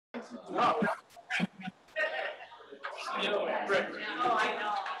No. Oh, I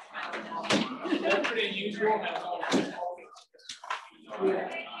know. That's pretty unusual.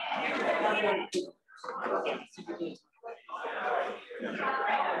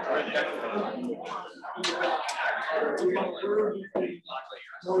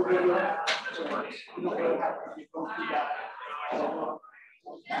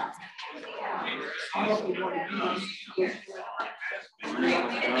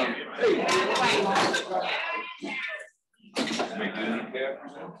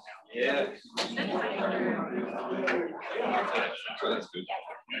 Yeah. That's good.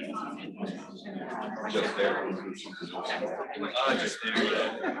 Just there. Oh, just there.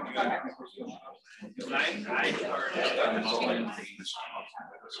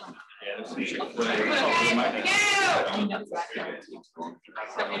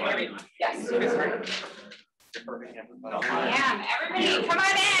 Yes. I am. Everybody, come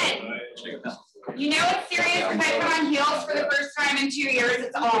on in. You know it's serious if I put on heels for the first time in 2 years.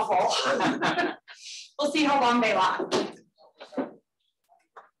 It's awful. We'll see how long they last.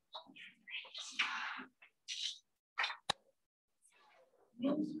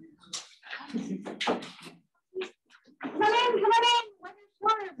 Come on in, come on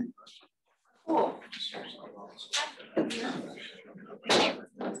in. Cool.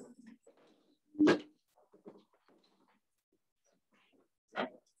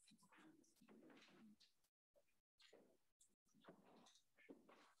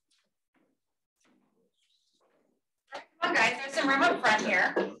 Come on, guys, there's some room up front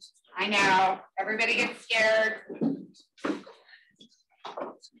here. I know, everybody gets scared.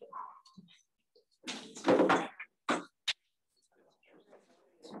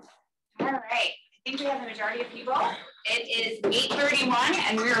 All right, I think we have the majority of people. It is 8:31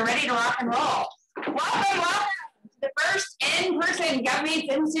 and we are ready to rock and roll. Welcome to the first in-person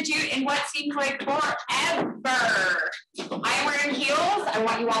GovMates Institute in what seems like forever. I am wearing heels. I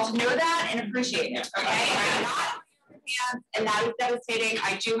want you all to know that and appreciate it, okay? I am not hands, and that is devastating.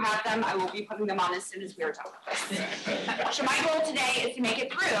 I do have them. I will be putting them on as soon as we are done with this. So my goal today is to make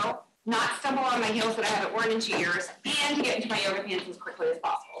it through, not stumble on my heels that I haven't worn in 2 years, and to get into my yoga pants as quickly as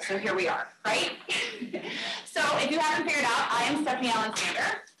possible. So here we are, right? So if you haven't figured out, I am Stephanie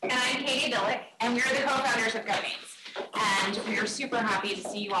Alexander, and I'm Katie Billick, and we're the co-founders of GovMates. And we are super happy to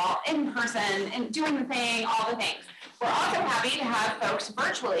see you all in person and doing the thing, all the things. We're also happy to have folks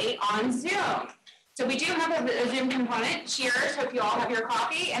virtually on Zoom. So we do have a Zoom component. Cheers, hope you all have your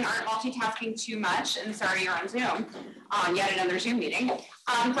coffee and aren't multitasking too much. And sorry you're on Zoom, yet another Zoom meeting.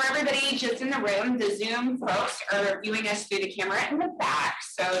 For everybody just in the room, the Zoom folks are viewing us through the camera in the back.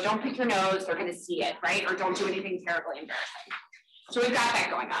 So don't pick your nose, they're gonna see it, right? Or don't do anything terribly embarrassing. So we've got that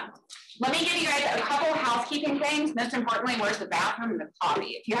going on. Let me give you guys a couple housekeeping things. Most importantly, where's the bathroom and the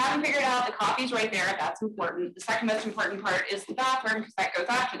coffee? If you haven't figured out, the coffee's right there. That's important. The second most important part is the bathroom, because that goes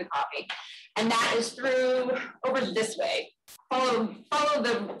after the coffee. And that is through over this way. Follow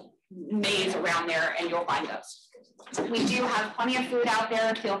the maze around there and you'll find us. We do have plenty of food out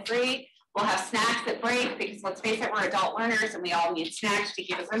there. Feel free. We'll have snacks at break because let's face it, we're adult learners and we all need snacks to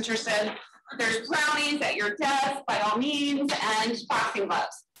keep us interested. There's brownies at your desk by all means, and boxing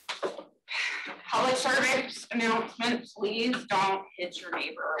gloves. Public service announcement, please don't hit your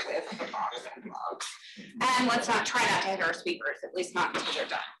neighbor with the boxing gloves. And let's not try not to hit our speakers, at least not until they're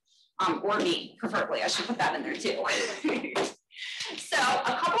done. Or me, preferably. I should put that in there too. So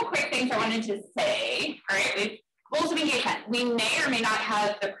a couple quick things I wanted to say. All right, rules of engagement. We may or may not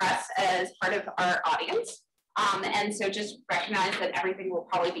have the press as part of our audience. And so just recognize that everything will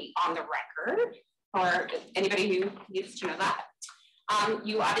probably be on the record for anybody who needs to know that.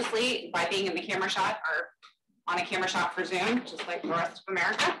 You obviously, by being in the camera shot, are on a camera shot for Zoom, just like the rest of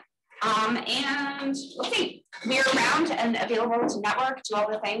America. And let's see, we're around and available to network, do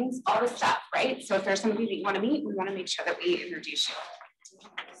all the things, all the stuff, right? So if there's somebody that you want to meet, we want to make sure that we introduce you.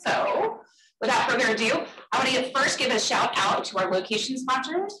 So without further ado, I want to first give a shout out to our location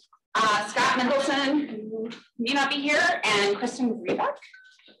sponsors, Scott Mendelson, who may not be here, and Kristen Rebuck.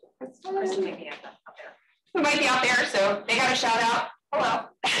 Kristen may be out there. Who might be out there, so they got a shout out. Hello.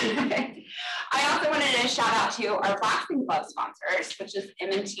 I also wanted to shout out to our boxing glove sponsors, which is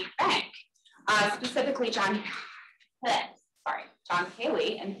M&T Bank, specifically John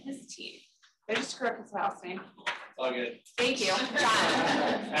Haley and his team. Did I just screw up his last name? All good. Thank you, John.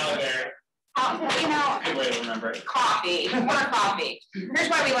 Albert. You know, good way to remember it. Coffee, more coffee. Here's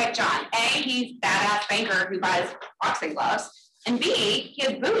why we like John. A, he's a badass banker who buys boxing gloves, and B, he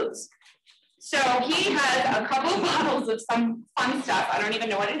has booze. So he has a couple of bottles of some fun stuff. I don't even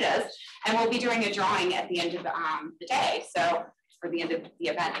know what it is. And we'll be doing a drawing at the end of the day. So for the end of the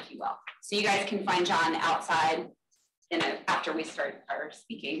event, if you will. So you guys can find John outside after we start our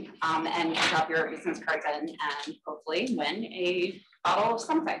speaking, and drop your business cards in and hopefully win a bottle of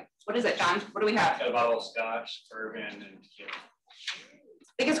something. What is it, John? What do we have? Got a bottle of scotch, bourbon, and tequila.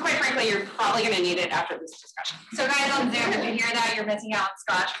 Because quite frankly, you're probably going to need it after this discussion. So guys on Zoom, if you hear that, you're missing out on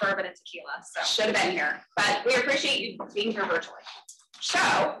scotch, bourbon, and tequila. So should have been here, but we appreciate you being here virtually. So,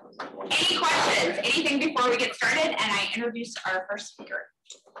 any questions? Anything before we get started? And I introduce our first speaker.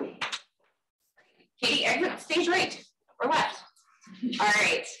 Katie, exit stage right or left. All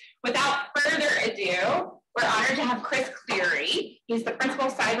right. Without further ado, we're honored to have Chris Cleary. He's the Principal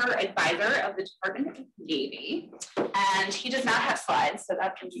Cyber Advisor of the Department of Navy. And he does not have slides, so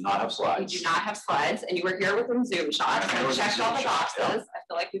that means do not have slides. You do not have slides, and you were here within Zoom shots. So checked all the boxes. Yeah. I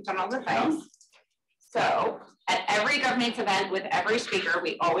feel like we've done all the things. Yeah. So at every govmates event with every speaker,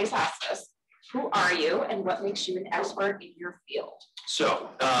 we always ask this: who are you, and what makes you an expert in your field? So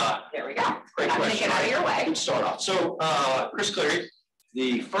there we go. Great question. Get out of your way. Good start off. So Chris Cleary,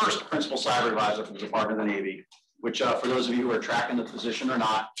 the first Principal Cyber Advisor for the Department of the Navy, which for those of you who are tracking the position or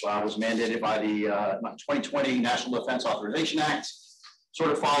not, was mandated by the 2020 National Defense Authorization Act,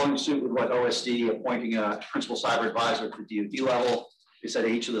 sort of following suit with what OSD appointing a Principal Cyber Advisor at the DoD level. They said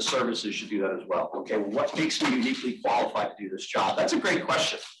each of the services should do that as well. Okay, well, what makes me uniquely qualified to do this job? That's a great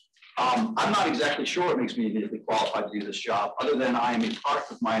question. I'm not exactly sure what makes me uniquely qualified to do this job, other than I am a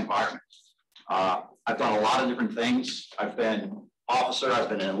product of my environment. I've done a lot of different things. I've been officer, I've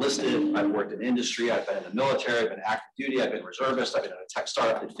been enlisted, I've worked in industry, I've been in the military, I've been active duty, I've been reservist, I've been in a tech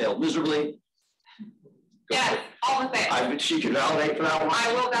startup that failed miserably. Yeah, all the things. She can validate for that one.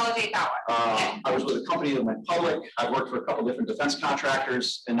 I will validate that one. I was with a company that went public. I've worked for a couple different defense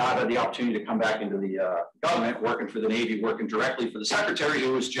contractors, and now I've had the opportunity to come back into the government, working for the Navy, working directly for the Secretary,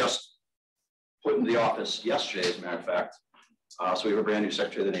 who was just put into the office yesterday, as a matter of fact. So we have a brand new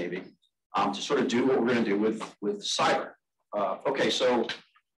Secretary of the Navy to sort of do what we're going to do with cyber. Okay, so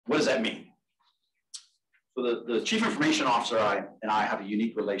what does that mean? So the Chief Information Officer and I have a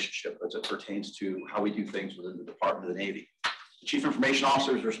unique relationship as it pertains to how we do things within the Department of the Navy. The Chief Information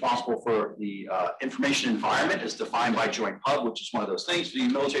Officer is responsible for the information environment as defined by Joint Pub, which is one of those things. For the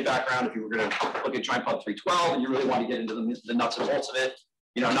military background, if you were going to look at Joint Pub 312 and you really want to get into the nuts and bolts of it,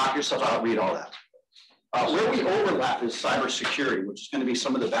 knock yourself out, read all that. Where we overlap is cybersecurity, which is going to be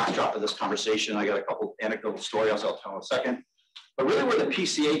some of the backdrop of this conversation. I got a couple anecdotal stories I'll tell in a second. But really where the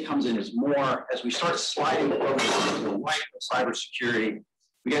PCA comes in is more as we start sliding over to the right of cybersecurity,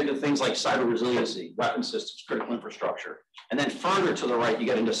 we get into things like cyber resiliency, weapon systems, critical infrastructure. And then further to the right, you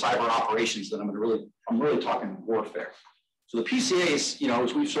get into cyber operations that I'm really talking warfare. So the PCAs,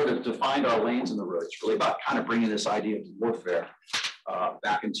 as we've sort of defined our lanes in the road, it's really about kind of bringing this idea of warfare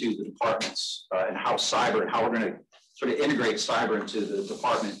back into the departments and how cyber and how we're going to sort of integrate cyber into the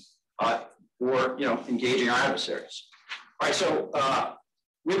department for engaging our adversaries. All right, so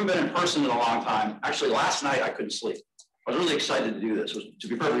we haven't been in person in a long time. Actually, last night I couldn't sleep. I was really excited to do this. To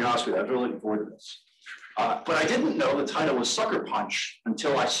be perfectly honest with you, I was really looking forward to this. But I didn't know the title was Sucker Punch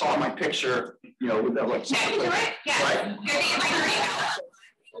until I saw my picture, with that like. Yeah, you do it. Yeah. Right?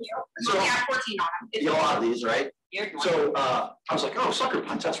 So we have 14 on them. You get a lot of these, right? So I was like, oh, Sucker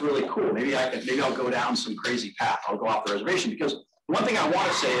Punch, that's really cool. Maybe I'll go down some crazy path. I'll go off the reservation, because one thing I want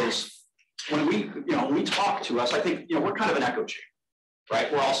to say is when we talk to us, I think we're kind of an echo chamber,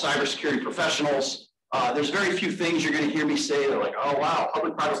 right? We're all cybersecurity professionals. There's very few things you're going to hear me say that are like, oh wow,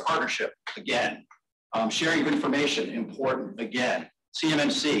 public-private partnership again, sharing of information important again,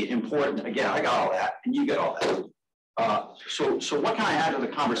 CMMC important again. I got all that, and you get all that. So what can I add to the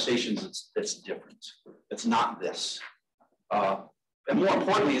conversations that's different? It's not this. And more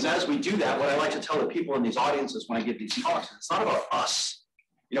importantly is as we do that, what I like to tell the people in these audiences when I give these talks, it's not about us.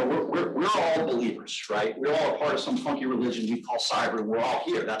 We're all believers, right? We're all a part of some funky religion we call cyber, and we're all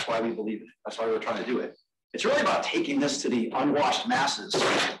here. That's why we believe in it. That's why we're trying to do it. It's really about taking this to the unwashed masses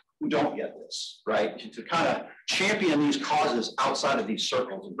who don't get this, right? To kind of champion these causes outside of these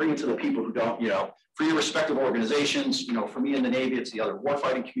circles and bring it to the people who don't, for your respective organizations, for me in the Navy, it's the other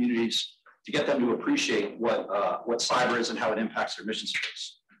warfighting communities, to get them to appreciate what cyber is and how it impacts their mission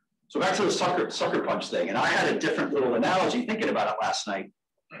space. So back to the sucker punch thing. And I had a different little analogy thinking about it last night.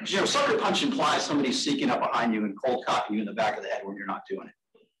 Sucker punch implies somebody sneaking up behind you and cold cocking you in the back of the head when you're not doing it.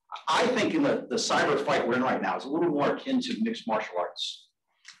 I think in the cyber fight we're in right now is a little more akin to mixed martial arts,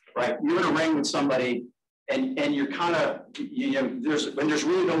 right? You're in a ring with somebody and you're kind of, there's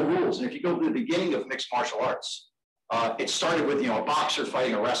really no rules. And if you go to the beginning of mixed martial arts, it started with, a boxer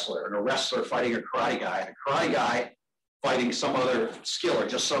fighting a wrestler and a wrestler fighting a karate guy and a karate guy fighting some other skill or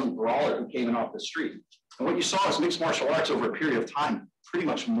just some brawler who came in off the street. And what you saw is mixed martial arts over a period of time pretty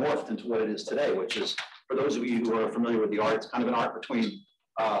much morphed into what it is today, which is, for those of you who are familiar with the art, it's kind of an art between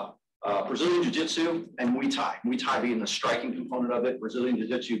Brazilian Jiu-Jitsu and Muay Thai. Muay Thai being the striking component of it, Brazilian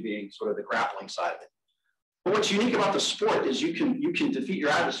Jiu-Jitsu being sort of the grappling side of it. But what's unique about the sport is you can defeat your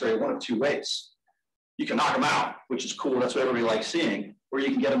adversary one of two ways. You can knock them out, which is cool. That's what everybody likes seeing, or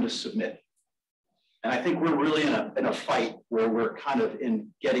you can get them to submit. And I think we're really in a fight where we're kind of in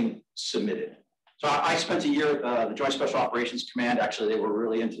getting submitted. So I spent a year at the Joint Special Operations Command. Actually, they were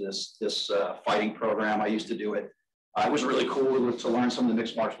really into this fighting program. I used to do it. It was really cool to learn some of the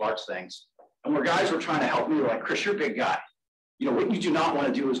mixed martial arts things. And where guys were trying to help me, were like, Chris, you're a big guy. You know, what you do not want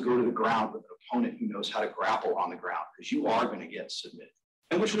to do is go to the ground with an opponent who knows how to grapple on the ground, because you are going to get submitted.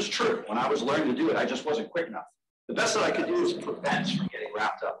 And which was true. When I was learning to do it, I just wasn't quick enough. The best that I could do was prevent from getting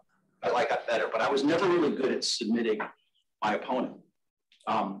wrapped up. I got better, but I was never really good at submitting my opponent.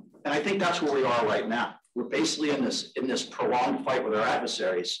 And I think that's where we are right now. We're basically in this prolonged fight with our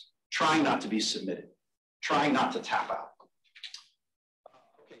adversaries, trying not to be submitted, trying not to tap out.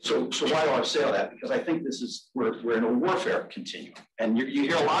 So why do I say all that? Because I think we're in a warfare continuum. And you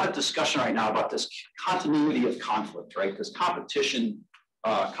hear a lot of discussion right now about this continuity of conflict, right? This competition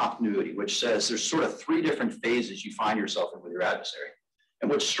continuity, which says there's sort of three different phases you find yourself in with your adversary. And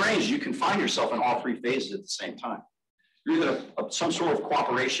what's strange is you can find yourself in all three phases at the same time. You're either some sort of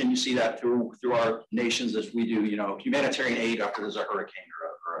cooperation. You see that through our nations as we do, you know, humanitarian aid after there's a hurricane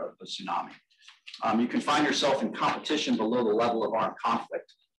or a tsunami. You can find yourself in competition below the level of armed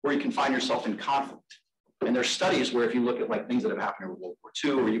conflict, or you can find yourself in conflict. And there's studies where if you look at like things that have happened in World War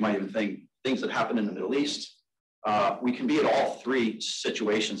II, or you might even think things that happened in the Middle East, we can be at all three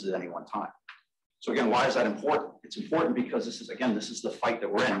situations at any one time. So again, why is that important? It's important because this is the fight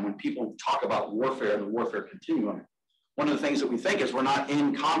that we're in. When people talk about warfare and the warfare continuum, one of the things that we think is we're not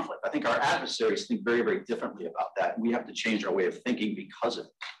in conflict. I think our adversaries think very, very differently about that. And we have to change our way of thinking because of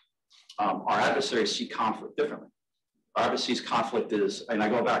it. Our adversaries see conflict differently. Our adversaries' conflict is, and I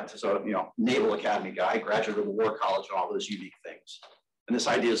go back to, Naval Academy guy, graduate of the War College, and all those unique things. And this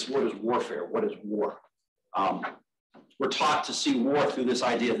idea is, what is warfare? What is war? We're taught to see war through this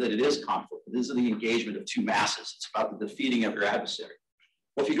idea that it is conflict. It is the engagement of two masses. It's about the defeating of your adversary.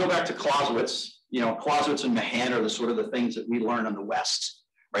 Well, if you go back to Clausewitz, Clausewitz and Mahan are the things that we learn in the West,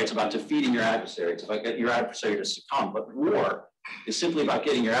 right? It's about defeating your adversary. It's about getting your adversary to succumb. But war is simply about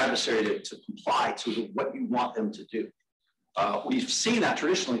getting your adversary to comply to what you want them to do. We've seen that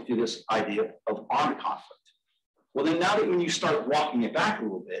traditionally through this idea of armed conflict. Well, then now that when you start walking it back a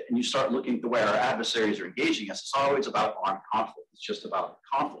little bit and you start looking at the way our adversaries are engaging us, it's always about armed conflict. It's just about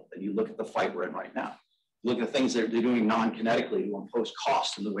conflict. And you look at the fight we're in right now. Look at the things that they're doing non-kinetically to impose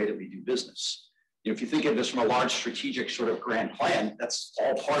cost in the way that we do business. If you think of this from a large strategic sort of grand plan, that's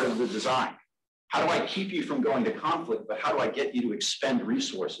all part of the design. How do I keep you from going to conflict, but how do I get you to expend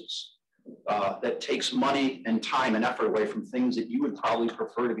resources that takes money and time and effort away from things that you would probably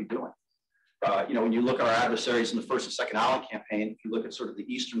prefer to be doing? When you look at our adversaries in the First and Second Allied campaign, if you look at sort of the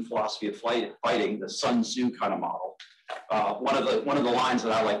Eastern philosophy of fighting, the Sun Tzu kind of model, one of the lines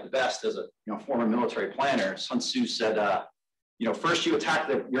that I like the best as a former military planner, Sun Tzu said, first you attack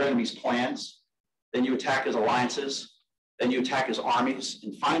your enemy's plans, then you attack his alliances, then you attack his armies,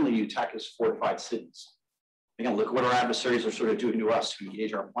 and finally you attack his fortified cities. Again, look at what our adversaries are sort of doing to us to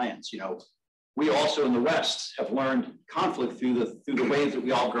engage our plans. We also in the West have learned conflict through the ways that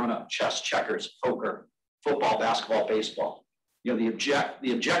we all grown up: chess, checkers, poker, football, basketball, baseball. The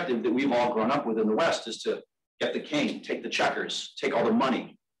objective that we've all grown up with in the West is to get the king, take the checkers, take all the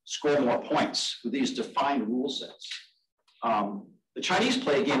money, score more points with these defined rule sets. The Chinese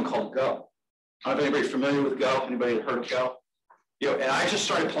play a game called Go. I don't know if anybody's familiar with Go. Anybody heard of Go? And I just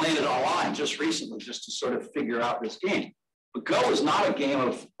started playing it online just recently, just to sort of figure out this game. But Go is not a game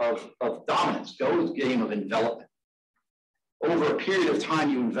of dominance. Go is a game of envelopment. Over a period of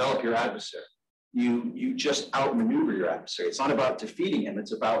time, you envelop your adversary. You just outmaneuver your adversary. It's not about defeating him.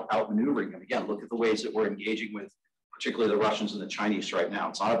 It's about outmaneuvering him. Again, look at the ways that we're engaging with, particularly the Russians and the Chinese right now.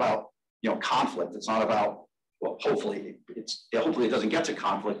 It's not about conflict. It's not about, well, hopefully it doesn't get to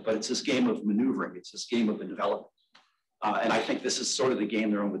conflict, but it's this game of maneuvering. It's this game of envelopment. And I think this is sort of the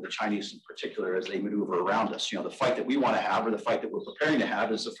game they're in with the Chinese in particular as they maneuver around us. The fight that we want to have, or the fight that we're preparing to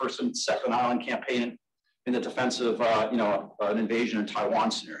have, is the First and Second Island campaign in the defense of an invasion in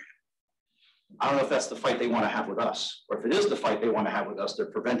Taiwan scenario. I don't know if that's the fight they want to have with us, or if it is the fight they want to have with us,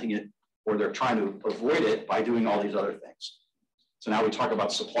 they're preventing it, or they're trying to avoid it by doing all these other things. So now we talk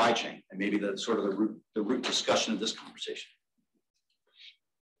about supply chain, and maybe the root discussion of this conversation.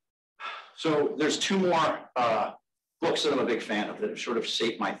 So there's two more books that I'm a big fan of that have sort of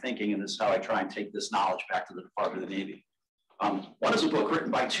shaped my thinking, and this is how I try and take this knowledge back to the Department of the Navy. One is a book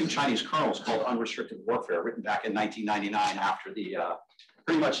written by 2 Chinese colonels called Unrestricted Warfare, written back in 1999 after the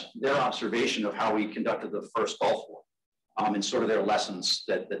pretty much their observation of how we conducted the first Gulf War, and sort of their lessons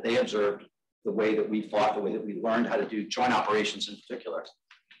that they observed, the way that we fought, the way that we learned how to do joint operations in particular.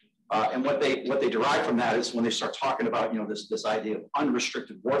 And what they derive from that is when they start talking about, this idea of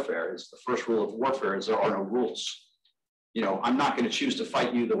unrestricted warfare is the first rule of warfare is there are no rules. I'm not going to choose to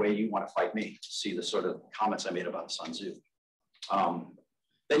fight you the way you want to fight me. See the sort of comments I made about Sun Tzu.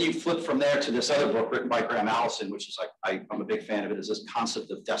 Then you flip from there to this other book written by Graham Allison, which is like, I'm a big fan of it, is this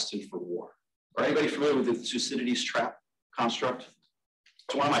concept of destined for war. Are anybody familiar with the Thucydides trap construct?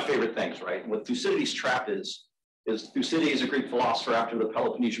 It's one of my favorite things, right? What Thucydides trap is Thucydides, a Greek philosopher after the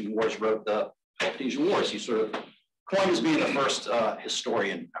Peloponnesian Wars, wrote the Peloponnesian Wars. He sort of coined as being the first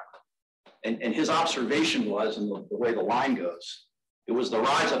historian. And his observation was, and the way the line goes, it was the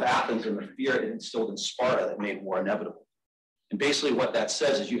rise of Athens and the fear it instilled in Sparta that made war inevitable. And basically what that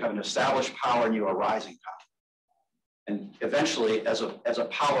says is you have an established power and you are rising power. And eventually, as a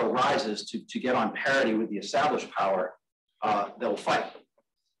power rises to get on parity with the established power, they'll fight.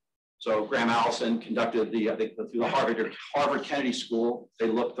 So Graham Allison conducted through the Harvard Kennedy School. They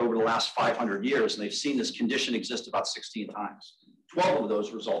looked over the last 500 years, and they've seen this condition exist about 16 times. 12 of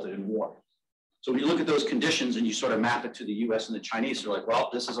those resulted in war. So when you look at those conditions and you sort of map it to the US and the Chinese, they're like,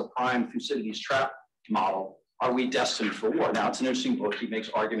 well, this is a prime Thucydides trap model. Are we destined for war? Now, it's an interesting book. He makes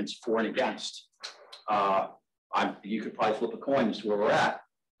arguments for and against. You could probably flip a coin as to where we're at,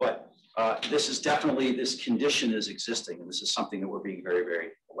 but this is definitely, this condition is existing, and this is something that we're being very, very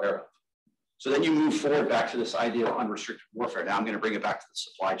aware of. So then you move forward back to this idea of unrestricted warfare. Now I'm going to bring it back to the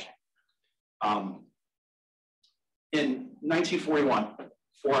supply chain. In 1941,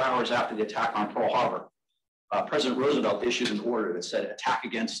 4 hours after the attack on Pearl Harbor, President Roosevelt issued an order that said attack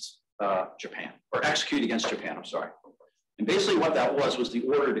against Japan, or execute against Japan, I'm sorry. And basically what that was the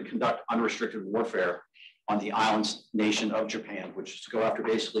order to conduct unrestricted warfare on the island nation of Japan, which is to go after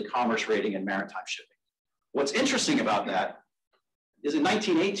basically commerce raiding and maritime shipping. What's interesting about that is in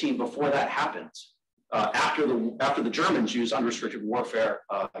 1918, before that happened, after the Germans used unrestricted warfare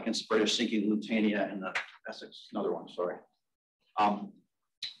against the British, sinking the Lusitania and the Essex, another one, sorry.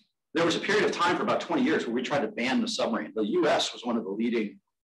 There was a period of time for about 20 years where we tried to ban the submarine. The US was one of the leading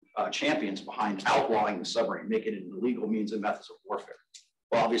champions behind outlawing the submarine, making it an illegal means and methods of warfare.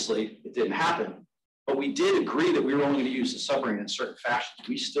 Well, obviously it didn't happen, but we did agree that we were only going to use the submarine in certain fashions.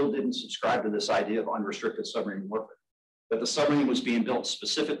 We still didn't subscribe to this idea of unrestricted submarine warfare, that the submarine was being built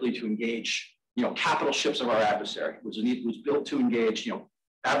specifically to engage, capital ships of our adversary. It was built to engage,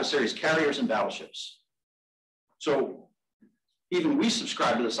 adversaries, carriers, and battleships. So even we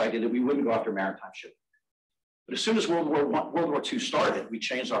subscribed to this idea that we wouldn't go after maritime shipping. But as soon as World War II started, we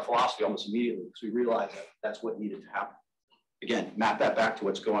changed our philosophy almost immediately because we realized that that's what needed to happen. Again, map that back to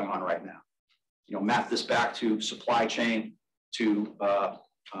what's going on right now. Map this back to supply chain, to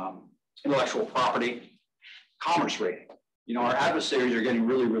intellectual property, commerce rating. Our adversaries are getting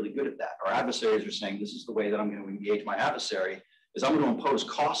really, really good at that. Our adversaries are saying, this is the way that I'm going to engage my adversary, is I'm going to impose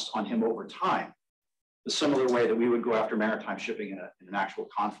costs on him over time, the similar way that we would go after maritime shipping in an actual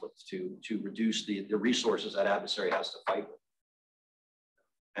conflict to reduce the resources that adversary has to fight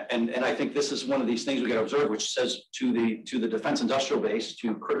with. And I think this is one of these things we got to observe, which says to the defense industrial base,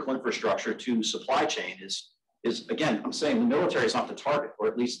 to critical infrastructure, to supply chain is again, I'm saying the military is not the target, or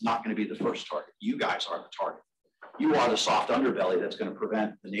at least not going to be the first target. You guys are the target. You are the soft underbelly that's going to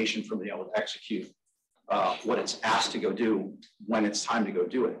prevent the nation from being able to execute what it's asked to go do when it's time to go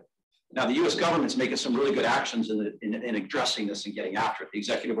do it. Now, the U.S. government's making some really good actions in addressing this and getting after it. The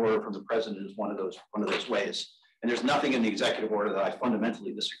executive order from the president is one of those ways. And there's nothing in the executive order that I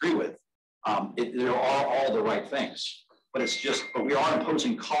fundamentally disagree with. They're all the right things, but we are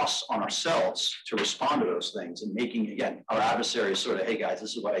imposing costs on ourselves to respond to those things and making, again, our adversaries sort of, hey guys,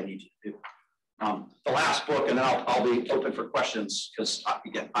 this is what I need you to do. The last book, and then I'll be open for questions, because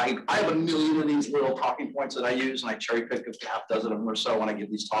again, I have a million of these little talking points that I use, and I cherry pick a half dozen of them or so when I give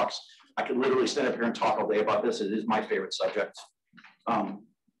these talks. I could literally stand up here and talk all day about this. It is my favorite subject.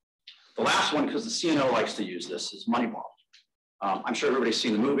 The last one, because the CNO likes to use this, is Moneyball. I'm sure everybody's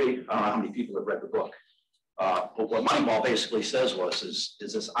seen the movie. I don't know how many people have read the book. But what Moneyball basically says is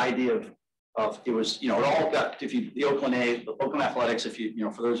this idea of it was, it all got, the Oakland Athletics,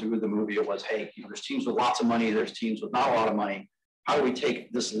 for those who read the movie, it was, hey, there's teams with lots of money, there's teams with not a lot of money. How do we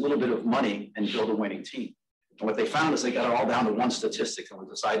take this little bit of money and build a winning team? And what they found is they got it all down to one statistic, and it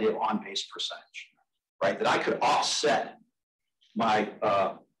was this idea of on-base percentage, right? That I could offset my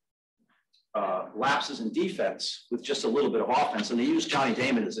lapses in defense with just a little bit of offense. And they used Johnny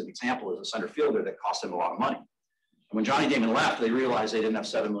Damon as an example as a center fielder that cost them a lot of money. And when Johnny Damon left, they realized they didn't have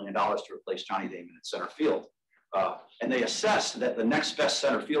 $7 million to replace Johnny Damon at center field. And they assessed that the next best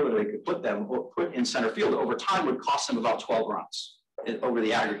center fielder they could put in center field over time would cost them about 12 runs over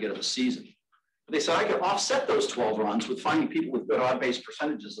the aggregate of a season. But they said, I could offset those 12 runs with finding people with good odd-base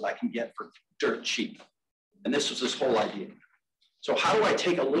percentages that I can get for dirt cheap. And this was this whole idea. So how do I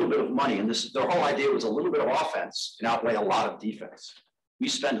take a little bit of money? And their whole idea was a little bit of offense and outweigh a lot of defense. We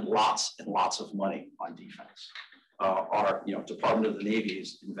spend lots and lots of money on defense. Our Department of the Navy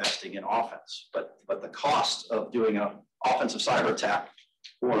is investing in offense, but the cost of doing an offensive cyber attack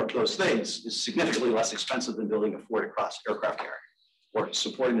or those things is significantly less expensive than building a forward-class aircraft carrier or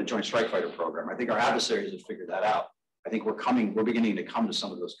supporting the Joint Strike Fighter program. I think our adversaries have figured that out. I think we're beginning to come to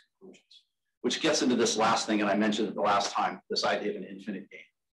some of those conclusions, which gets into this last thing, and I mentioned it the last time, this idea of an infinite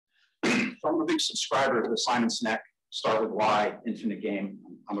game. So I'm a big subscriber to the Simon Sinek, Start With Why, Infinite Game.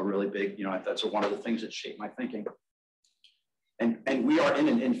 I'm a really big, that's one of the things that shaped my thinking. And we are in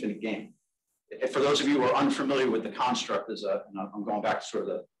an infinite game. For those of you who are unfamiliar with the construct, and I'm going back to sort of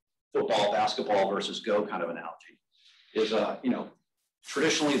the football, basketball versus go kind of analogy, is,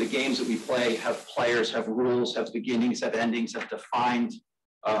 traditionally the games that we play have players, have rules, have beginnings, have endings, have defined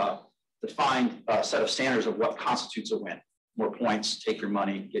set of standards of what constitutes a win. More points, take your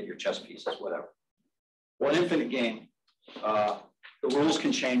money, get your chess pieces, whatever. Well, an infinite game, the rules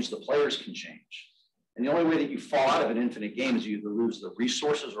can change, the players can change. And the only way that you fall out of an infinite game is you either lose the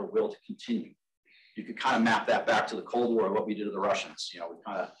resources or will to continue. You could kind of map that back to the Cold War, what we did to the Russians.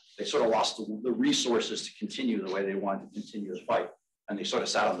 They sort of lost the resources to continue the way they wanted to continue the fight. And they sort of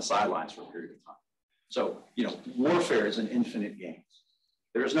sat on the sidelines for a period of time. So, warfare is an infinite game.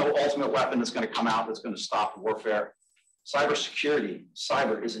 There is no ultimate weapon that's going to come out that's going to stop warfare. Cybersecurity,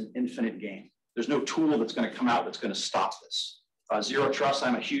 cyber is an infinite game. There's no tool that's going to come out that's going to stop this. Zero Trust,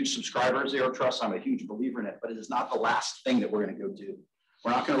 I'm a huge subscriber of Zero Trust. I'm a huge believer in it, but it is not the last thing that we're going to go do.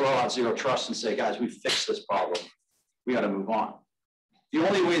 We're not going to roll out Zero Trust and say, guys, we fixed this problem. We got to move on. The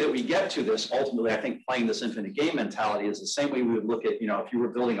only way that we get to this, ultimately, I think playing this infinite game mentality is the same way we would look at, if you were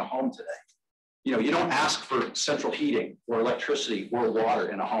building a home today. You don't ask for central heating or electricity or water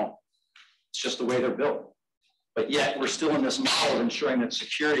in a home. It's just the way they're built. But yet we're still in this model of ensuring that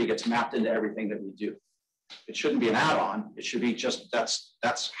security gets mapped into everything that we do. It shouldn't be an add-on. It should be just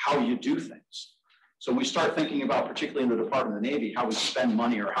that's how you do things. So we start thinking about, particularly in the Department of the Navy, how we spend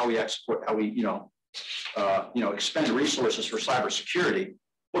money or how we export, how we expend resources for cybersecurity.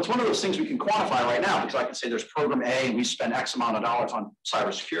 Well, it's one of those things we can quantify right now because I can say there's program A and we spend X amount of dollars on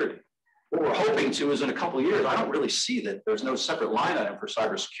cybersecurity. What we're hoping to is in a couple of years, I don't really see that there's no separate line item for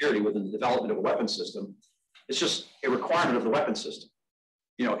cybersecurity within the development of a weapon system. It's just a requirement of the weapon system.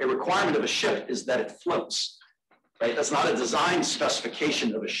 A requirement of a ship is that it floats, right? That's not a design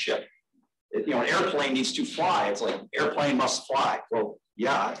specification of a ship. An airplane needs to fly. It's like airplane must fly. Well,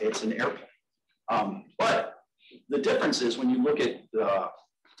 yeah, it's an airplane. But the difference is when you look at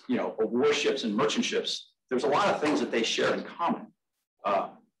warships and merchant ships, there's a lot of things that they share in common.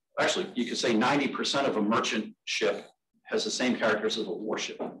 Actually, you could say 90% of a merchant ship has the same characteristics of a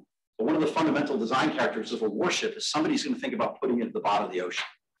warship. But one of the fundamental design characteristics of a warship is somebody's going to think about putting it at the bottom of the ocean.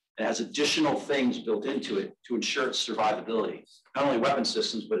 It has additional things built into it to ensure its survivability. Not only weapon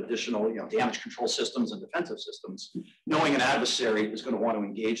systems, but additional damage control systems and defensive systems, knowing an adversary is going to want to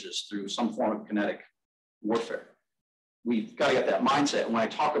engage this through some form of kinetic warfare. We've got to get that mindset. And when I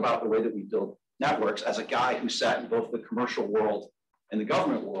talk about the way that we build networks, as a guy who sat in both the commercial world and the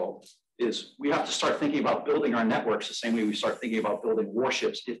government world, is we have to start thinking about building our networks the same way we start thinking about building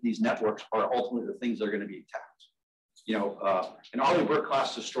warships if these networks are ultimately the things that are going to be attacked. An Arleigh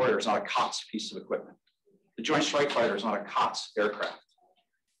Burke-class destroyer is not a COTS piece of equipment. The Joint Strike Fighter is not a COTS aircraft.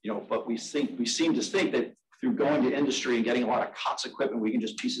 But we seem to think that through going to industry and getting a lot of COTS equipment, we can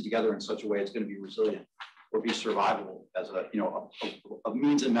just piece it together in such a way it's going to be resilient or be survivable as a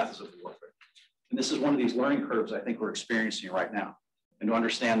means and methods of warfare. And this is one of these learning curves I think we're experiencing right now. And to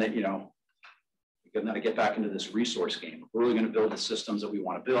understand that, we've got to get back into this resource game. We're really going to build the systems that we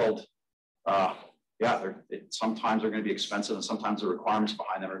want to build. Sometimes they're going to be expensive and sometimes the requirements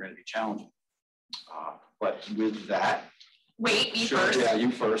behind them are going to be challenging. But with that. Wait, you sure, first. Yeah, you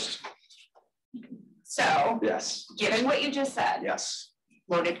first. So, yes. Given what you just said. Yes.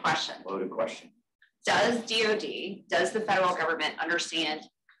 Loaded question. Loaded question. Does the federal government understand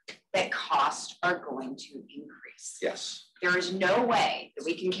that costs are going to increase? Yes. There is no way that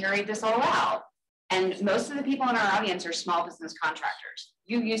we can carry this all out. And most of the people in our audience are small business contractors.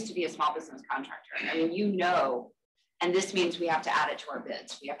 You used to be a small business contractor. I mean, And this means we have to add it to our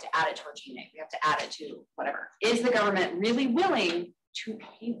bids. We have to add it to our G&A. We have to add it to whatever. Is the government really willing to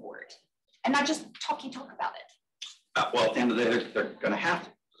pay for it and not just talk about it? Well, at the end of the day, they're going to have to,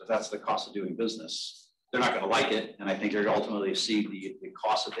 because if that's the cost of doing business, they're not going to like it. And I think they're ultimately see the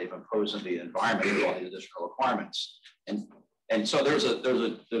cost that they've imposed in the environment with all the additional requirements. And so there's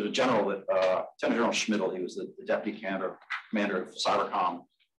a general that Lieutenant General Schmidl, he was the deputy commander of Cybercom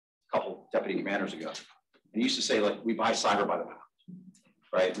a couple deputy commanders ago. And he used to say, like, we buy cyber by the pound,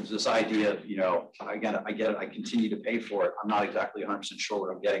 right? There's this idea of, you know, again, I get it, I continue to pay for it. I'm not exactly 100% sure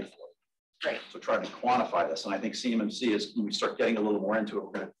what I'm getting for it. Right. So trying to quantify this. And I think CMMC is, when we start getting a little more into it,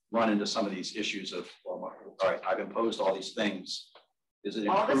 we're going to run into some of these issues of, well, all right, I've imposed all these things. Is it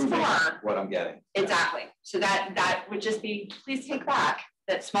improving what I'm getting? Exactly. So that would just be, please take back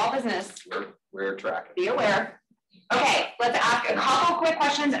that small business. We're tracking. Be aware. Okay, let's ask a couple quick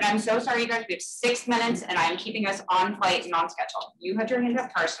questions, and I'm so sorry, you guys. We have 6 minutes, and I'm keeping us on flight and on schedule. You had your hand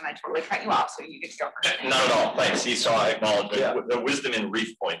up first, and I totally cut you off, so you get to go first. Not at all. Thanks. You saw, I acknowledge the wisdom in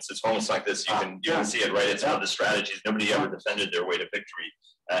reef points. It's almost like this. You can see it, right? It's one of the strategies. Nobody ever defended their way to victory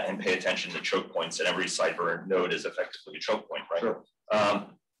and pay attention to choke points, and every cyber node is effectively a choke point, right? Sure.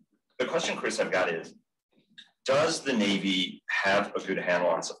 The question, Chris, I've got is, does the Navy have a good handle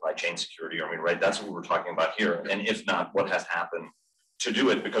on supply chain security? I mean, right, that's what we're talking about here. And if not, what has happened to do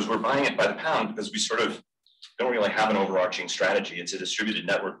it? Because we're buying it by the pound because we sort of don't really have an overarching strategy. It's a distributed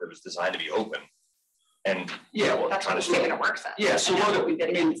network that was designed to be open. And yeah, well, that's how it works. Yeah, so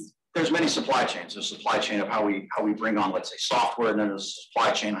there's many supply chains. There's a supply chain of how we bring on, let's say, software, and then there's a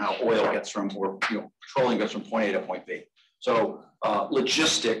supply chain how oil gets from, or petroleum gets from point A to point B. So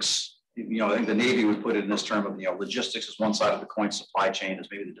logistics. I think the Navy would put it in this term of, logistics is one side of the coin, supply chain is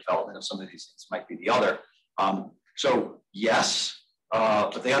maybe the development of some of these things might be the other. So yes,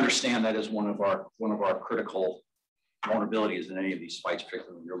 but they understand that as one of our critical vulnerabilities in any of these fights,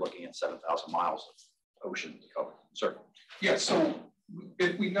 particularly when you're looking at 7,000 miles of ocean to cover. Sir. Yeah, so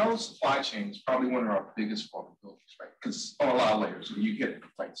if we know supply chain is probably one of our biggest vulnerabilities, right? Because on a lot of layers, when you get it,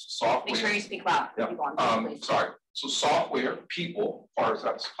 right? So software. Make sure you speak loud. Yeah. Sorry. So software, people, part of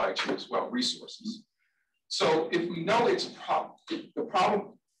that supply chain as well, resources. So if we know it's a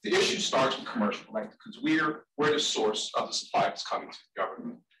problem, the issue starts with commercial, right? Because we're the source of the supply that's coming to the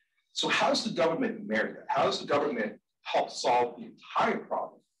government. So how does the government marry that? How does the government help solve the entire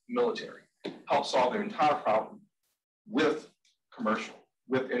problem, military, help solve their entire problem with commercial,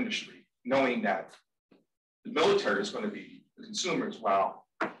 with industry, knowing that the military is going to be the consumers while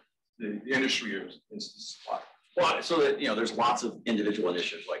the industry is the supply. Well, so that, there's lots of individual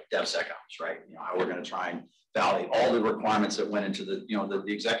initiatives like DevSecOps, right? How we're going to try and validate all the requirements that went into the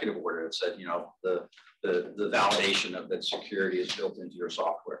executive order that said, the validation of that security is built into your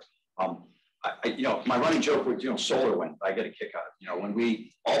software. My running joke with, SolarWinds, I get a kick out of, when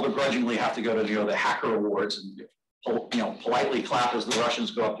we all begrudgingly have to go to, the hacker awards and, politely clap as the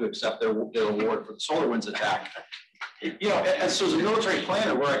Russians go up to accept their award for the SolarWinds attack. And so as a military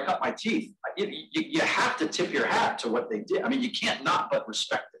planner, where I cut my teeth, you have to tip your hat to what they did. I mean, you can't not but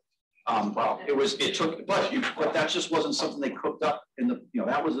respect it. But that just wasn't something they cooked up in the,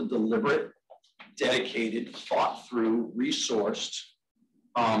 that was a deliberate, dedicated, thought through, resourced,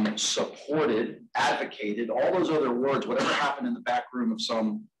 supported, advocated, all those other words, whatever happened in the back room of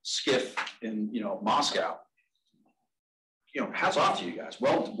some skiff in, Moscow. Hats off to you guys.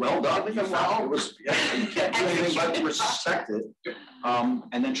 Well done. You can't do anything but respect it,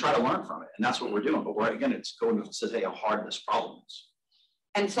 and then try to learn from it. And that's what we're doing. But it's going to say how hard this problem is.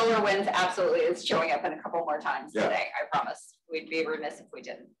 And SolarWinds absolutely is showing up in a couple more times today. I promise. We'd be remiss if we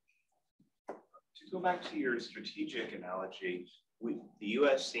didn't. To go back to your strategic analogy, the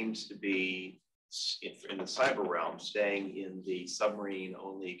U.S. seems to be in the cyber realm, staying in the submarine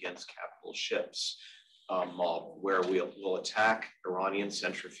only against capital ships model, where we'll attack Iranian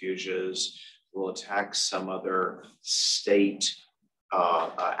centrifuges, we'll attack some other state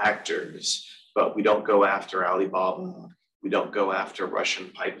actors, but we don't go after Alibaba, we don't go after Russian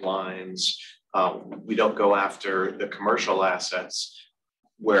pipelines, we don't go after the commercial assets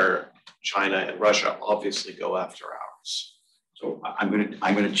where China and Russia obviously go after ours. So I'm going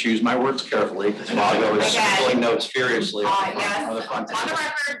to choose my words carefully because Vago is filling notes furiously on the front.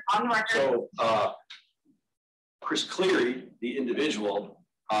 On the record. So Chris Cleary, the individual,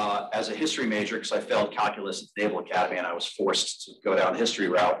 as a history major, because I failed calculus at the Naval Academy and I was forced to go down the history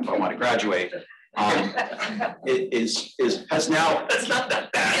route if I want to graduate, has now. That's not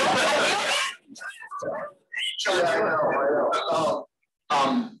that bad.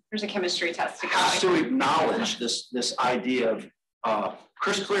 There's a chemistry test. Has to acknowledge this idea of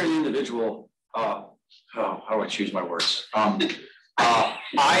Chris Cleary, the individual, how do I choose my words? I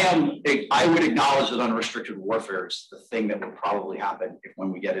would acknowledge that unrestricted warfare is the thing that will probably happen if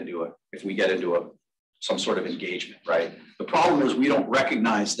we get into some sort of engagement, right? The problem is we don't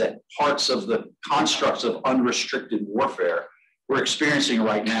recognize that parts of the constructs of unrestricted warfare we're experiencing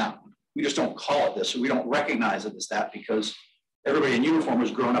right now. We just don't call it this, or we don't recognize it as that because everybody in uniform has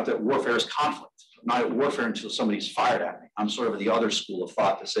grown up that warfare is conflict, not warfare until somebody's fired at me. I'm sort of the other school of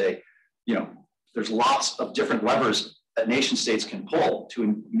thought to say, you know, there's lots of different levers that nation states can pull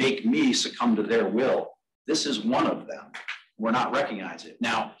to make me succumb to their will. This is one of them. We're not recognizing it.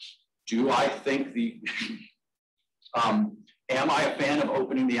 Now, do I think am I a fan of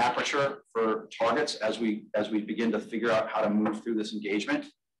opening the aperture for targets as we begin to figure out how to move through this engagement?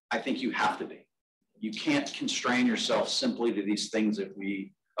 I think you have to be. You can't constrain yourself simply to these things that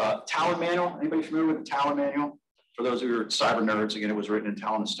Talon Manual, anybody familiar with the Talon Manual? For those of you who are cyber nerds, again, it was written in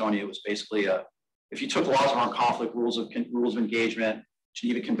Talon, Estonia. It was basically if you took laws around conflict, rules of engagement,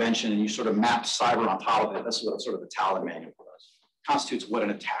 Geneva Convention, and you sort of mapped cyber on top of it, that's what sort of the Talon Manual does. Constitutes what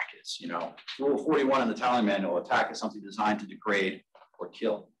an attack is, you know. Rule 41 in the Talon Manual, attack is something designed to degrade or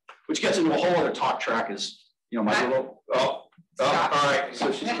kill, which gets into a whole other talk track is, you know, my little, all right,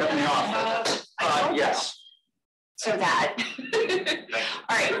 so she's cutting me off. Yes. So that.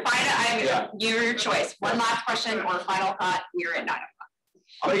 All right, your choice. One last question or final thought. We're at 9 o'clock.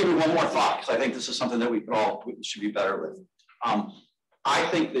 I'm gonna give you one more thought because I think this is something that we should be better with. I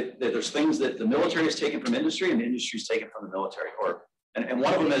think that there's things that the military has taken from industry and the industry has taken from the military, and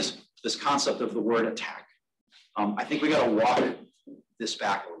one of them is this concept of the word attack. I think we got to walk this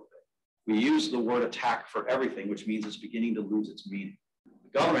back a little bit. We use the word attack for everything, which means it's beginning to lose its meaning.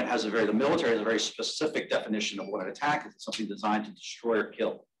 The military has a very specific definition of what an attack is. It's something designed to destroy or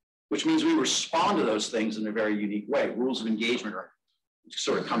kill, which means we respond to those things in a very unique way. Rules of engagement are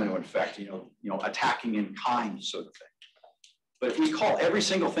sort of come into effect, you know, attacking in kind sort of thing. But if we call every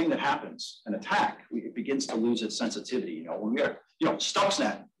single thing that happens an attack, it begins to lose its sensitivity. You know, when we are, you know,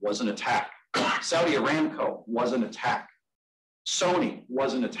 Stuxnet was an attack. Saudi Aramco was an attack. Sony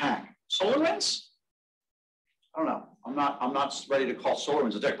was an attack. SolarWinds? I don't know. I'm not ready to call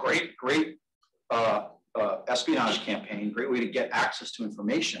SolarWinds a great espionage campaign, great way to get access to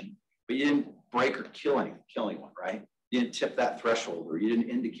information, but you didn't break or kill anyone, right? You didn't tip that threshold, or you didn't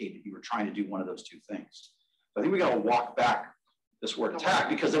indicate that you were trying to do one of those two things. So I think we got to walk back this word attack,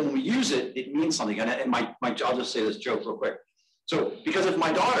 because then when we use it, it means something. And I'll just say this joke real quick. So, because if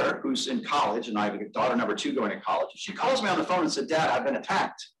my daughter, who's in college, and I have a daughter number 2 going to college, she calls me on the phone and said, "Dad, I've been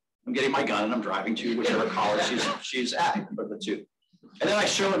attacked. I'm getting my gun and I'm driving to whichever college she's at, or the two." And then I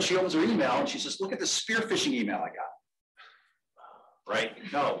show, and she opens her email and she says, "Look at this spear phishing email I got." Right?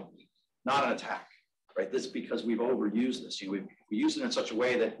 No, not an attack. Right? This is because we've overused this. You know, we use it in such a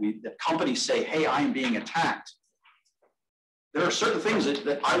way that companies say, "Hey, I am being attacked." There are certain things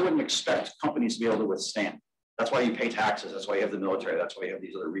that I wouldn't expect companies to be able to withstand. That's why you pay taxes. That's why you have the military. That's why you have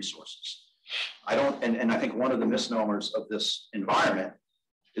these other resources. And I think one of the misnomers of this environment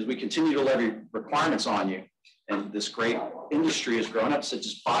is we continue to levy requirements on you. And this great industry has grown up, said,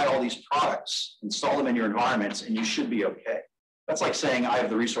 just buy all these products, install them in your environments, and you should be okay. That's like saying I have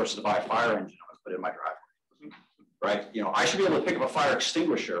the resources to buy a fire engine and put it in my driveway, right? You know, I should be able to pick up a fire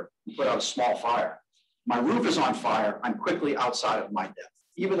extinguisher and put out a small fire. My roof is on fire. I'm quickly outside of my depth,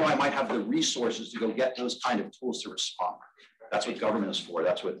 even though I might have the resources to go get those kind of tools to respond. That's what government is for.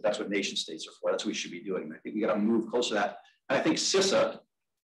 That's what nation states are for. That's what we should be doing. I think we got to move closer to that. And I think CISA,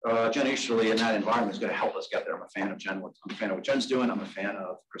 Jen Easterly, in that environment is going to help us get there. I'm a fan of Jen. I'm a fan of what Jen's doing. I'm a fan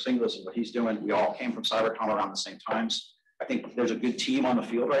of Chris Inglis and what he's doing. We all came from Cybercom around the same times. I think there's a good team on the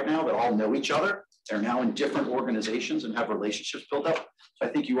field right now that all know each other. They're now in different organizations and have relationships built up. So I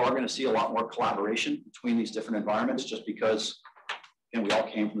think you are going to see a lot more collaboration between these different environments, just because, we all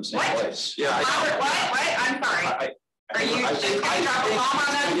came from the same place. Yeah. What? I'm sorry. Are you just going to drop a bomb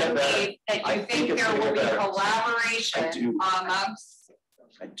on us that you think there will be collaboration amongst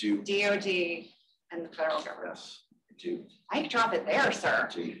DOD and the federal government? Yes, I do. I drop it there, sir.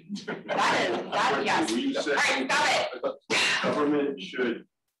 That yes. All right, got it. Government should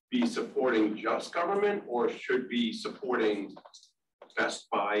be supporting just government, or should be supporting Best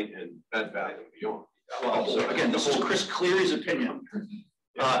Buy and Bed Bath and Beyond? Well, so again, this is Chris Cleary's opinion.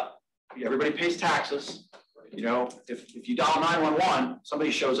 Everybody pays taxes. You know, if you dial 911,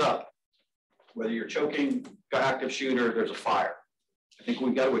 somebody shows up. Whether you're choking, got active shooter, there's a fire. I think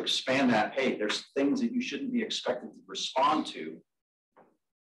we've got to expand that. Hey, there's things that you shouldn't be expected to respond to.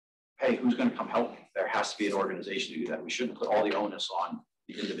 Hey, who's going to come help me? There has to be an organization to do that. We shouldn't put all the onus on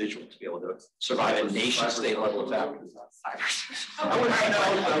the individual to be able to survive a nation state level attack. We're stopping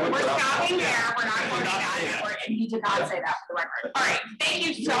there. We're not going that. And he did not say that for the record. All right. Thank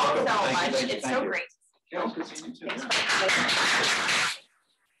you so much. It's so great.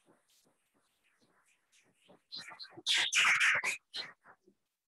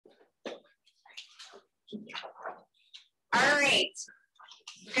 All right.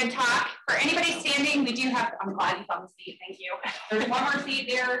 Good talk. For anybody standing, we do have, I'm glad you found the seat. Thank you. There's one more seat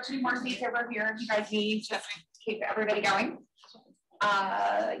there, 2 more seats over here. If you guys need to keep everybody going.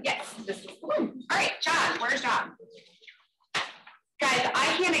 Yes, this is the one. All right, John, where's John? Guys,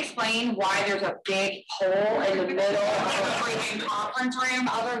 I can't explain why there's a big hole in the middle of a freaking conference room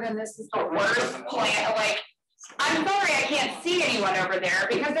other than this is the worst plan. Like, I'm sorry I can't see anyone over there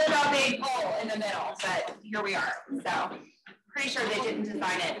because there's a big hole in the middle, but here we are. So pretty sure they didn't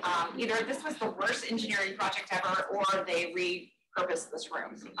design it. Either this was the worst engineering project ever or they repurposed this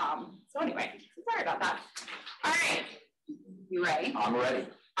room. So anyway, sorry about that. All right, you ready? I'm ready.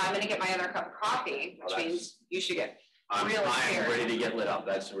 I'm gonna get my other cup of coffee, which means you should get I'm ready to get lit up.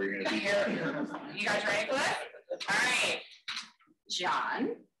 That's where you're going to be. You guys ready for this? All right.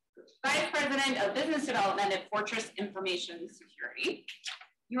 John, Vice President of Business Development at Fortress Information Security.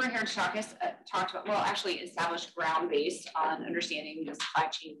 You were here to talk about, well, actually establish ground based on understanding the supply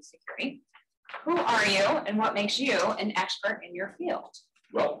chain security. Who are you and what makes you an expert in your field?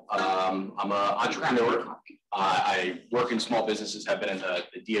 Well, I'm an entrepreneur. I work in small businesses, have been in the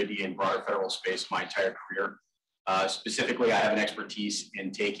DoD and broader federal space my entire career. Specifically, I have an expertise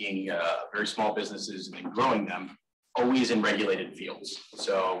in taking very small businesses and growing them, always in regulated fields.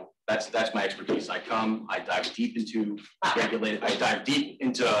 So that's my expertise. I dive deep into regulated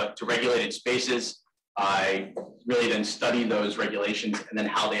spaces. I really then study those regulations and then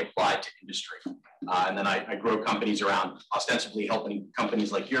how they apply to industry. And then I grow companies around ostensibly helping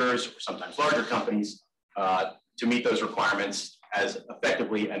companies like yours, or sometimes larger companies, to meet those requirements as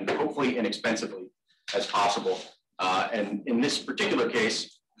effectively and hopefully inexpensively as possible. And in this particular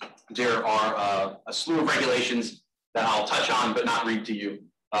case, there are a slew of regulations that I'll touch on but not read to you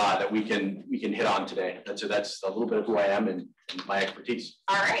that we can hit on today. So that's a little bit of who I am and my expertise.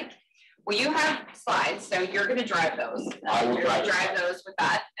 All right. Well, you have slides, so you're going to drive those. I will drive those with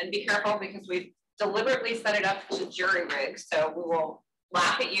that, and be careful because we've deliberately set it up to jury rig, so we will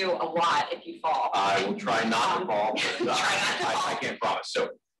laugh at you a lot if you fall. I will try not to fall, but I can't promise. So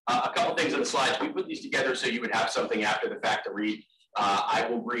a couple things on the slides. We put these together so you would have something after the fact to read. I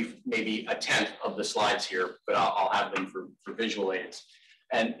will brief maybe a 10th of the slides here, but I'll have them for visual aids.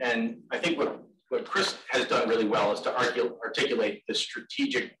 And I think what Chris has done really well is to articulate the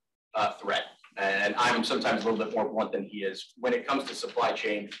strategic threat. And I'm sometimes a little bit more blunt than he is. When it comes to supply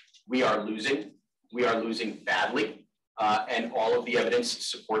chain, we are losing. We are losing badly. And all of the evidence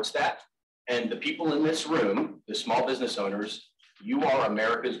supports that. And the people in this room, the small business owners, you are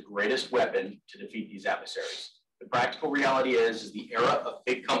America's greatest weapon to defeat these adversaries. The practical reality is the era of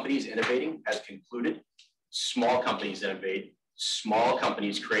big companies innovating has concluded. Small companies innovate. Small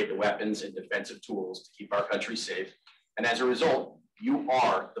companies create the weapons and defensive tools to keep our country safe. And as a result, you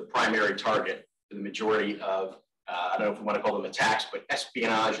are the primary target for the majority of, I don't know if we want to call them attacks, but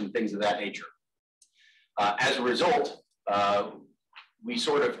espionage and things of that nature. As a result, we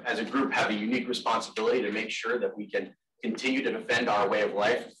sort of, as a group, have a unique responsibility to make sure that we can continue to defend our way of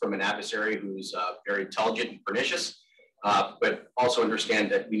life from an adversary who's very intelligent and pernicious, but also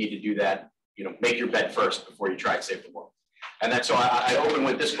understand that we need to do that, make your bed first before you try to save the world. And that's so I open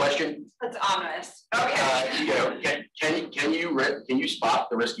with this question. That's ominous. Okay. Can you spot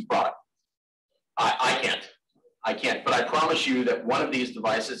the risky product? I can't, but I promise you that one of these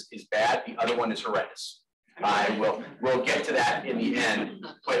devices is bad, the other one is horrendous. We'll get to that in the end,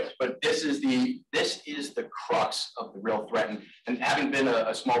 but this is the crux of the real threat. And having been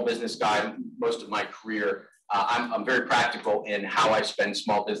a small business guy most of my career, I'm very practical in how I spend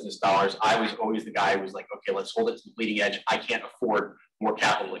small business dollars. I was always the guy who was like, okay, let's hold it to the bleeding edge. I can't afford more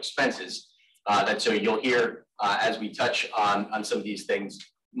capital expenses. So you'll hear as we touch on some of these things.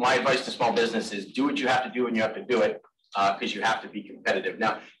 My advice to small business is do what you have to do when you have to do it, because you have to be competitive.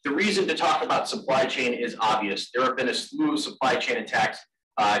 Now, the reason to talk about supply chain is obvious. There have been a slew of supply chain attacks.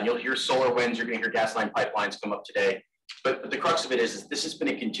 You'll hear solar winds, you're gonna hear gas line pipelines come up today. But the crux of it is this has been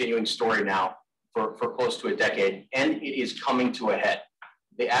a continuing story now for close to a decade, and it is coming to a head.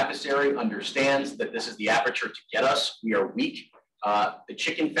 The adversary understands that this is the aperture to get us. We are weak. The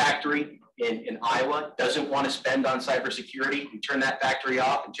chicken factory in Iowa doesn't want to spend on cybersecurity. We turn that factory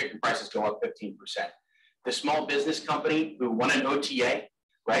off and chicken prices go up 15%. The small business company who won an OTA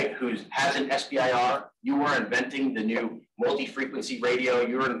right, who has an SBIR. You are inventing the new multi-frequency radio.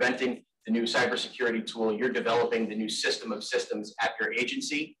 You're inventing the new cybersecurity tool. You're developing the new system of systems at your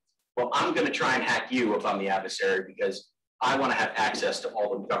agency. Well, I'm going to try and hack you if I'm the adversary because I want to have access to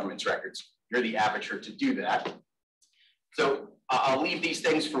all the government's records. You're the aperture to do that. So I'll leave these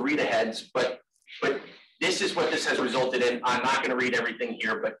things for read aheads, but this is what this has resulted in. I'm not going to read everything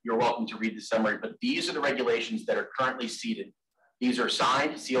here, but you're welcome to read the summary. But these are the regulations that are currently seated. These are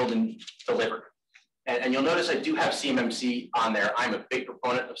signed, sealed, and delivered. And you'll notice I do have CMMC on there. I'm a big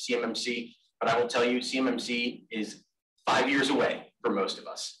proponent of CMMC, but I will tell you CMMC is 5 years away for most of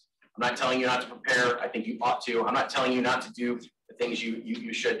us. I'm not telling you not to prepare. I think you ought to. I'm not telling you not to do the things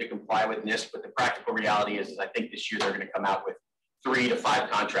you should to comply with NIST, but the practical reality is I think this year they're going to come out with 3 to 5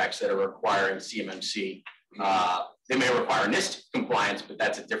 contracts that are requiring CMMC. They may require NIST compliance, but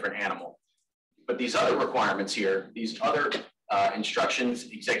that's a different animal. But these other requirements here, these other instructions,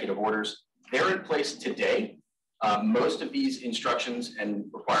 executive orders, they're in place today. Most of these instructions and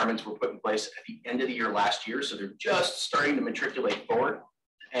requirements were put in place at the end of the year last year, so they're just starting to matriculate forward.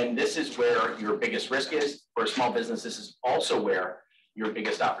 And this is where your biggest risk is. For a small business, this is also where your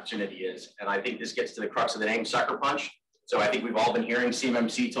biggest opportunity is. And I think this gets to the crux of the name, sucker punch. So I think we've all been hearing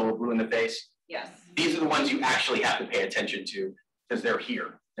CMMC till we're blue in the face. Yes. These are the ones you actually have to pay attention to because they're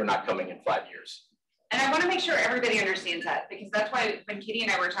here. They're not coming in 5 years. And I want to make sure everybody understands that because that's why when Katie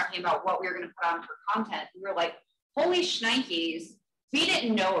and I were talking about what we were going to put on for content, we were like, holy shnikes, we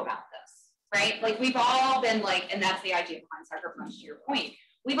didn't know about this, right? Like we've all been like, and that's the idea behind sucker punch to your point.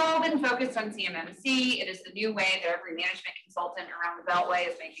 We've all been focused on CMMC. It is the new way that every management consultant around the Beltway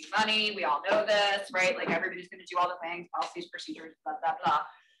is making money. We all know this, right? Like everybody's going to do all the things, policies, procedures, blah, blah, blah.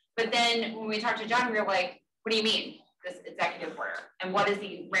 But then when we talked to John, we were like, what do you mean, this executive order? And what is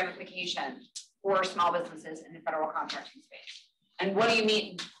the ramification for small businesses in the federal contracting space? And what do you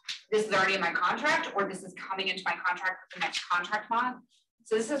mean, this is already in my contract or this is coming into my contract with the next contract month?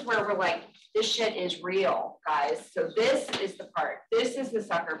 So this is where we're like, this shit is real, guys. So this is the part. This is the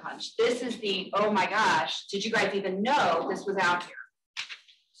sucker punch. This is the, oh my gosh, did you guys even know this was out here?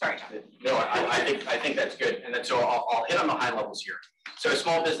 Sorry, John. No, I think that's good. And then so I'll hit on the high levels here. So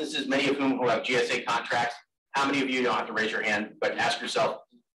small businesses, many of whom who have GSA contracts, how many of you don't have to raise your hand, but ask yourself,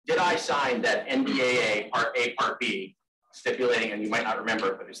 did I sign that NDAA Part A, Part B, stipulating, and you might not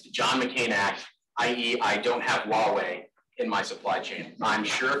remember, but it's the John McCain Act, i.e. I don't have Huawei in my supply chain. I'm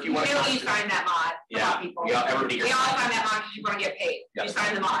sure if you want to- You signed that mod. Yeah, people. Yeah, everybody here. We all signed that mod because you want to get paid. Yep. You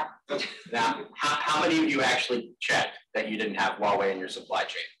signed the mod. Now, how many of you actually checked that you didn't have Huawei in your supply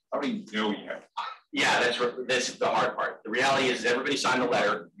chain? How do you know you have? Yeah, this is the hard part. The reality is everybody signed the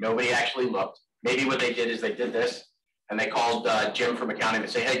letter. Nobody actually looked. Maybe what they did is they did this and they called Jim from accounting to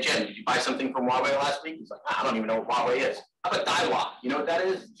say, hey, Jim, did you buy something from Huawei last week? He's like, I don't even know what Huawei is. How about Daiwa? You know what that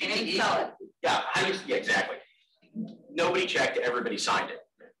is? You didn't sell it. Yeah, yeah, exactly. Nobody checked, everybody signed it.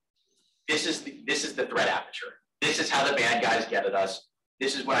 This is the threat aperture. This is how the bad guys get at us.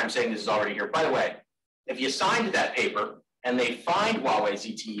 This is what I'm saying, this is already here. By the way, if you signed that paper and they find Huawei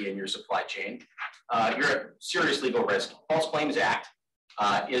ZTE in your supply chain, you're at serious legal risk. False Claims Act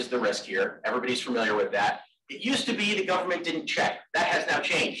is the risk here. Everybody's familiar with that. It used to be the government didn't check. That has now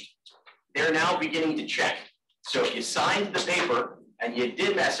changed. They're now beginning to check. So if you signed the paper and you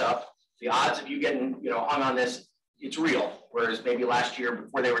did mess up, the odds of you getting hung on this, it's real. Whereas maybe last year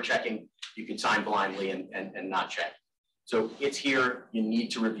before they were checking, you could sign blindly and not check. So it's here, you need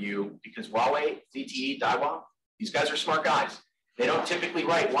to review because Huawei, ZTE, Daiwa, these guys are smart guys. They don't typically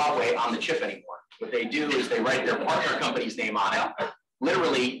write Huawei on the chip anymore. What they do is they write their partner company's name on it.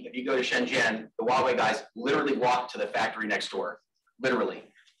 Literally, if you go to Shenzhen, the Huawei guys literally walk to the factory next door. Literally.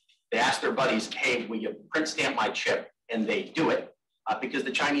 They ask their buddies, hey, will you print stamp my chip? And they do it because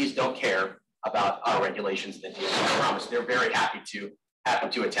the Chinese don't care about our regulations. That I promise they're very happy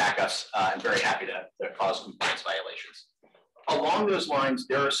to attack us and very happy to cause compliance violations. Along those lines,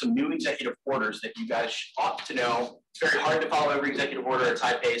 there are some new executive orders that you guys ought to know. It's very hard to follow every executive order at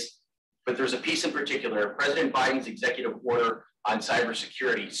high pace, but there's a piece in particular. President Biden's executive order on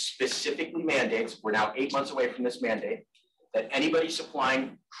cybersecurity specifically mandates, we're now 8 months away from this mandate, that anybody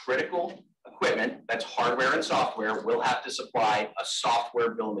supplying critical equipment, that's hardware and software, will have to supply a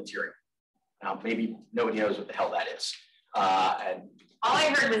software bill of material. Now, maybe nobody knows what the hell that is. And all I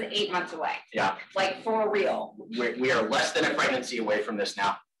heard was 8 months away. Yeah. Like for real. We are less than a pregnancy away from this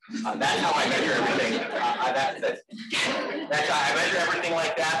now. That's how I measure everything. That's how I measure everything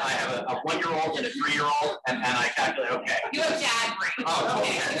like that. I have a 1-year-old and a 3-year-old, and I calculate, okay. You have dad brain. Oh,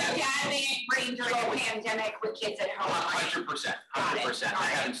 okay. You have dad brain during the pandemic with kids at home. 100%. 100%. I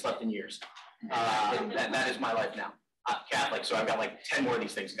haven't slept in years. That is my life now. Catholic, so I've got like 10 more of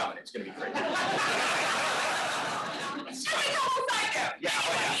these things coming. It's going to be great.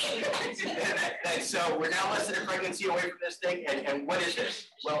 And so we're now less than a pregnancy away from this thing. And what is this?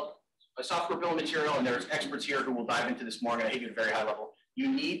 Well, a software bill of material, and there's experts here who will dive into this more. I'm going to give you at a very high level. You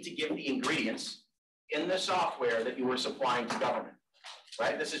need to give the ingredients in the software that you are supplying to government,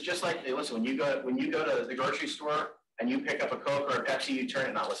 right? This is just like, hey, listen, when you go to the grocery store and you pick up a Coke or a Pepsi, you turn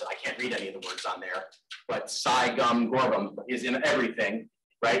it on. Listen, I can't read any of the words on there, but Gum Gorbum is in everything,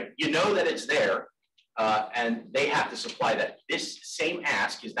 right? You know that it's there, and they have to supply that. This same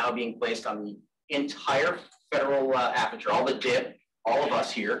ask is now being placed on the entire federal aperture, all the DIB, all of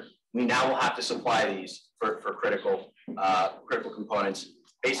us here. We now will have to supply these for critical components.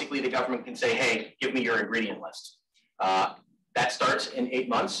 Basically, the government can say, hey, give me your ingredient list. That starts in 8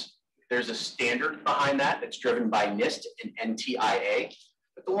 months. There's a standard behind that that's driven by NIST and NTIA.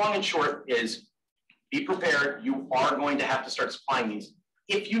 But the long and short is, be prepared. You are going to have to start supplying these.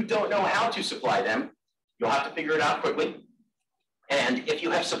 If you don't know how to supply them, you'll have to figure it out quickly. And if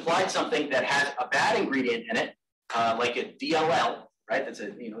you have supplied something that has a bad ingredient in it, like a DLL, right? That's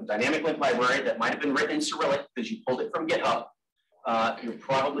a dynamic link library that might have been written in Cyrillic because you pulled it from GitHub. You're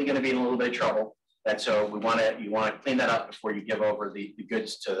probably going to be in a little bit of trouble. So you want to clean that up before you give over the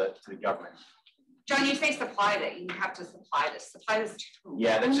goods to the government. John, you say supply that you have to supply this. Supply this to who?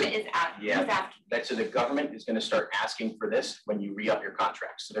 Yeah, that's who is asking. Yeah, so the government is going to start asking for this when you re-up your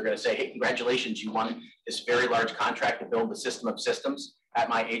contracts. So they're going to say, hey, congratulations, you won this very large contract to build the system of systems at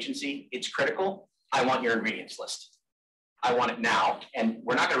my agency. It's critical. I want your ingredients list. I want it now, and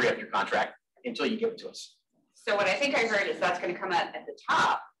we're not going to re-up your contract until you give it to us. So what I think I heard is that's going to come at the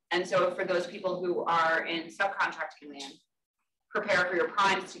top. And so for those people who are in subcontracting land, prepare for your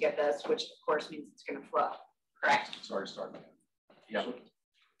primes to get this, which of course means it's going to flow. Correct? Sorry, start. Yeah.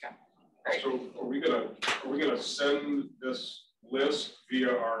 Okay. Great. So are we gonna send this list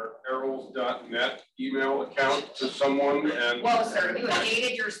via our arrows.net email account to someone? And well, sir, you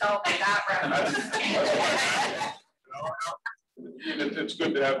dated yourself in that reference. It's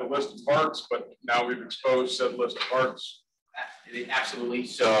good to have a list of parts, but now we've exposed said list of parts. Absolutely.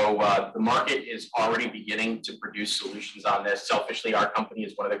 So the market is already beginning to produce solutions on this. Selfishly, our company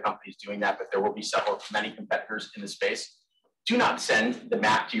is one of the companies doing that, but there will be many competitors in the space. Do not send the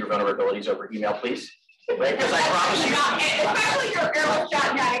map to your vulnerabilities over email, please. Right? Because I promise you, especially your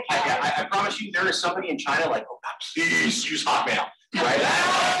arrows.net account. I promise you, there is somebody in China like, oh God, please use Hotmail. Right?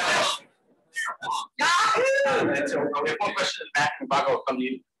 And so we have one question in the back, and Bago will come to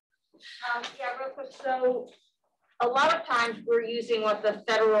you. Yeah, real quick. So a lot of times we're using what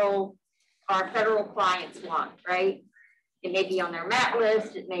our federal clients want, right? It may be on their mat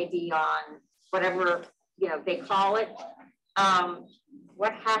list, it may be on whatever they call it.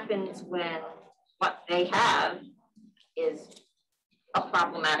 What happens when what they have is a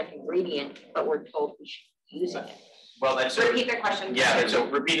problematic ingredient, but we're told we should be using it? Well, that's repeat the question. Yeah, so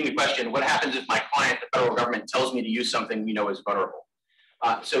repeating the question, what happens if my client, the federal government, tells me to use something we know is vulnerable?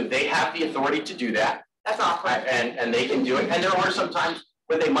 So they have the authority to do that. That's awesome. And they can do it. And there are some times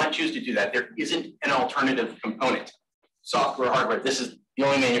where they might choose to do that. There isn't an alternative component, software, hardware. This is the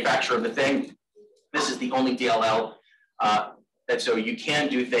only manufacturer of the thing. This is the only DLL. And so you can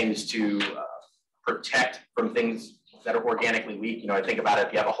do things to protect from things that are organically weak. I think about it.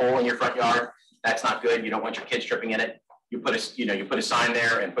 If you have a hole in your front yard, that's not good. You don't want your kids tripping in it. You put a sign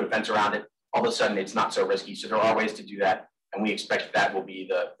there and put a fence around it. All of a sudden, it's not so risky. So there are ways to do that. And we expect that will be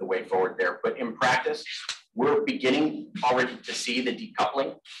the way forward there. But in practice, we're beginning already to see the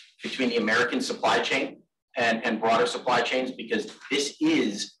decoupling between the American supply chain and broader supply chains, because this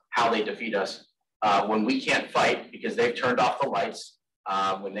is how they defeat us. When we can't fight because they've turned off the lights,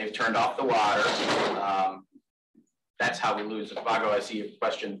 when they've turned off the water, that's how we lose. Vago, I see a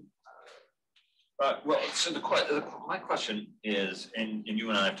question. Well, so my question is, and you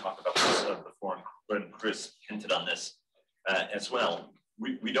and I have talked about this before, and Chris hinted on this as well.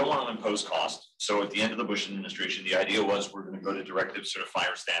 We don't want to impose cost. So at the end of the Bush administration, the idea was we're going to go to directive sort of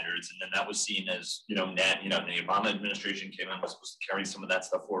fire standards, and then that was seen as the Obama administration came in, was supposed to carry some of that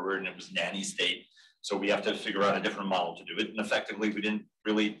stuff forward, and it was nanny state. So we have to figure out a different model to do it. And effectively, we didn't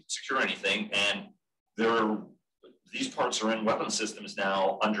really secure anything. And these parts are in weapon systems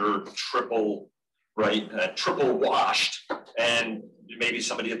now under triple washed, and maybe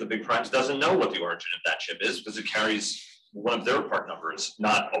somebody at the big primes doesn't know what the origin of that chip is because it carries one of their part numbers,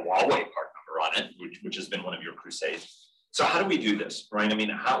 not a Huawei part number on it, which has been one of your crusades. So how do we do this, right? I mean,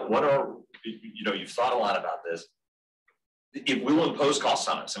 you've thought a lot about this. It will impose costs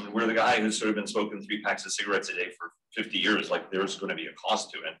on us. I mean, we're the guy who's sort of been smoking 3 packs of cigarettes a day for 50 years. Like, there's going to be a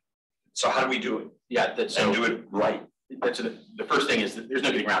cost to it. So how do we do it? Yeah, And do it right. That's the first thing is that there's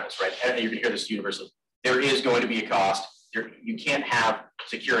no getting around this, right? And you're going to hear this universally. There is going to be a cost. You can't have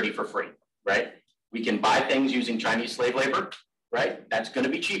security for free, right? We can buy things using Chinese slave labor, right? That's going to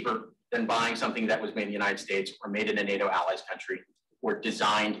be cheaper than buying something that was made in the United States or made in a NATO allies country or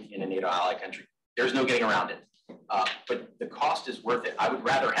designed in a NATO ally country. There's no getting around it. But the cost is worth it. I would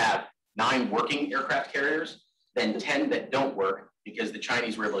rather have 9 working aircraft carriers than 10 that don't work because the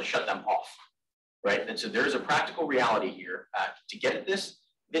Chinese were able to shut them off, right? And so there's a practical reality here. To get at this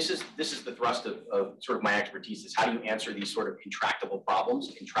is the thrust of sort of my expertise is how do you answer these sort of intractable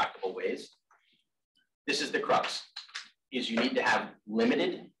problems in tractable ways? This is the crux, is you need to have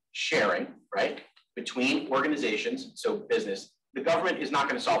limited sharing, right, between organizations, so business. The government is not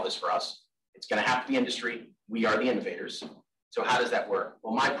going to solve this for us. It's going to have to be industry. We are the innovators. So how does that work?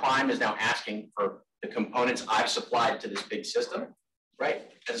 Well, my prime is now asking for the components I've supplied to this big system, right?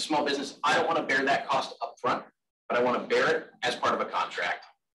 As a small business, I don't want to bear that cost up front, but I want to bear it as part of a contract.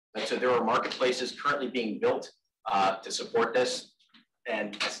 And so there are marketplaces currently being built to support this.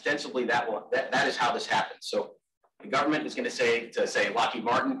 And ostensibly that is how this happens. So the government is going to say Lockheed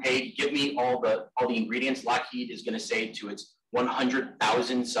Martin, hey, give me all the ingredients. Lockheed is going to say to its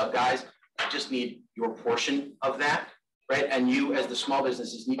 100,000 sub guys, I just need your portion of that, right? And you as the small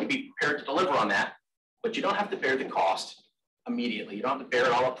businesses need to be prepared to deliver on that, but you don't have to bear the cost immediately. You don't have to bear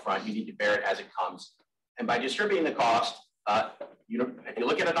it all up front. You need to bear it as it comes. And by distributing the cost, if you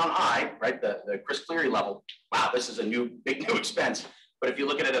look at it on high, right, the Chris Cleary level, wow, this is a big new expense. But if you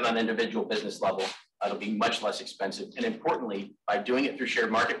look at it on an individual business level, it'll be much less expensive. And importantly, by doing it through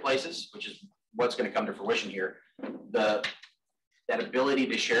shared marketplaces, which is what's going to come to fruition here, that ability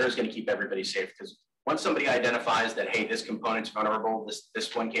to share is going to keep everybody safe. Because once somebody identifies that, hey, this component's vulnerable,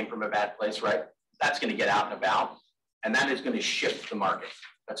 this one came from a bad place, right? That's going to get out and about, and that is going to shift the market.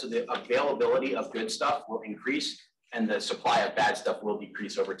 So the availability of good stuff will increase, and the supply of bad stuff will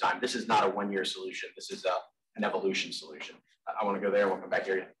decrease over time. This is not a one-year solution. This is an evolution solution. I want to go there. We'll come back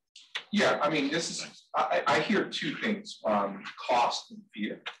here. Yeah, I mean, I hear 2 things, cost and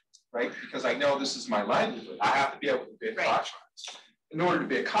fear, right? Because I know this is my livelihood. I have to be able to bid contracts. In order to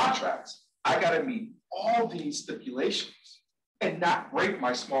bid contracts, I got to meet all these stipulations and not break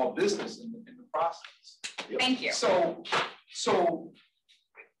my small business in the process. Thank you. So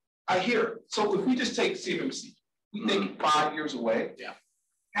I hear it. So if we just take CMMC, we think 5 years away. Yeah,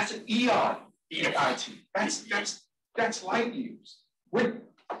 that's an eon in IT. That's light years. And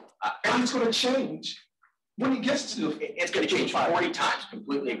it's going to change when it gets to. It's going to change 40 times.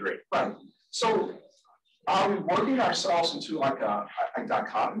 Completely agree. Right. So are we working ourselves into like a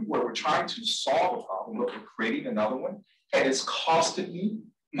dichotomy where we're trying to solve a problem, but we're creating another one, and it's costing me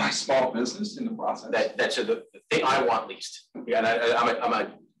my small business in the process? That's the thing I want least. Yeah, and I'm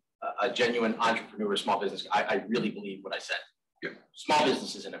a genuine entrepreneur, small business. I really believe what I said. Yeah. Small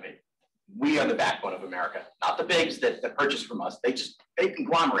businesses innovate. We are the backbone of America, not the bigs that purchase from us. They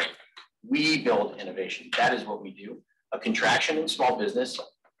conglomerate. We build innovation. That is what we do. A contraction in small business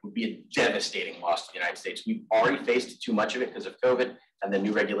would be a devastating loss to the United States. We've already faced too much of it because of COVID and the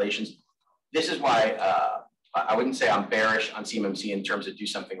new regulations. This is why I wouldn't say I'm bearish on CMMC in terms of do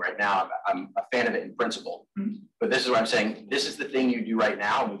something right now. I'm a fan of it in principle. Mm-hmm. But this is what I'm saying. This is the thing you do right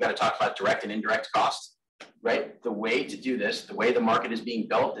now. And we've got to talk about direct and indirect costs. Right? The way to do this, the way the market is being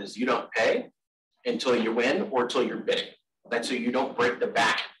built is you don't pay until you win or until you're bidding. Right? So you don't break the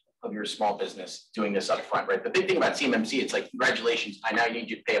back of your small business doing this up front, right? The big thing about CMMC, it's like, congratulations, I now need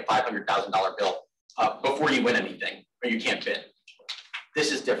you to pay a $500,000 bill before you win anything, or you can't bid.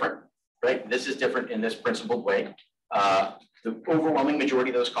 This is different, right? This is different in this principled way. The overwhelming majority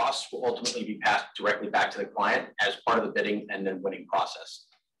of those costs will ultimately be passed directly back to the client as part of the bidding and then winning process.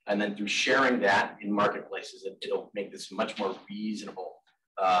 And then through sharing that in marketplaces, it'll make this much more reasonable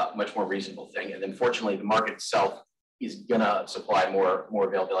thing. And then fortunately, the market itself is gonna supply more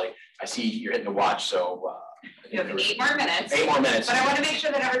availability. I see you're hitting the watch, so you have 8 more minutes. 8 more minutes. But I want to make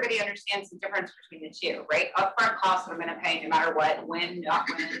sure that everybody understands the difference between the 2, right? Upfront costs that I'm going to pay no matter what, win, not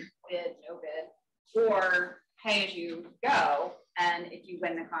win, bid, no bid, or pay as you go, and if you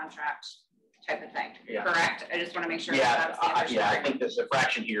win the contract, type of thing. Yeah. Correct? I just want to make sure. Yeah, I think the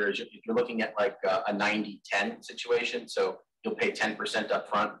fraction here is if you're looking at like a 90-10 situation, so you'll pay 10% up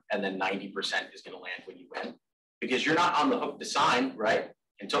front, and then 90% is going to land when you win, because you're not on the hook to sign, right?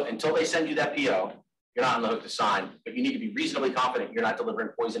 Until they send you that PO, you're not on the hook to sign, but you need to be reasonably confident you're not delivering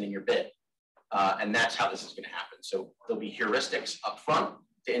poison in your bid. And that's how this is going to happen. So there'll be heuristics up front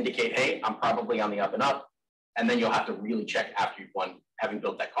to indicate, hey, I'm probably on the up and up. And then you'll have to really check after you've won, having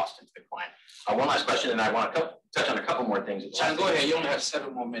built that cost into the client. One last question, and I want to touch on a couple more things. Sean, go ahead. You only have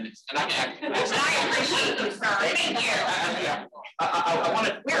 7 more minutes. And I appreciate you, sir. Thank you.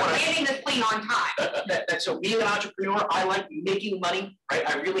 We're landing this plane on time. So being an entrepreneur, I like making money, right?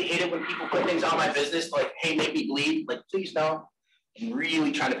 I really hate it when people put things on my business like, hey, make me bleed. Like, please no. I'm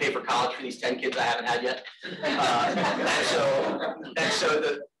really trying to pay for college for these 10 kids I haven't had yet. And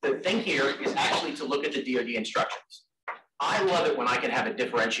so the thing here is actually to look at the DoD instructions. I love it when I can have a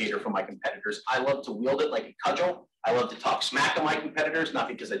differentiator from my competitors. I love to wield it like a cudgel. I love to talk smack to my competitors, not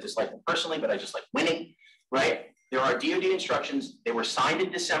because I dislike them personally, but I just like winning, right? There are DoD instructions. They were signed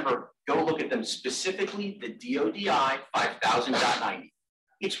in December. Go look at them, specifically the DoDI 5000.90.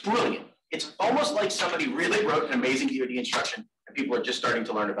 It's brilliant. It's almost like somebody really wrote an amazing DoD instruction and people are just starting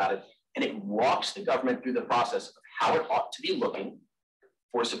to learn about it. And it walks the government through the process of how it ought to be looking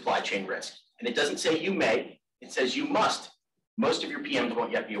for supply chain risk. And it doesn't say you may, it says you must. Most of your PMs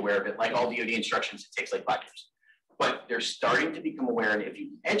won't yet be aware of it. Like all DoD instructions, it takes like 5 years. But they're starting to become aware. And if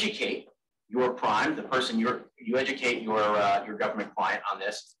you educate your prime, the person you educate your government client on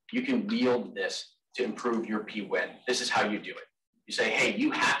this, you can wield this to improve your P-win. This is how you do it. You say, hey,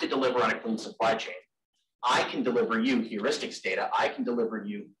 you have to deliver on a clean supply chain. I can deliver you heuristics data. I can deliver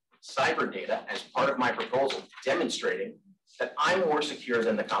you cyber data as part of my proposal, demonstrating that I'm more secure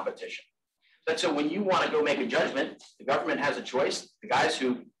than the competition. But so when you want to go make a judgment, the government has a choice. The guys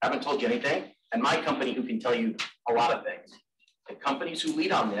who haven't told you anything, and my company who can tell you a lot of things. The companies who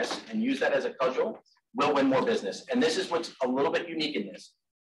lead on this and use that as a cudgel will win more business. And this is what's a little bit unique in this,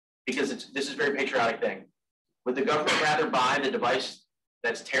 because this is a very patriotic thing. Would the government rather buy the device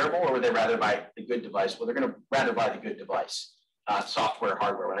that's terrible, or would they rather buy the good device? Well, they're going to rather buy the good device, software,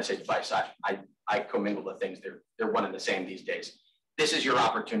 hardware. When I say device, I commingle the things. They're one and the same these days. This is your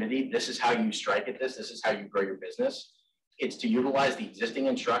opportunity. This is how you strike at this. This is how you grow your business. It's to utilize the existing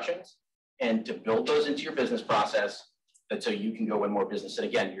instructions and to build those into your business process, so you can go win more business. And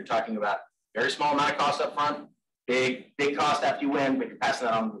again, you're talking about very small amount of cost up front, big cost after you win, but you're passing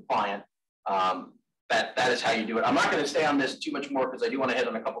that on to the client. That is how you do it. I'm not going to stay on this too much more because I do want to hit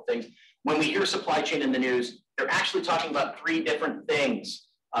on a couple things. When we hear supply chain in the news, they're actually talking about 3 different things.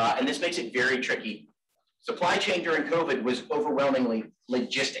 And this makes it very tricky. Supply chain during COVID was overwhelmingly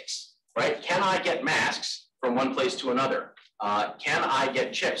logistics, right? Can I get masks from one place to another? Can I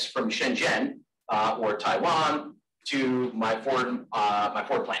get chips from Shenzhen or Taiwan to my Ford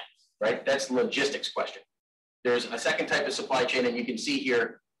plant, right? That's the logistics question. There's a second type of supply chain, and you can see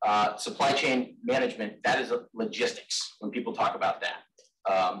here, supply chain management, that is logistics when people talk about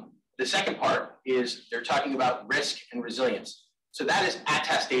that. The second part is they're talking about risk and resilience. So that is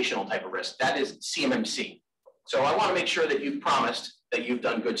attestational type of risk. That is CMMC. So I want to make sure that you've promised that you've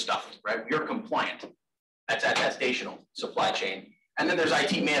done good stuff, right? You're compliant. That's attestational supply chain. And then there's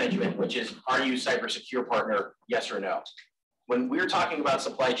IT management, which is, are you cyber secure partner, yes or no? When we're talking about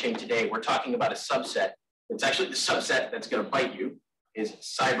supply chain today, we're talking about a subset. It's actually the subset that's going to bite you is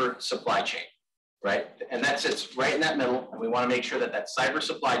cyber supply chain, right? And that sits right in that middle. And we want to make sure that that cyber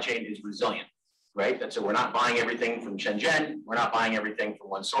supply chain is resilient, right? And so we're not buying everything from Shenzhen. We're not buying everything from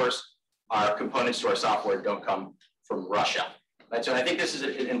one source. Our components to our software don't come from Russia. Right? So I think this is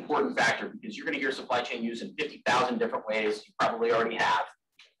an important factor because you're going to hear supply chain used in 50,000 different ways. You probably already have.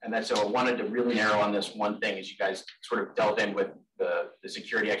 And that's so I wanted to really narrow on this one thing as you guys sort of delve in with the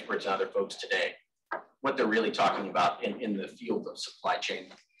security experts and other folks today, what they're really talking about in the field of supply chain.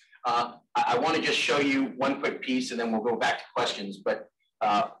 I want to just show you one quick piece and then we'll go back to questions. But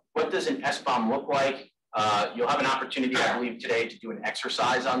what does an SBOM look like? You'll have an opportunity, I believe, today to do an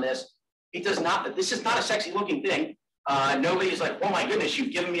exercise on this. It does not, this is not a sexy looking thing. Nobody's like, oh my goodness,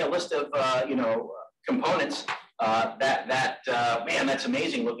 you've given me a list of components man, that's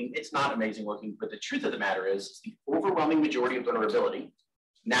amazing looking. It's not amazing looking, but the truth of the matter is the overwhelming majority of vulnerability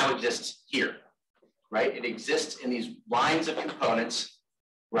now exists here, right? It exists in these lines of components,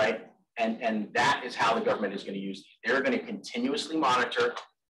 right? And that is how the government is going to use these. They're going to continuously monitor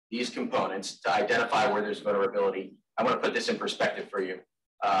these components to identify where there's vulnerability. I want to put this in perspective for you.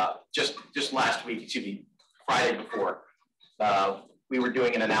 Just last week, excuse me, Friday before, we were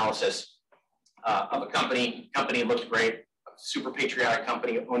doing an analysis of a company. Company looked great, a super patriotic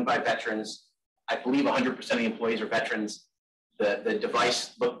company owned by veterans. I believe 100% of the employees are veterans. The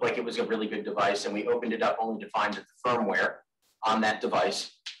device looked like it was a really good device, and we opened it up only to find that the firmware on that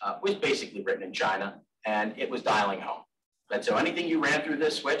device was basically written in China, and it was dialing home. And so anything you ran through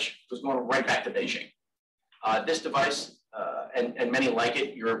this switch was going right back to Beijing. This device, and many like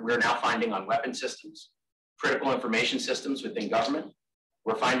it, we're now finding on weapon systems, critical information systems within government.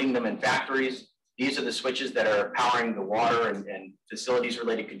 We're finding them in factories. These are the switches that are powering the water and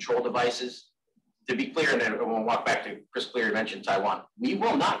facilities-related control devices. To be clear, and then we'll walk back to Chris Cleary mentioned Taiwan. We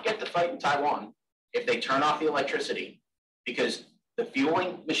will not get the fight in Taiwan if they turn off the electricity, because the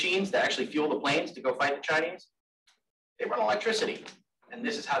fueling machines that actually fuel the planes to go fight the Chinese, they run electricity. And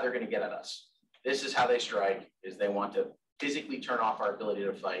this is how they're going to get at us. This is how they strike, is they want to physically turn off our ability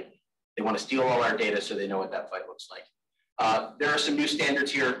to fight. They want to steal all our data so they know what that fight looks like. There are some new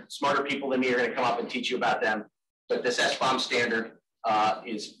standards here. Smarter people than me are going to come up and teach you about them. But this SBOM standard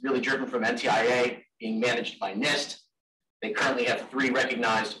is really driven from NTIA, being managed by NIST. They currently have 3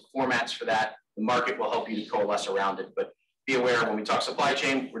 recognized formats for that. The market will help you to coalesce around it. But be aware, when we talk supply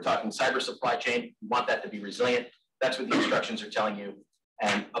chain, we're talking cyber supply chain. We want that to be resilient. That's what the instructions are telling you.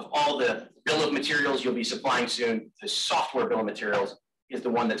 And of all the bill of materials you'll be supplying soon, the software bill of materials is the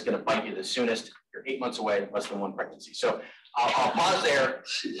one that's going to bite you the soonest. You're 8 months away, less than 1 pregnancy. So I'll pause there.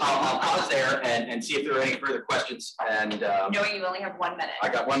 I'll pause there and see if there are any further questions. And knowing you only have 1 minute. I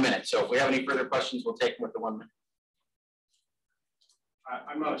got 1 minute. So if we have any further questions, we'll take them with the 1 minute.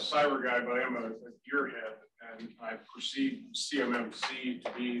 I'm not a cyber guy, but I am a gearhead, and I perceive CMMC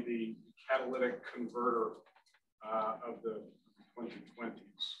to be the catalytic converter of the 2020s.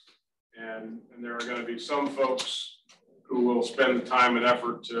 And there are going to be some folks who will spend the time and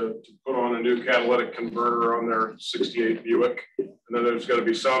effort to put on a new catalytic converter on their 68 Buick. And then there's going to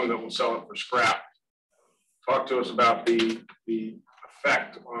be some that will sell it for scrap. Talk to us about the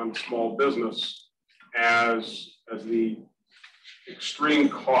effect on small business as the extreme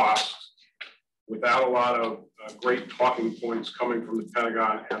cost, without a lot of great talking points coming from the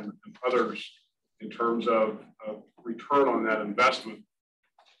Pentagon and others in terms of return on that investment.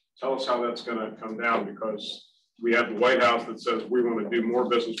 Tell us how that's going to come down, because we have the White House that says we want to do more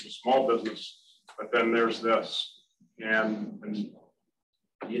business with small business, but then there's this, and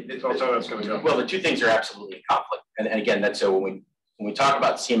tell us how that's going to go. Well, the 2 things are absolutely in conflict, and again, that's so when we talk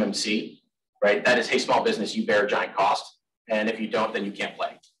about CMMC, right? That is, hey, small business, you bear a giant cost, and if you don't, then you can't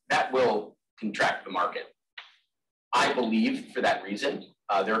play. That will contract the market. I believe for that reason,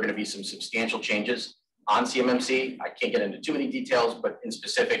 there are going to be some substantial changes on CMMC. I can't get into too many details, but in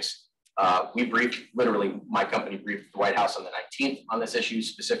specifics, we briefed, literally my company briefed the White House on the 19th on this issue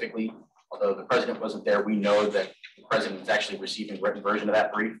specifically. Although the president wasn't there, we know that the president is actually receiving a written version of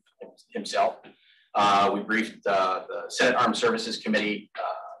that brief himself. We briefed the Senate Armed Services Committee.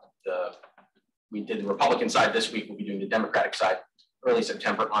 We did the Republican side this week. We'll be doing the Democratic side early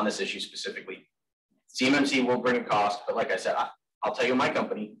September on this issue specifically. CMMC will bring a cost, but like I said, I'll tell you my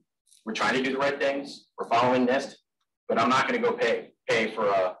company, we're trying to do the right things. We're following NIST, but I'm not going to go pay for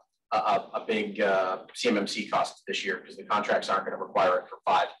a big CMMC cost this year, because the contracts aren't going to require it for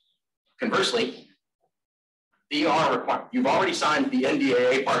 5. Conversely, you've already signed the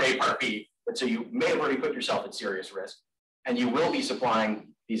NDAA Part A, Part B, but so you may have already put yourself at serious risk, and you will be supplying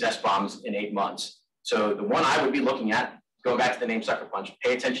these SBOMs in 8 months. So the one I would be looking at, going back to the name sucker punch,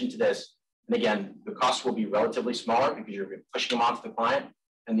 pay attention to this. And again, the costs will be relatively smaller because you're pushing them onto the client.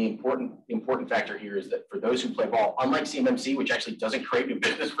 And the important factor here is that for those who play ball, unlike CMMC, which actually doesn't create new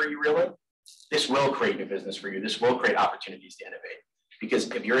business for you really, this will create new business for you. This will create opportunities to innovate.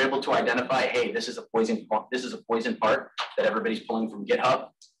 Because if you're able to identify, hey, this is a poison part that everybody's pulling from GitHub,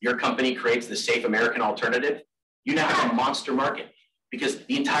 your company creates the safe American alternative, you now have a monster market, because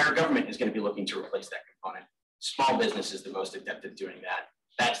the entire government is going to be looking to replace that component. Small business is the most adept at doing that.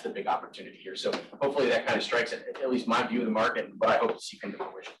 That's the big opportunity here. So hopefully that kind of strikes at least my view of the market and what I hope to see come to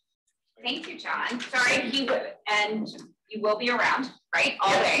fruition. Thank you, John. Sorry, and you will be around, right?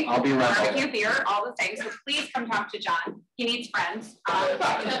 All day. I'll be around. Barbecue, beer, all the things. So please come talk to John. He needs friends. What?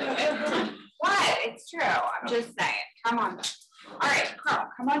 It's true. I'm just saying. Come on. All right, Carl,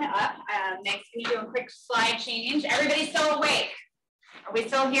 come on up. Next, we do a quick slide change. Everybody's still awake. Are we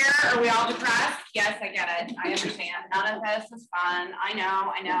still here? Are we all depressed? Yes, I get it. I understand. None of this is fun. I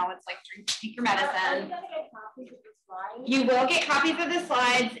know. It's like take your medicine. You will get copies of the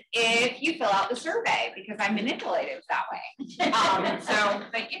slides if you fill out the survey, because I manipulate it that way.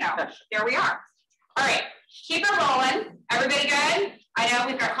 But there we are. All right, keep it rolling. Everybody good? I know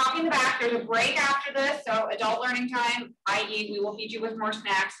we've got coffee in the back. There's a break after this, so adult learning time, i.e. we will feed you with more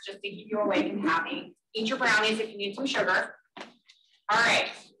snacks just to keep you awake and happy. Eat your brownies if you need some sugar. All right,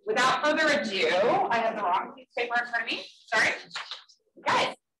 without further ado, I have the wrong piece of paper in front of me. Sorry.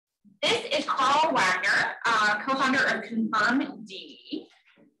 Guys, this is Carl Wagner, co-founder of ConfirmD.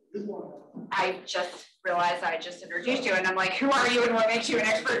 I just realized I just introduced you, and I'm like, who are you and what makes you an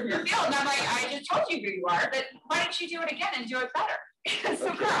expert in your field? And I'm like, I just told you who you are, but why don't you do it again and do it better?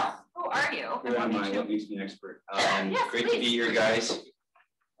 So Carl, who are you? Who am I? What makes me an expert? Yes, great please. to be here, guys.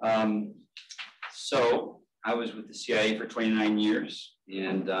 So I was with the CIA for 29 years,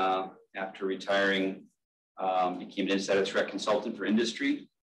 and after retiring, became an insider threat consultant for industry,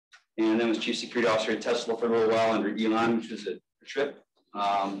 and then was chief security officer at Tesla for a little while under Elon, which was a trip.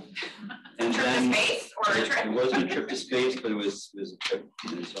 And trip then to space or a trip? It wasn't a trip to space, but it was a trip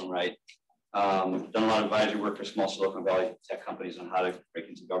in its own right. Done a lot of advisory work for small Silicon Valley tech companies on how to break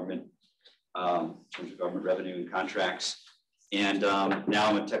into government, in terms of government revenue and contracts. And now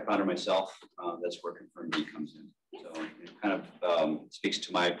I'm a tech founder myself. That's where Confirm D comes in. So it kind of speaks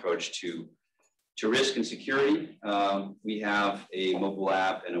to my approach to risk and security. We have a mobile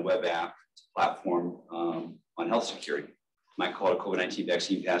app and a web app platform on health security. You might call it a COVID-19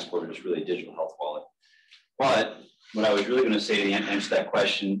 vaccine passport, but it's really a digital health wallet. But what I was really going to say to answer that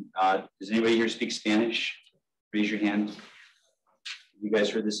question, does anybody here speak Spanish? Raise your hand. You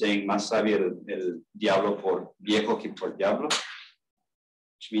guys heard the saying, más sabio el diablo por viejo que por diablo,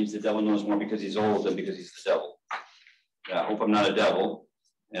 which means the devil knows more because he's old than because he's the devil. I hope I'm not a devil,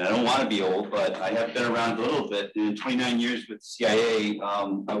 and I don't want to be old, but I have been around a little bit. In 29 years with the CIA,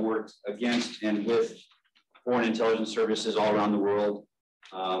 I worked against and with foreign intelligence services all around the world,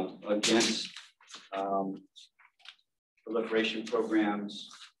 against proliferation programs.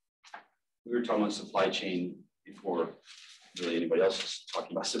 We were talking about supply chain before really anybody else is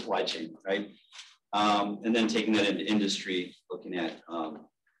talking about supply chain, right? And then taking that into industry, looking at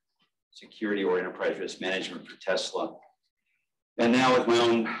security or enterprise risk management for Tesla. And now with my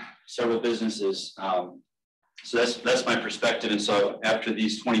own several businesses. So that's my perspective. And so after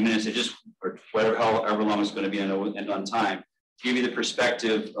these 20 minutes, or however long it's going to be, and on time, give you the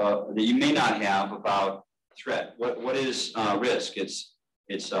perspective that you may not have about threat. What is risk? It's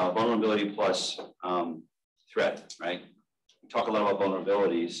vulnerability plus threat, right? We talk a lot about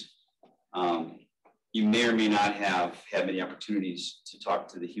vulnerabilities. You may or may not have had many opportunities to talk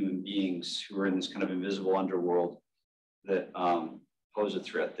to the human beings who are in this kind of invisible underworld that pose a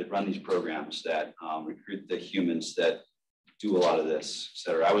threat, that run these programs, that recruit the humans, that do a lot of this, et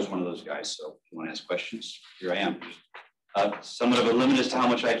cetera. I was one of those guys, so if you want to ask questions, here I am. Somewhat of a limit as to how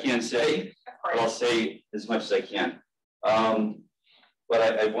much I can say, but I'll say as much as I can. But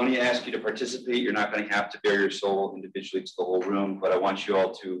I want to ask you to participate. You're not going to have to bare your soul individually to the whole room, but I want you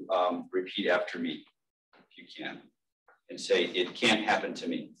all to repeat after me, if you can, and say, it can't happen to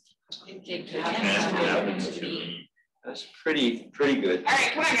me. It can't happen to me. That's pretty good. All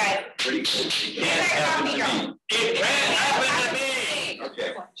right, come on, guys. Pretty good. It can't happen to me. It can't happen to me.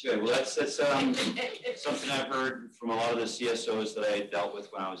 Okay, good. Well, that's something I've heard from a lot of the CSOs that I dealt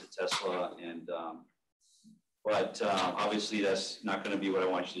with when I was at Tesla, and but obviously that's not going to be what I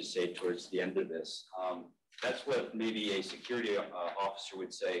want you to say towards the end of this. That's what maybe a security officer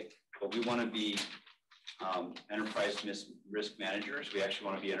would say, but we want to be enterprise risk managers. We actually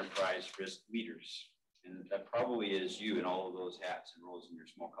want to be enterprise risk leaders. And that probably is you in all of those hats and roles in your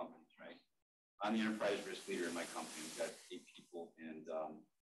small companies, right? I'm the enterprise risk leader in my company. We've got 8 people, and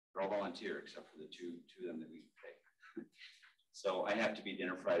they're all volunteer except for the two of them that we pay. So I have to be the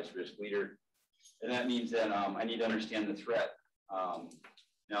enterprise risk leader. And that means that I need to understand the threat.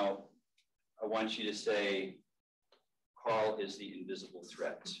 Now, I want you to say, Carl is the invisible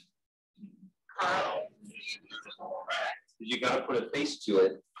threat. Carl. You got to put a face to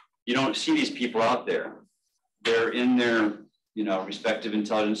it. You don't see these people out there. They're in their, respective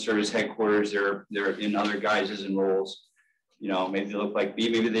intelligence service headquarters. They're in other guises and roles. Maybe they look like me,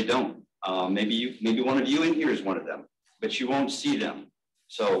 maybe they don't. Maybe one of you in here is one of them, but you won't see them.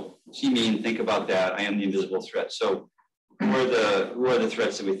 So see me and think about that. I am the invisible threat. So who are the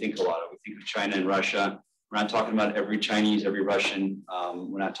threats that we think a lot of? We think of China and Russia. We're not talking about every Chinese, every Russian.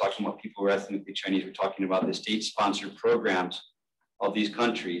 We're not talking about people who are ethnically Chinese. We're talking about the state-sponsored programs of these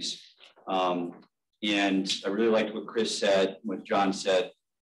countries. And I really liked what Chris said, what John said.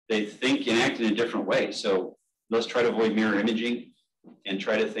 They think and act in a different way. So let's try to avoid mirror imaging and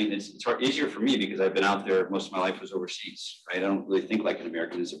try to think. It's easier for me because I've been out there. Most of my life was overseas, right? I don't really think like an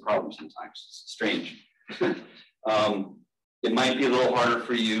American. It's a problem sometimes. It's strange. It might be a little harder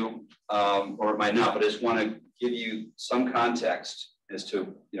for you, or it might not, but I just want to give you some context as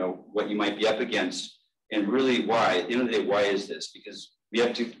to what you might be up against. And really why, at the end of the day, why is this? Because we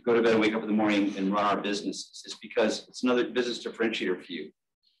have to go to bed and wake up in the morning and run our businesses. It's because it's another business differentiator for you.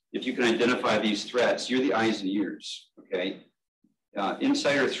 If you can identify these threats, you're the eyes and ears, okay?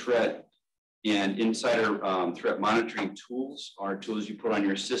 Insider threat and insider threat monitoring tools are tools you put on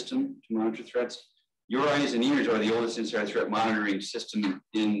your system to monitor threats. Your eyes and ears are the oldest insider threat monitoring system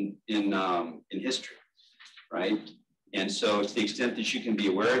in history, right? And so to the extent that you can be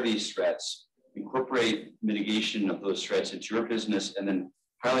aware of these threats, incorporate mitigation of those threats into your business, and then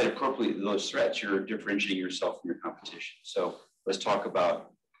highlight appropriately those threats, you're differentiating yourself from your competition. So let's talk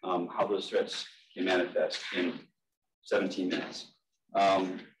about how those threats can manifest in 17 minutes.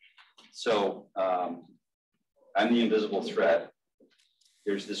 I'm the invisible threat.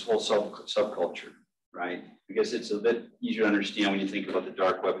 There's this whole subculture, right? Because it's a bit easier to understand when you think about the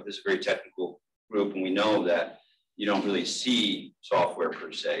dark web. This is a very technical group, and we know that you don't really see software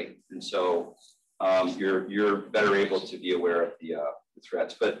per se, and so you're better able to be aware of the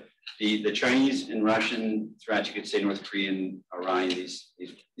threats. But the Chinese and Russian threats, you could say North Korean, Iranian,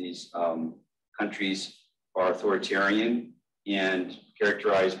 these countries are authoritarian and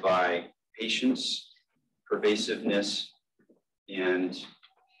characterized by patience, pervasiveness, and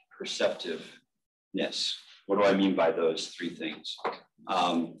perceptiveness. What do I mean by those three things?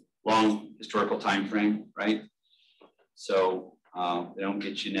 Long historical time frame, right? So they don't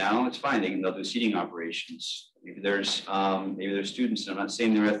get you now, it's fine. They'll do seeding operations. Maybe there's students, and I'm not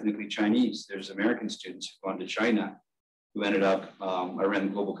saying they're ethnically Chinese. There's American students who've gone to China who ended up, I ran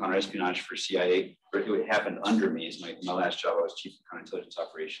the global counterespionage for CIA. It happened under me as my last job. I was chief of counterintelligence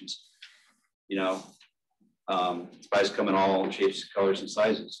operations. You know, spies come in all shapes, colors, and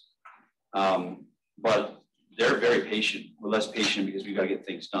sizes. But they're very patient. We're less patient because we've got to get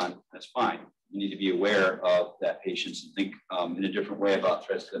things done. That's fine. You need to be aware of that patience and think in a different way about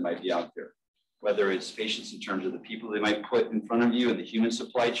threats that might be out there. Whether it's patience in terms of the people they might put in front of you in the human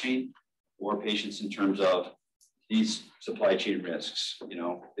supply chain, or patience in terms of these supply chain risks. You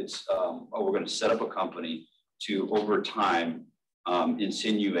know, it's, we're going to set up a company to, over time,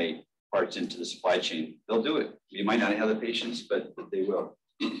 insinuate parts into the supply chain. They'll do it. You might not have the patience, but they will.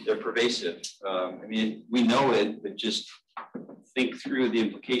 They're pervasive. I mean, we know it, but just think through the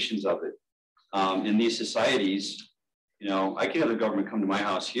implications of it. In these societies, you know, I can have the government come to my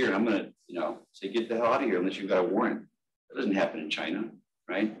house here and I'm going to, you know, say, get the hell out of here unless you've got a warrant. That doesn't happen in China,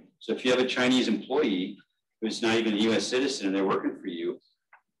 right? So if you have a Chinese employee who's not even a US citizen and they're working for you,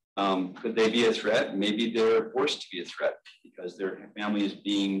 could they be a threat? Maybe they're forced to be a threat because their family is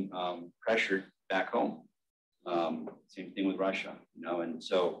being pressured back home. Same thing with Russia, you know, and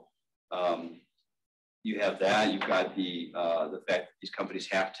so you have that. You've got the fact that these companies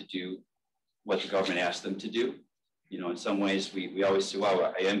have to do what the government asks them to do. You know, in some ways, we always say,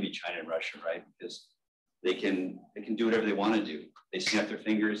 "Wow, I envy China and Russia," right? Because they can do whatever they want to do. They snap their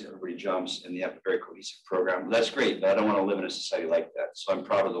fingers, everybody jumps, and they have a very cohesive program. Well, that's great, but I don't want to live in a society like that. So I'm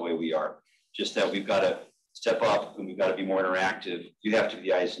proud of the way we are. Just that we've got to step up and we've got to be more interactive. You have to be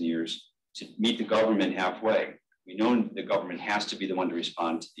the eyes and ears to meet the government halfway. We know the government has to be the one to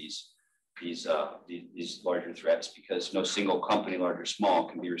respond to these larger threats because no single company, large or small,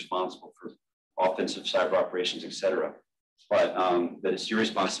 can be responsible for offensive cyber operations, et cetera. But it's your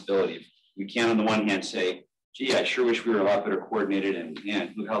responsibility. We can't on the one hand say, gee, I sure wish we were a lot better coordinated and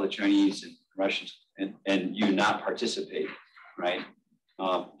look how the Chinese and Russians and you not participate, right?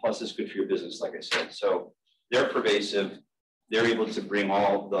 Plus it's good for your business, like I said. So they're pervasive. They're able to bring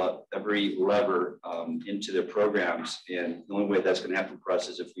every lever into their programs. And the only way that's going to happen for us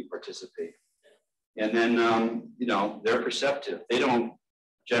is if we participate. And then, you know, they're perceptive. They don't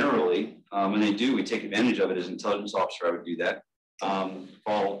generally, when they do, we take advantage of it. As an intelligence officer, I would do that,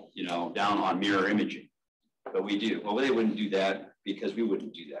 fall, you know, down on mirror imaging. But we do. Well, they wouldn't do that because we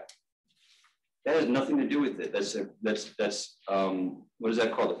wouldn't do that. That has nothing to do with it. That's what is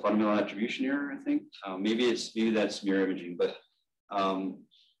that called? The fundamental attribution error, I think. Maybe that's mirror imaging, but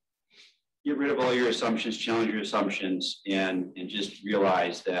get rid of all your assumptions, challenge your assumptions, and just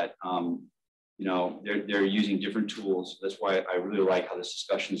realize that you know they're using different tools. That's why I really like how this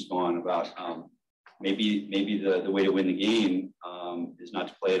discussion's gone about maybe the way to win the game is not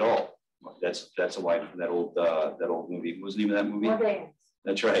to play at all. That's a line from that old movie. What was the name of that movie? Okay.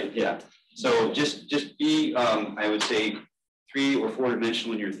 That's right. Yeah. So just be, I would say, 3 or 4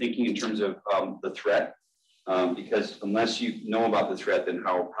 dimensional in your thinking in terms of the threat, because unless you know about the threat, then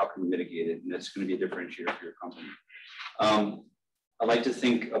how can you mitigate it? And that's going to be a differentiator for your company. I like to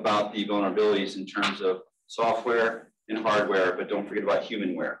think about the vulnerabilities in terms of software and hardware, but don't forget about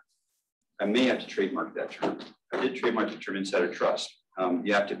humanware. I may have to trademark that term. I did trademark the term insider trust.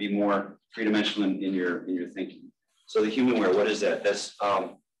 You have to be more 3-dimensional in your thinking. So the humanware, what is that? That's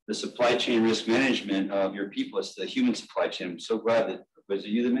the supply chain risk management of your people. It's the human supply chain. I'm so glad that, was it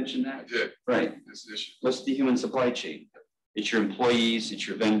you that mentioned that? I did. Right. This issue. What's the human supply chain? It's your employees, it's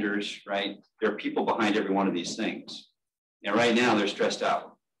your vendors, right? There are people behind every one of these things. And right now they're stressed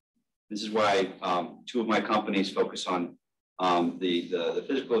out. This is why 2 of my companies focus on the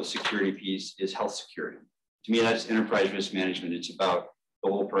physical security piece is health security. To me, that's enterprise risk management. It's about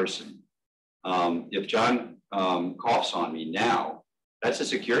the whole person. If John coughs on me now, That's a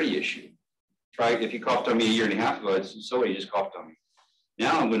security issue. Try if you coughed on me a year and a half ago, it's so you just coughed on me.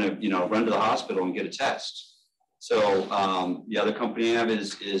 Now I'm going to, run to the hospital and get a test. So the other company I have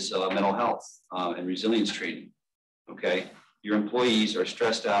is mental health and resilience training. Okay, your employees are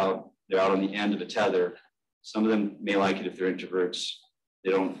stressed out. They're out on the end of a tether. Some of them may like it if they're introverts.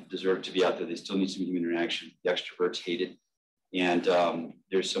 They don't deserve to be out there. They still need some human interaction. The extroverts hate it. And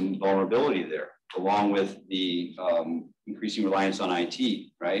there's some vulnerability there, along with the increasing reliance on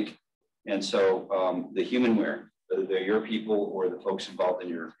IT, right? And so the humanware, whether they're your people or the folks involved in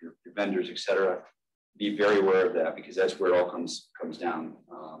your vendors, et cetera, be very aware of that, because that's where it all comes down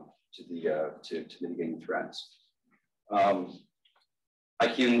to mitigating threats. I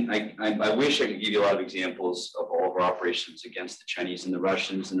wish I could give you a lot of examples of all of our operations against the Chinese and the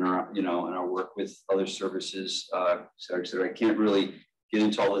Russians and our, and our work with other services, et cetera, et cetera. I can't really get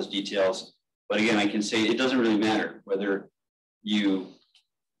into all those details, but again, I can say it doesn't really matter whether you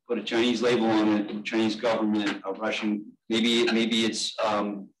put a Chinese label on it, a Chinese government, a Russian, maybe it's,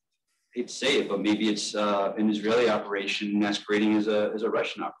 I hate to say it, but maybe it's an Israeli operation masquerading as a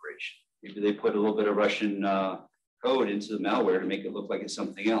Russian operation. Maybe they put a little bit of Russian code into the malware to make it look like it's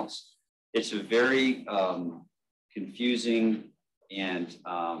something else. It's a very confusing and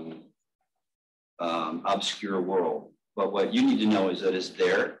obscure world. But what you need to know is that it's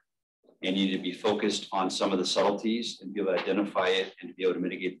there, and you need to be focused on some of the subtleties and be able to identify it and to be able to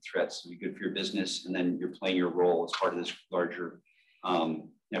mitigate the threats. It'll be good for your business, and then you're playing your role as part of this larger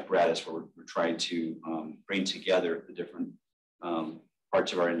apparatus where we're trying to bring together the different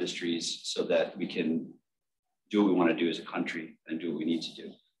parts of our industries so that we can do what we want to do as a country and do what we need to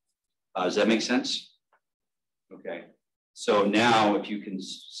do. Does that make sense? Okay. So now if you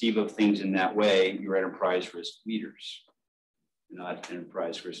conceive of things in that way, you're enterprise risk leaders. You're not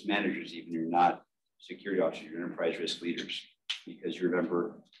enterprise risk managers, even. You're not security officers, you're enterprise risk leaders, because you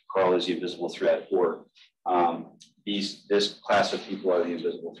remember Carl is the invisible threat, or this class of people are the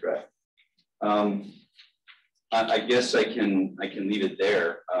invisible threat. I guess I can leave it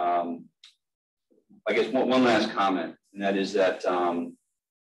there. I guess one last comment, and that is that the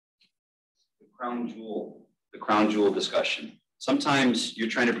crown jewel discussion. Sometimes you're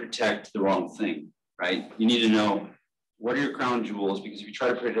trying to protect the wrong thing, right? You need to know what are your crown jewels, because if you try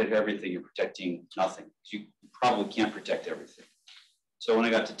to protect everything, you're protecting nothing. You probably can't protect everything. So when I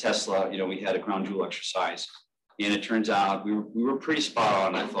got to Tesla, we had a crown jewel exercise, and it turns out we were pretty spot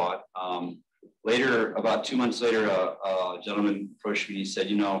on, I thought. Later, about 2 months later, a gentleman approached me and he said,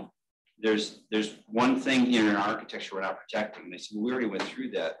 there's one thing here in architecture we're not protecting. And I said, well, we already went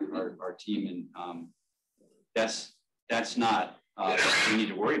through that, our team, and that's not what we need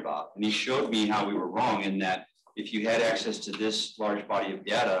to worry about. And he showed me how we were wrong, in that if you had access to this large body of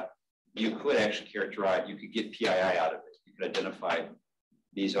data, you could actually characterize, you could get PII out of it. You could identify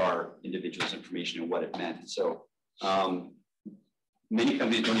these are individuals' information and what it meant. So many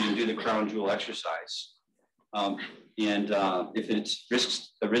companies don't even do the crown jewel exercise. If it's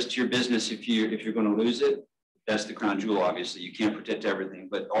a risk to your business, if you're going to lose it, that's the crown jewel. Obviously, you can't protect everything,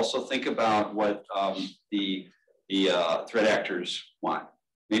 but also think about what the threat actors want.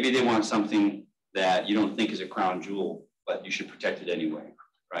 Maybe they want something that you don't think is a crown jewel, but you should protect it anyway,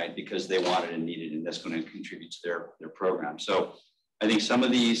 right? Because they want it and need it, and that's going to contribute to their program. So I think some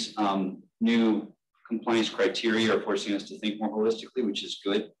of these new compliance criteria are forcing us to think more holistically, which is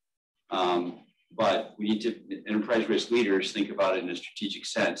good. But we need to, enterprise risk leaders, think about it in a strategic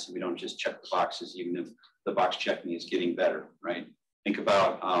sense. We don't just check the boxes, even if the box checking is getting better, right? Think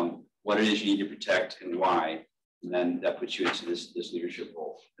about what it is you need to protect and why, and then that puts you into this leadership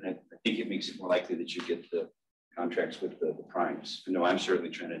role. And I think it makes it more likely that you get the contracts with the primes. I know I'm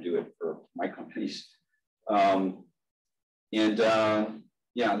certainly trying to do it for my companies.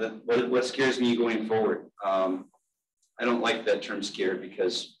 Yeah, what scares me going forward, I don't like that term scared,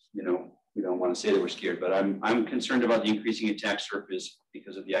 because, we don't want to say that we're scared, but I'm concerned about the increasing attack surface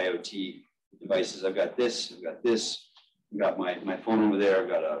because of the IoT devices. I've got this, I've got my phone over there, I've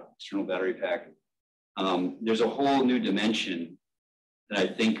got an external battery pack. There's a whole new dimension that I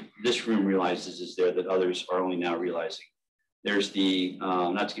think this room realizes is there that others are only now realizing. There's the,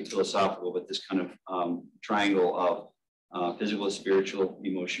 not to get philosophical, but this kind of triangle of physical, spiritual,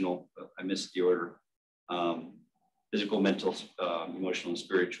 emotional, I missed the order, physical, mental, emotional, and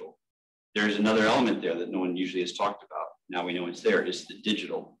spiritual. There's another element there that no one usually has talked about. Now we know it's there. It's the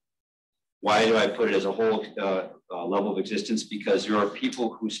digital. Why do I put it as a whole level of existence? Because there are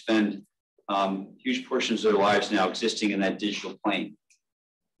people who spend huge portions of their lives now existing in that digital plane,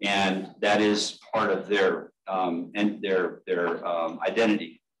 and that is part of their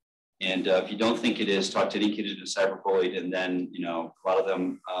identity. And if you don't think it is, talk to any kid who's been cyberbullied, and then, you know, a lot of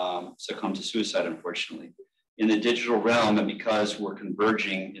them succumb to suicide, unfortunately. In the digital realm, and because we're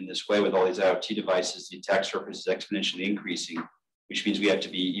converging in this way with all these IoT devices, the attack surface is exponentially increasing, which means we have to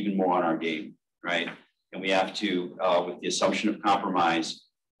be even more on our game, right? And we have to, with the assumption of compromise,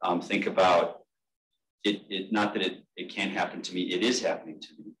 think about it, not that it can't happen to me, it is happening to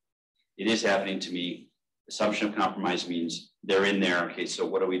me. It is happening to me. Assumption of compromise means they're in there. Okay, so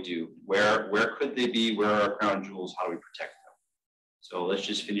what do we do? Where could they be? Where are our crown jewels? How do we protect them? So let's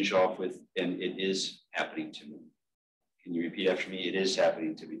just finish off with, and it is happening to me. Can you repeat after me? It is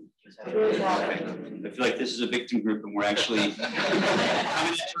happening to me. Okay. I feel like this is a victim group, and we're actually coming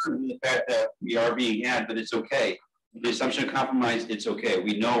to terms with the fact that we are being had, but it's okay. The assumption of compromise, it's okay.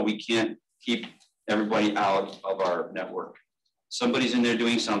 We know we can't keep everybody out of our network. Somebody's in there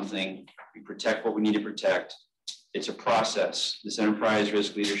doing something. We protect what we need to protect. It's a process. This enterprise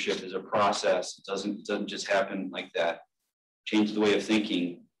risk leadership is a process. It doesn't just happen like that. Change the way of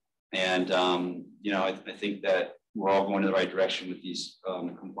thinking. And, you know, I think that we're all going in the right direction with these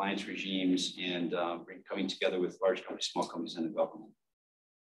compliance regimes and coming together with large companies, small companies, and the government.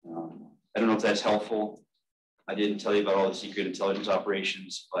 I don't know if that's helpful. I didn't tell you about all the secret intelligence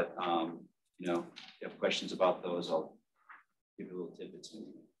operations, but, you know, if you have questions about those, I'll give you a little tidbits.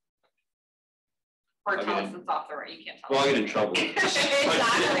 Or tell us it's off the right. You can't tell Well, us. I'll get in trouble.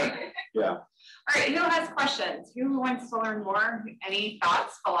 Exactly. Yeah. All right, who has questions? Who wants to learn more? Any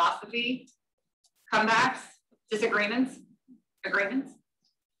thoughts, philosophy, comebacks, disagreements, agreements?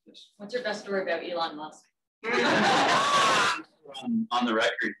 Yes. What's your best story about Elon Musk? On the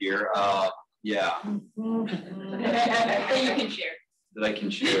record here, yeah. That you can share. That I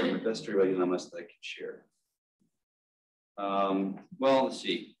can share. My best story about Elon Musk that I can share. Well, let's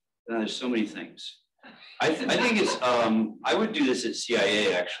see. There's so many things. I think it's, I would do this at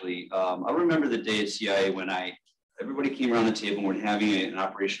CIA actually. I remember the day at CIA when everybody came around the table and we're having an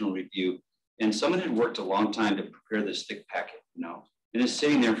operational review, and someone had worked a long time to prepare this thick packet, you know, and it's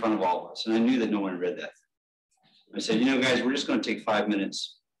sitting there in front of all of us. And I knew that no one read that. I said, you know, guys, we're just going to take 5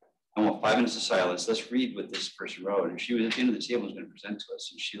 minutes. I want 5 minutes of silence. Let's read what this person wrote. And she was at the end of the table and was going to present to us.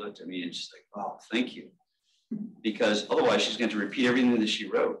 And she looked at me and she's like, oh, thank you. Because otherwise she's going to repeat everything that she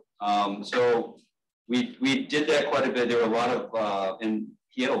wrote. So we did that quite a bit. There were a lot of, and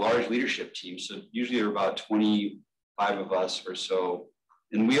he had a large leadership team. So usually there were about 25 of us or so.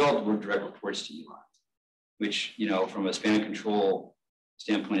 And we all were direct reports to Elon, which, you know, from a span of control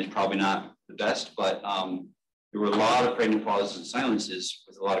standpoint is probably not the best, but there were a lot of pregnant pauses and silences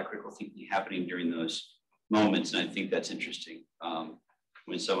with a lot of critical thinking happening during those moments. And I think that's interesting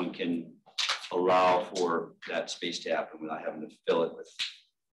when someone can allow for that space to happen without having to fill it with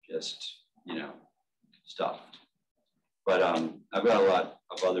just, you know, stuff. But I've got a lot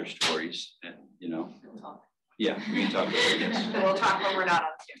of other stories, and, you know, yeah, we can talk about it. Yes. We'll talk when we're not on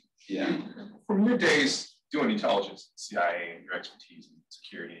Zoom. Yeah. From your days doing intelligence, CIA, and your expertise in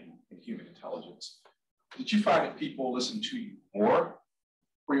security and human intelligence, did you find that people listen to you more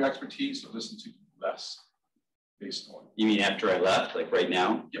for your expertise or listen to you less based on? You mean after I left, like right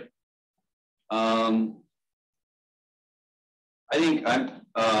now? Yep. I think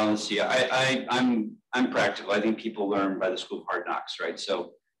let's see, I'm practical. I think people learn by the school of hard knocks, right?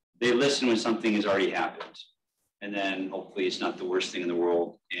 So they listen when something has already happened. And then hopefully it's not the worst thing in the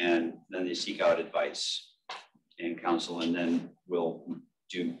world. And then they seek out advice and counsel, and then we'll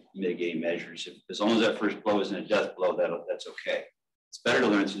do mitigating measures. As long as that first blow isn't a death blow, that's okay. It's better to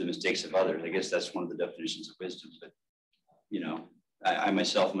learn through the mistakes of others. I guess that's one of the definitions of wisdom. But, you know, I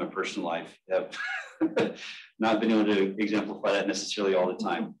myself in my personal life have not been able to exemplify that necessarily all the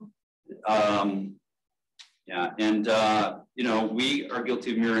time. Yeah, and you know, we are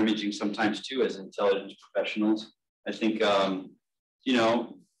guilty of mirror imaging sometimes too as intelligence professionals. I think you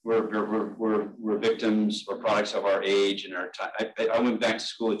know, we're victims or products of our age and our time. I went back to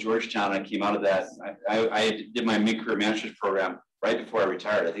school at Georgetown. I came out of that. I did my mid-career master's program right before I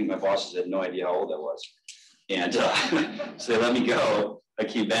retired. I think my bosses had no idea how old I was, and so they let me go. I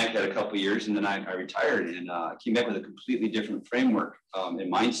came back, had a couple of years, and then I retired, and came back with a completely different framework and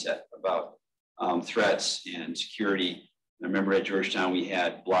mindset about threats and security. I remember at Georgetown, we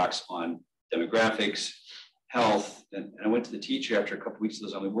had blocks on demographics, health, and I went to the teacher after a couple of weeks of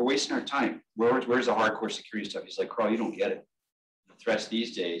those. I'm like, we're wasting our time. Where's the hardcore security stuff? He's like, Carl, you don't get it. The threats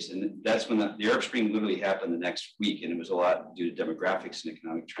these days. And that's when the Arab Spring literally happened the next week, and it was a lot due to demographics and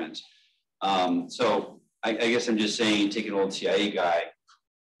economic trends. So I guess I'm just saying, take an old CIA guy,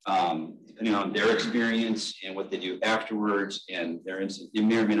 depending on their experience and what they do afterwards, and their insight, it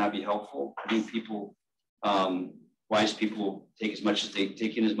may or may not be helpful. I think people wise people take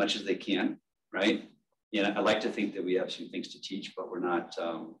in as much as they can, right? And I like to think that we have some things to teach, but we're not,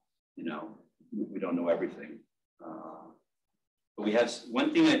 you know, we don't know everything. But we have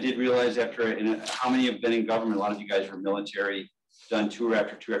one thing I did realize after, and how many have been in government? A lot of you guys were military, done tour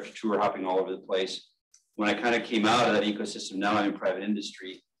after tour after tour, hopping all over the place. When I kind of came out of that ecosystem, now I'm in private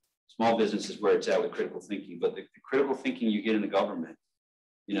industry. Small business is where it's at with critical thinking, but the critical thinking you get in the government,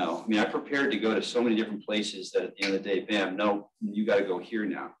 you know, I mean, I prepared to go to so many different places that at the end of the day, bam, no, you got to go here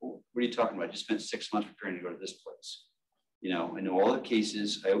now. Well, what are you talking about? I just spent 6 months preparing to go to this place. You know, I know all the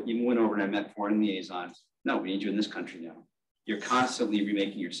cases. I even went over and I met foreign liaisons. No, we need you in this country now. You're constantly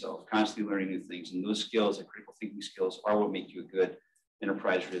remaking yourself, constantly learning new things. And those skills, the critical thinking skills, are what make you a good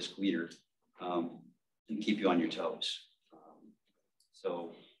enterprise risk leader and keep you on your toes.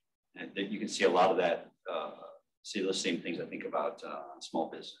 So you can see a lot of that, see those same things I think about small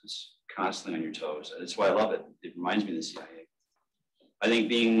business, constantly on your toes. That's why I love it. It reminds me of the CIA. I think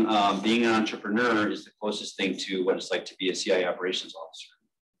being an entrepreneur is the closest thing to what it's like to be a CIA operations officer,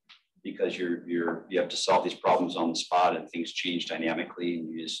 because you have to solve these problems on the spot and things change dynamically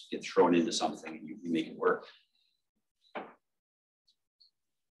and you just get thrown into something and you make it work.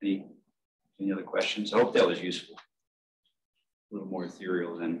 Any other questions? I hope that was useful. A little more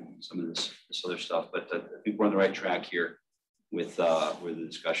ethereal than some of this other stuff, but I think we're on the right track here with where the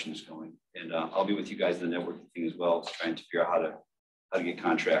discussion is going. And I'll be with you guys in the networking thing as well, trying to figure out how to get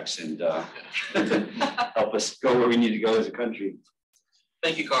contracts and help us go where we need to go as a country.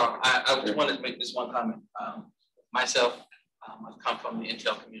 Thank you, Carl. I just wanted to make this one comment. Myself, I've come from the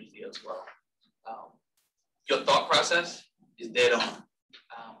Intel community as well. Your thought process is dead on.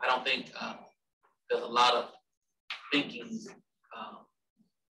 I don't think there's a lot of thinking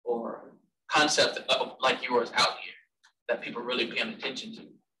or concepts like yours out here that people are really paying attention to.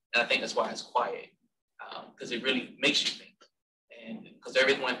 And I think that's why it's quiet, because it really makes you think. And because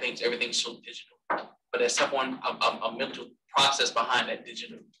everyone thinks everything's so digital. But there's someone, a mental process behind that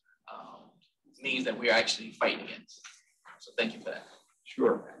digital means that we're actually fighting against. So thank you for that.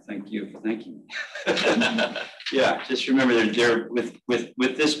 Sure, thank you. Yeah, just remember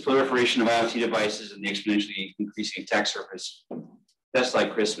with this proliferation of IoT devices and the exponentially increasing attack surface, that's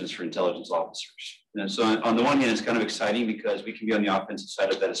like Christmas for intelligence officers. And so on the one hand, it's kind of exciting because we can be on the offensive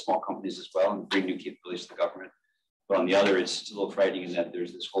side of that as small companies as well and bring new capabilities to the government. But on the other, it's a little frightening in that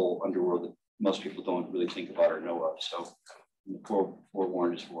there's this whole underworld that most people don't really think about or know of. So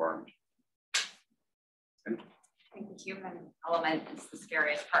forewarned is forearmed. Okay. I think the human element is the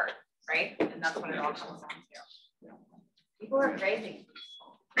scariest part, right? And that's what it all comes down to. Yeah. People are crazy.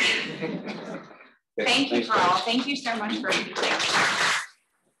 Okay. Thank you, Thanks, Carl. guys. Thank you so much for teaching.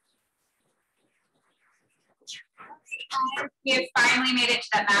 We have finally made it to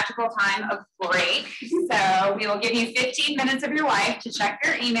that magical time of break. So we will give you 15 minutes of your life to check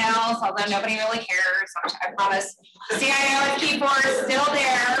your emails, although nobody really cares. I promise. The CIO and keyboard is still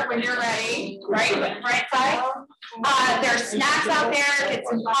there when you're ready, right? Right side. There's snacks out there, get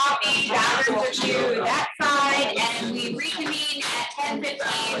some coffee, bathrooms are to that side, and we reconvene at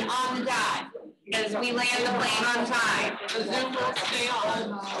 10:15 on the dot. Because we land the plane on time. The Zoom will stay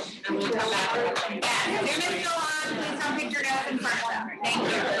on and we'll come back. Yeah, Zoom is still on. Please don't pick your nose in front of them. Thank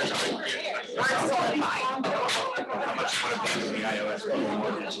you. We're solidified.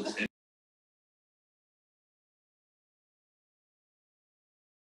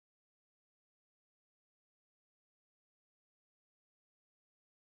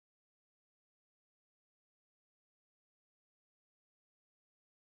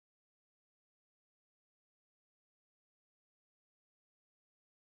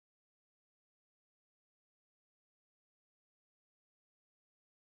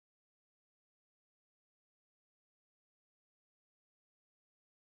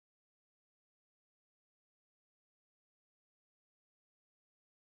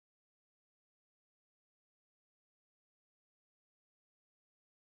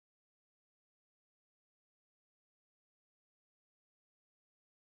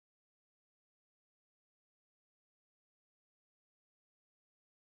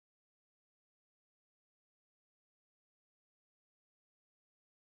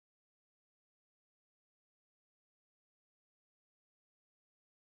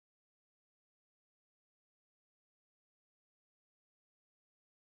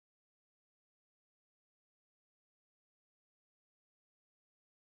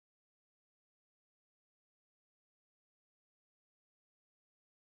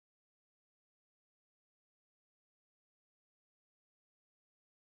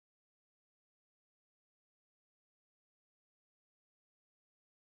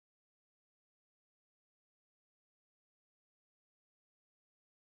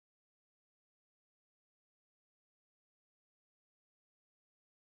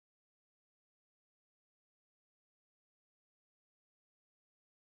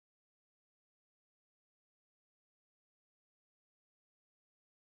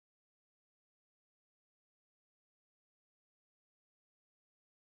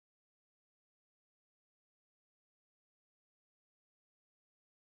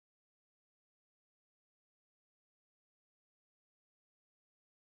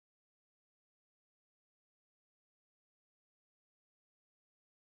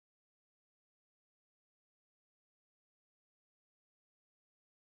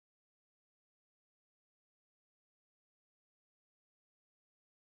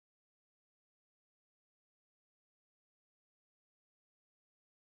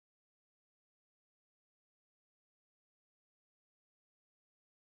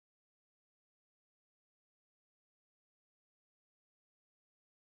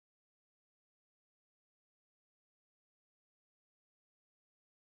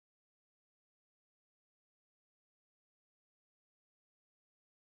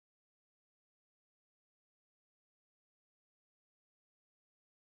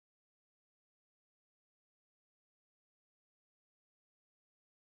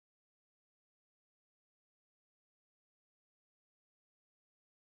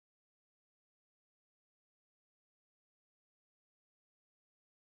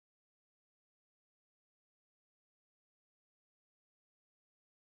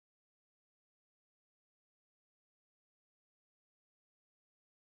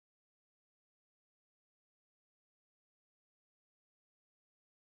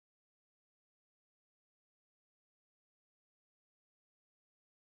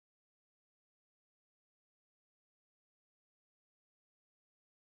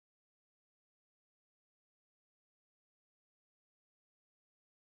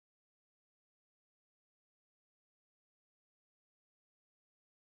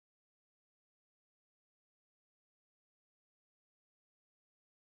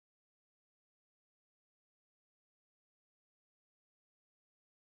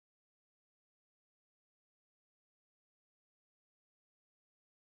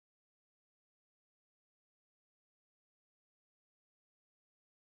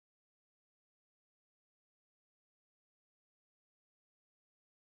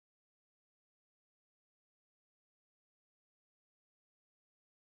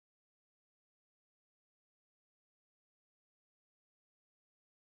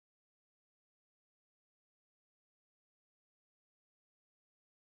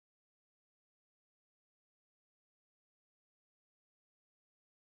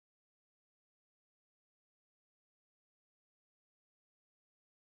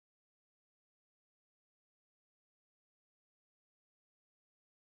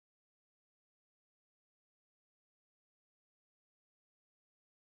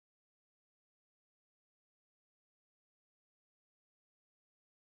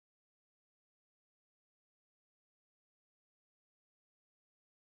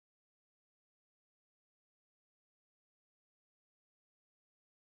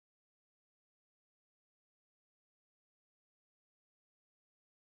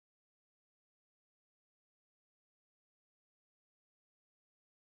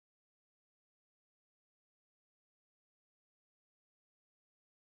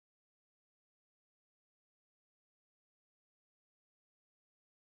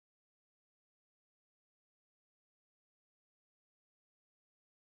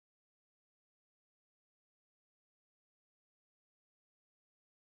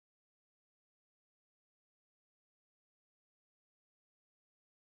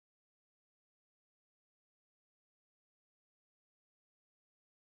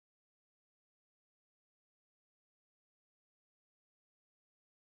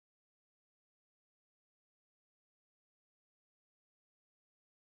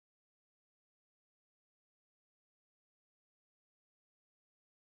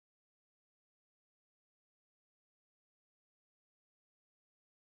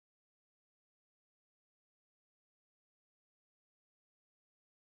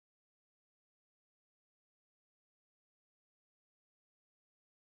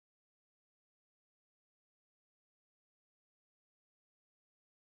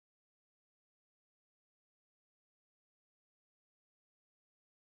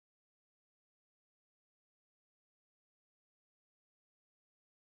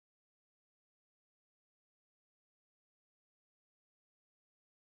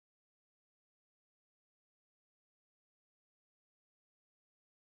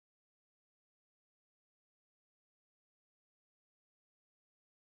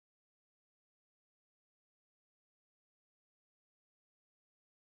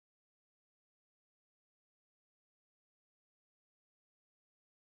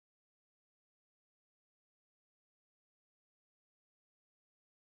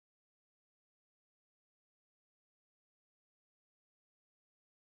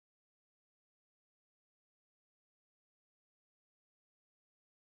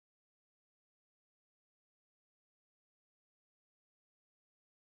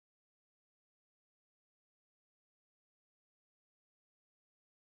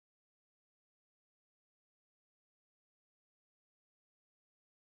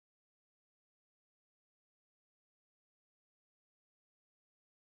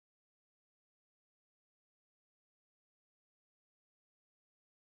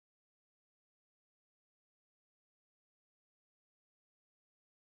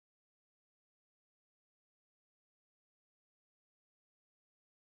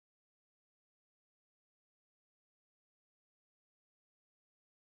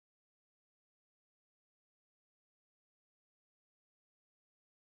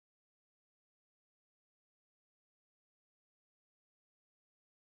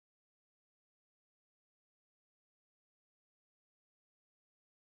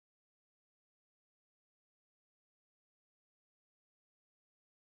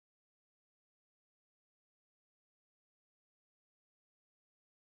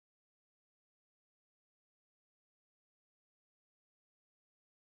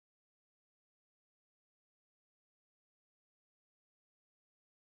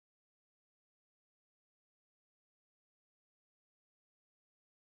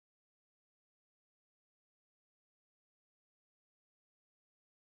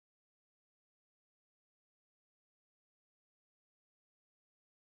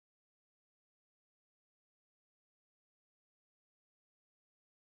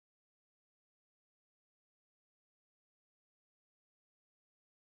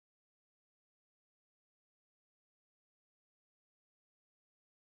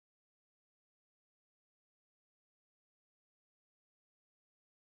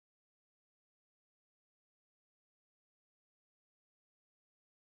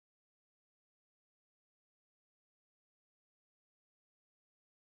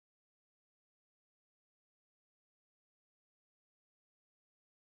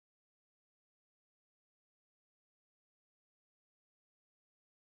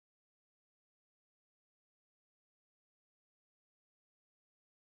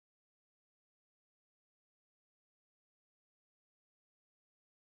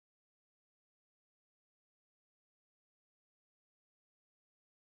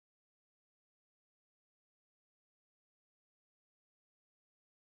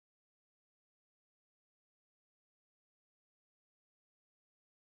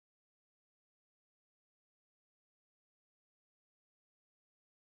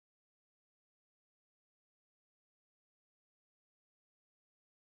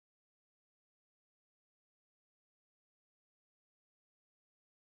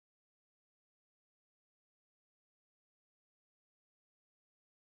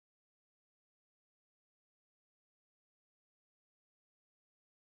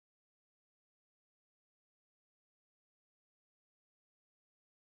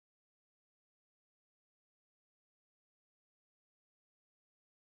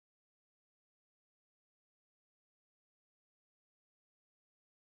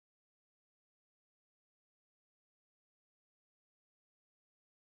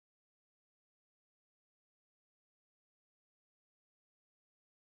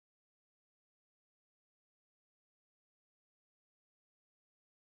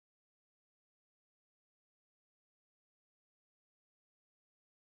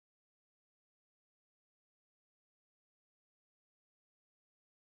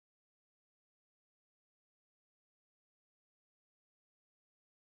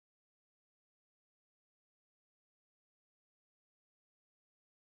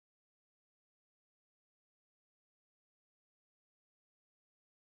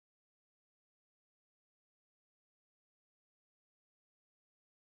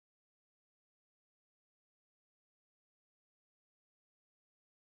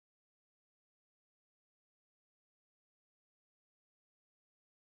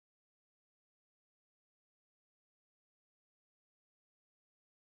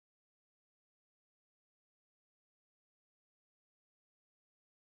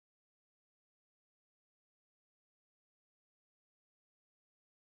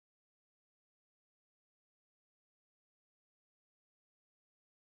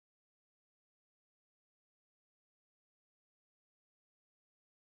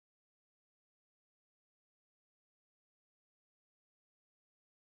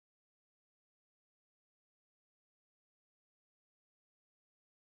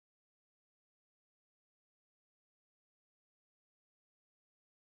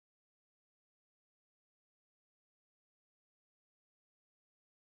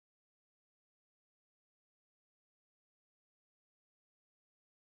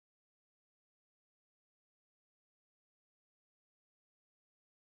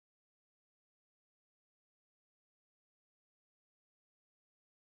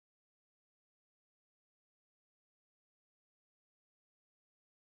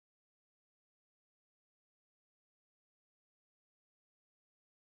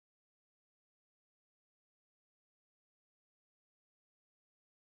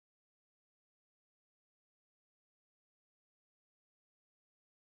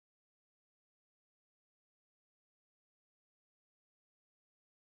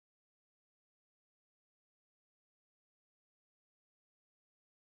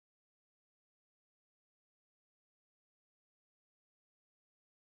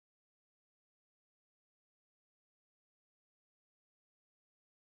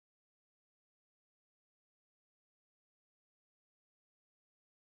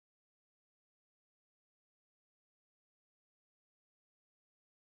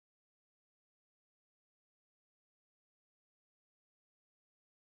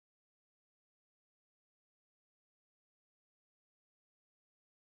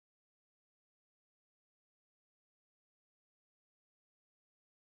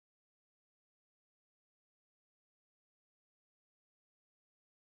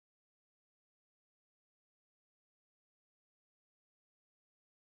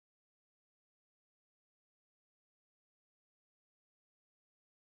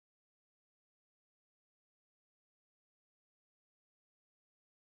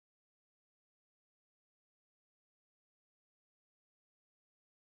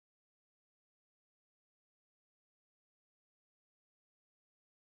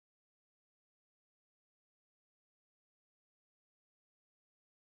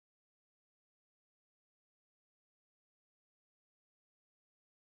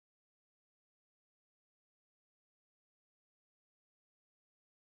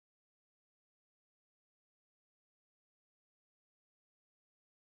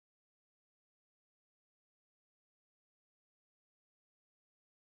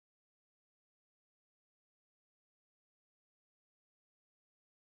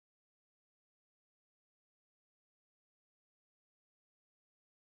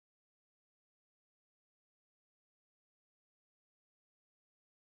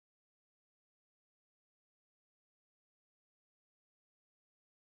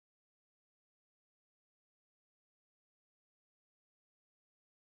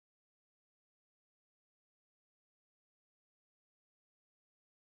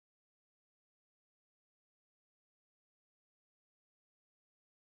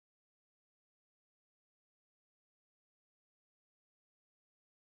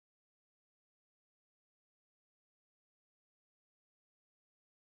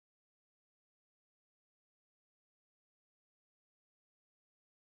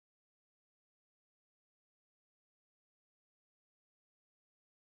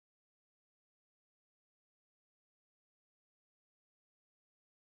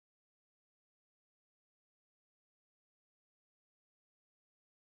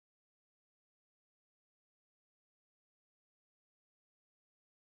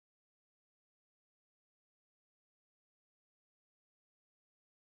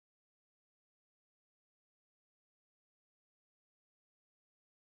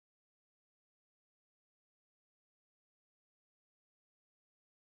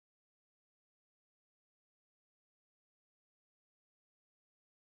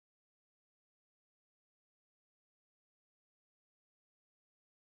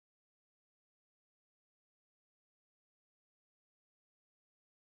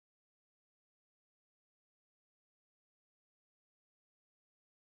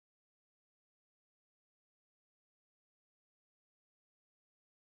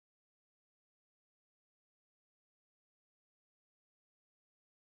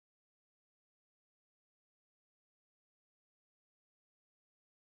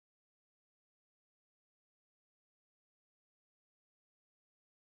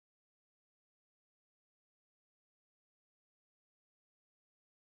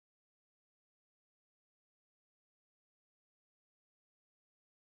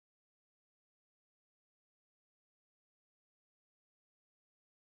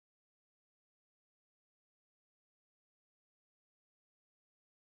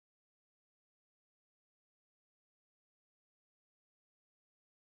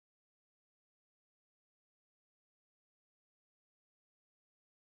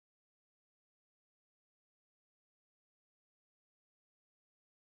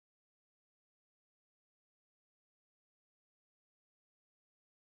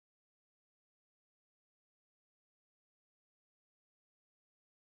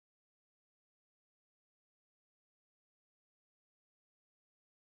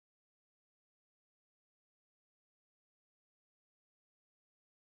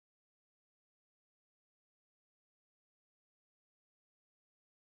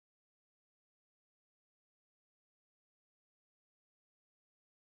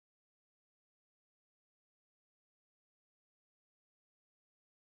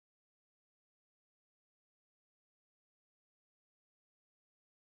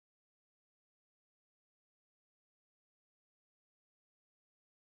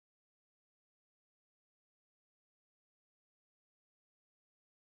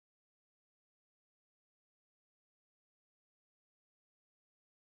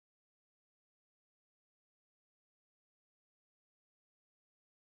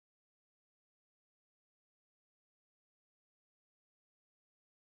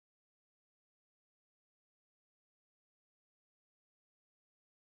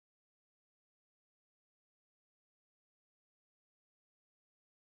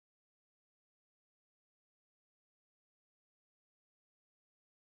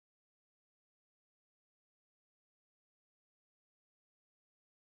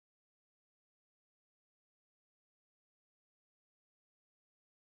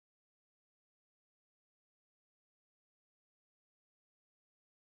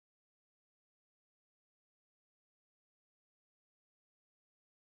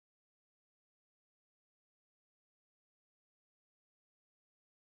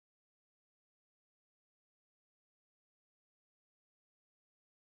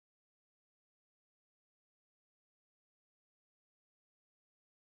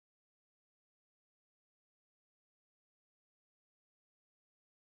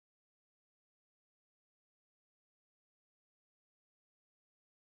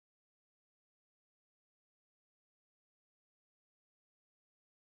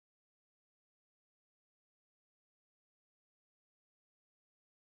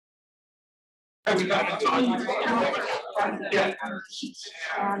 And we got All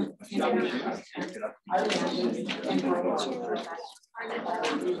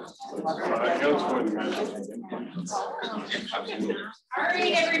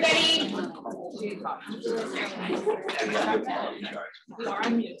right, everybody.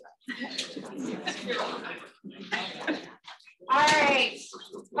 All right.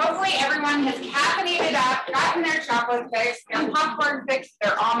 Hopefully everyone has caffeinated up, gotten their chocolate fix, their popcorn fix,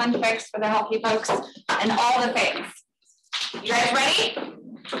 their almond fix for the healthy folks, and all the things. You guys ready?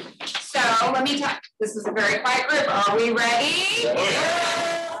 So let me tell you, this is a very quiet group. Are we ready?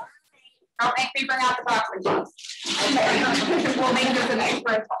 Yeah. Don't make me bring out the boxing gloves. We'll make this an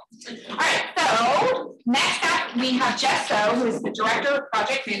expert. All right, so next up we have Jesso, who is the Director of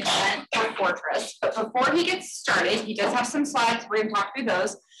Project Management for Fortress. But before he gets started, he does have some slides. We're going to talk through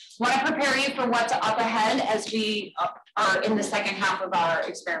those. I want to prepare you for what's up ahead as we are in the second half of our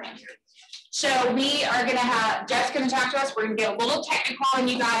experiment. So we are going to have, Jeff's going to talk to us. We're going to get a little technical on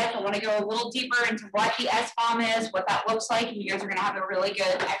you guys. I want to go a little deeper into what the SBOM is, what that looks like, and you guys are going to have a really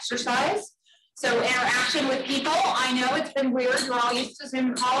good exercise. So interaction with people. I know it's been weird. You're all used to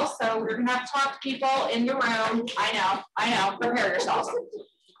Zoom calls, so we're going to have to talk to people in the room. I know. Prepare yourselves.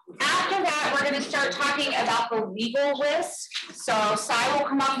 After that, we're going to start talking about the legal risk. So Cy will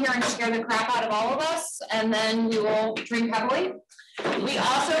come up here and scare the crap out of all of us, and then we will drink heavily. We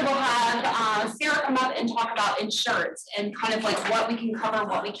also will have Sarah come up and talk about insurance and kind of like what we can cover,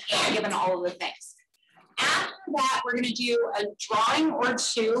 what we can't, given all of the things. After that, we're going to do a drawing or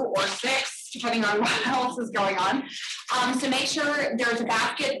 2 or 6, depending on what else is going on. So make sure there's a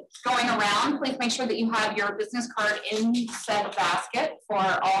basket going around. Please make sure that you have your business card in said basket for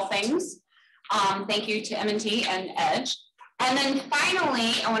all things. Thank you to M&T and Edge. And then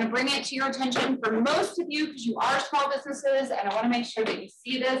finally, I want to bring it to your attention for most of you, because you are small businesses, and I want to make sure that you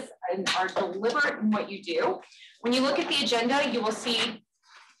see this and are deliberate in what you do. When you look at the agenda, you will see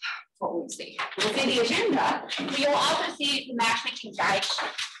what we'll see. You'll see the agenda, but you'll also see the matchmaking guide sheet.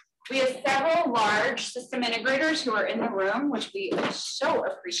 We have several large system integrators who are in the room, which we so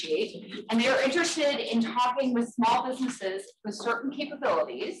appreciate, and they're interested in talking with small businesses with certain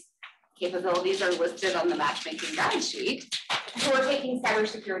capabilities. Capabilities are listed on the matchmaking guide sheet, who are taking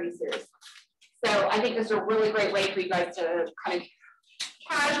cybersecurity seriously. So I think this is a really great way for you guys to kind of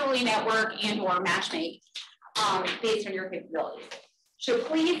casually network and or matchmake based on your capabilities. So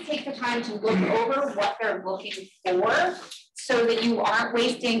please take the time to look over what they're looking for so that you aren't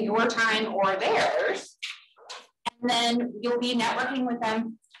wasting your time or theirs. And then you'll be networking with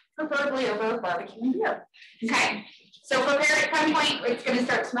them, preferably over barbecue and beer. Okay? So prepare at some point, it's going to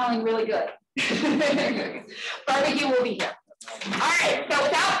start smelling really good. Barbecue will be here. All right, so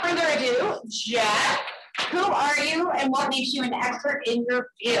without further ado, Jeff, who are you and what makes you an expert in your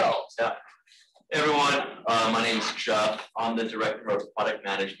field? Yeah. Hey everyone, my name is Jeff. I'm the Director of Product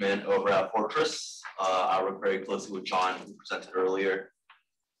Management over at Fortress. I work very closely with John, who presented earlier.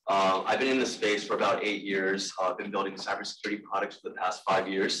 I've been in this space for about 8 years. I've been building cybersecurity products for the past 5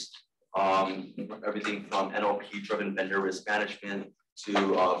 years. Everything from NLP-driven vendor risk management to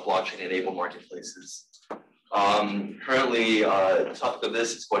blockchain-enabled marketplaces. Currently, the topic of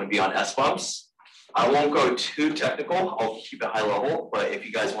this is going to be on SBOMs. I won't go too technical. I'll keep it high level, but if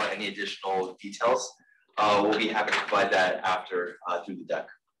you guys want any additional details, we'll be happy to provide that after through the deck.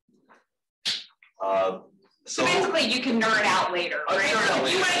 So basically, you can nerd out later, right? If you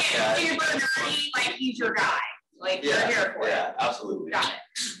want to get super nerdy, like he's your guy. Like you're here for it. Yeah, absolutely. Got it.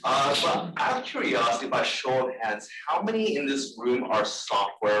 But out of curiosity, by show of hands, how many in this room are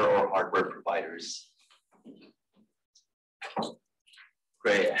software or hardware providers?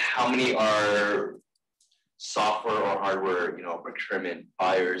 Great. How many are software or hardware, procurement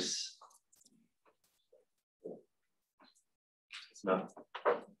buyers? No.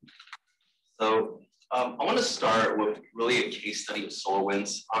 So I want to start with really a case study of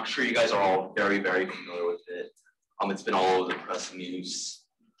SolarWinds. I'm sure you guys are all very, very familiar with it. It's been all over the press and news.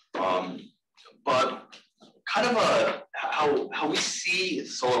 But kind of how we see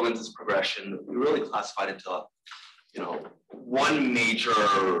SolarWinds' progression, we really classified into one major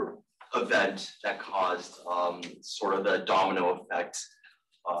event that caused sort of the domino effect,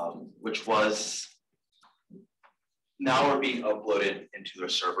 which was malware being uploaded into their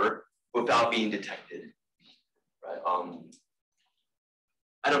server without being detected. Right?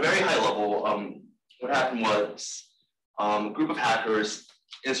 At a very high level, what happened was a group of hackers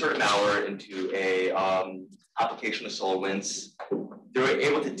inserted malware into a application of SolarWinds. They were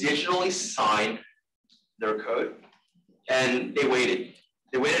able to digitally sign their code, and they waited.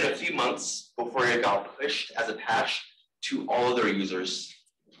 They waited a few months before it got pushed as a patch to all of their users.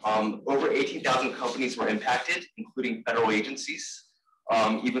 Over 18,000 companies were impacted, including federal agencies,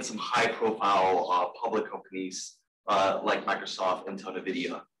 even some high-profile public companies like Microsoft, Intel,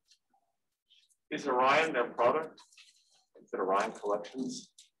 NVIDIA. Is Orion their product? Is it Orion Collections?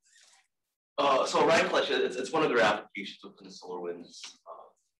 So Orion Collections, it's one of their applications within SolarWinds.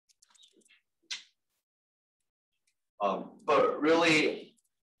 But really,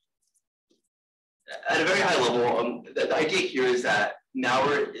 at a very high level, the idea here is that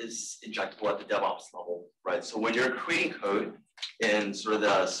malware is injectable at the DevOps level, right? So when you're creating code in sort of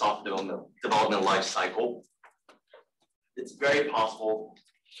the software development life cycle, it's very possible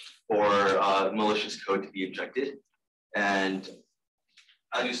for malicious code to be injected. And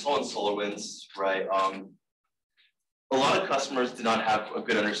as you saw in SolarWinds, right, a lot of customers do not have a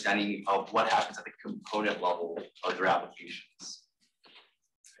good understanding of what happens at the component level of their applications.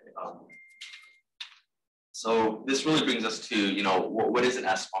 So this really brings us to, you know, what is an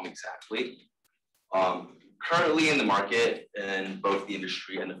SBOM exactly? Currently in the market, in both the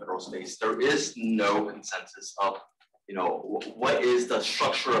industry and the federal space, there is no consensus of, you know, what is the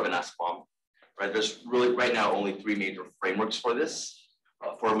structure of an SBOM, right? There's really right now only 3 major frameworks for this,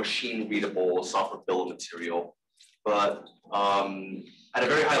 for a machine-readable software bill of material. But at a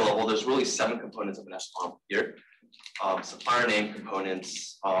very high level, there's really 7 components of an SBOM here. Supplier name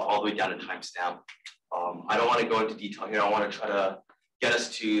components, all the way down to timestamp. I don't want to go into detail here. I want to try to get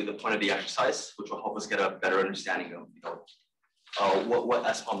us to the point of the exercise, which will help us get a better understanding of, you know, what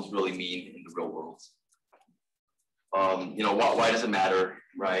SBOMs really mean in the real world. You know, why does it matter,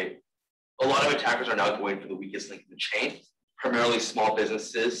 right? A lot of attackers are now going for the weakest link in the chain, primarily small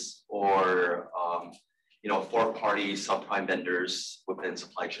businesses or you know, fourth-party subprime vendors within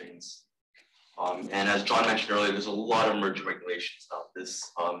supply chains. And as John mentioned earlier, there's a lot of emerging regulations about this.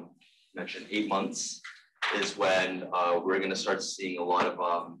 Mentioned 8 months is when we're going to start seeing a lot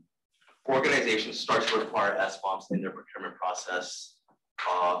of organizations start to require SBOMs in their procurement process.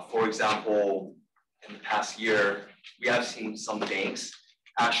 For example, in the past year, we have seen some banks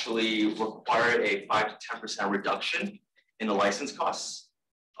actually require a 5 to 10% reduction in the license costs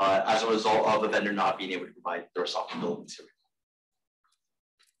as a result of the vendor not being able to provide their software bill of material.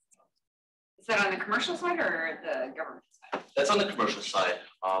 Is that on the commercial side or the government side? That's on the commercial side.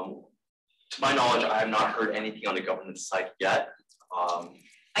 To my knowledge, I have not heard anything on the government side yet. I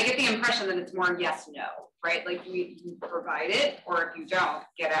get the impression that it's more yes, no, right? Like you provide it, or if you don't,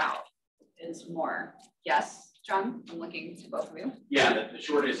 get out. Is more yes, John? I'm looking to both of you. Yeah, the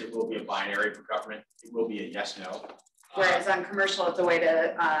short is it will be a binary for government. It will be a yes, no. Whereas on commercial, it's a way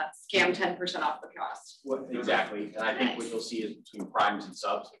to scam 10% off the cost. Well, exactly. And I think what you'll see is between primes and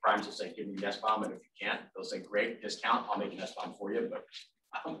subs, the primes will say, give me an SBOM, and if you can't, they'll say, great, discount, I'll make an SBOM for you, but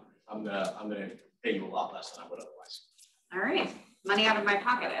I'm gonna pay you a lot less than I would otherwise. All right, money out of my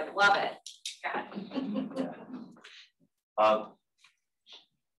pocket. I love it.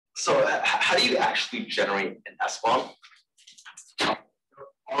 So how do you actually generate an SBOM? There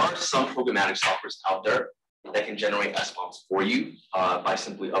are some programmatic softwares out there that can generate SBOMs for you by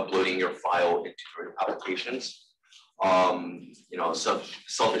simply uploading your file into your applications. You know, so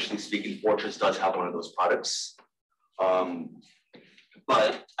selfishly speaking, Fortress does have one of those products.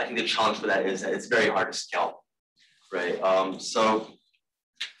 But I think the challenge for that is that it's very hard to scale, right? So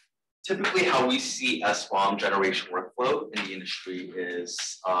typically how we see SBOM generation workflow in the industry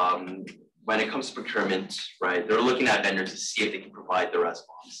is when it comes to procurement, right? They're looking at vendors to see if they can provide their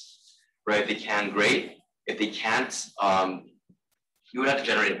SBOMs, right? If they can, great. If they can't, you would have to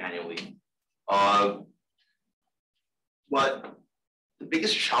generate it manually. But the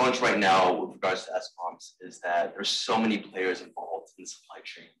biggest challenge right now with regards to SBOMs is that there's so many players involved in the supply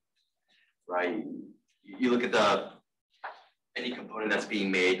chain, right? You look at any component that's being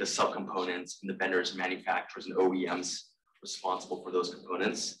made, the subcomponents, and the vendors, manufacturers, and OEMs responsible for those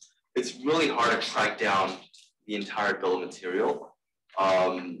components. It's really hard to track down the entire bill of material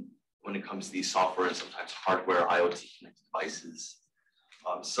when it comes to these software and sometimes hardware IoT connected devices.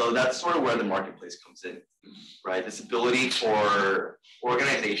 So that's sort of where the marketplace comes in, right? This ability for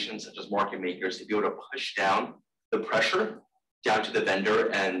organizations such as market makers to be able to push down the pressure down to the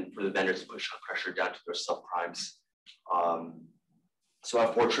vendor and for the vendor to push on pressure down to their subprimes. So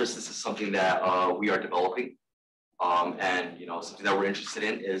at Fortress, this is something that we are developing. And you know, something that we're interested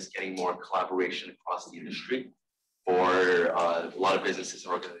in is getting more collaboration across the industry for a lot of businesses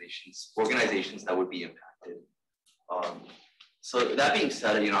and organizations that would be impacted. So that being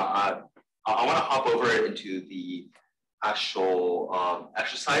said, you know, I want to hop over into the actual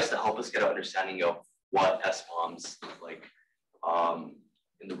exercise to help us get an understanding of what SBOMs look like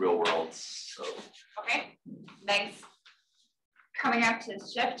in the real world. So okay, thanks. coming up to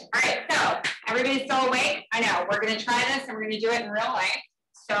shift. All right, so everybody's still awake? I know, we're gonna try this and we're gonna do it in real life.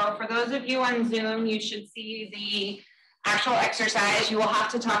 So for those of you on Zoom, you should see the actual exercise. You will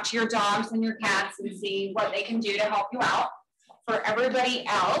have to talk to your dogs and your cats and see what they can do to help you out. For everybody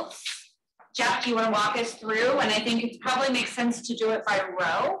else, Jeff, do you want to walk us through? And I think it probably makes sense to do it by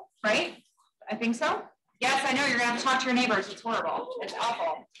row, right? I think so. Yes, I know you're gonna have to talk to your neighbors. It's horrible. It's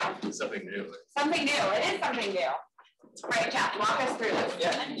awful. Something new. Something new. It is something new. All right, Jeff, walk us through this.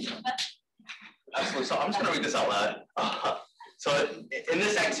 Yeah. Absolutely. So I'm just going to read this out loud. So in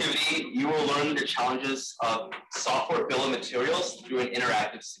this activity, you will learn the challenges of software bill of materials through an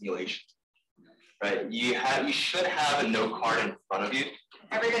interactive simulation. Right? You should have a note card in front of you.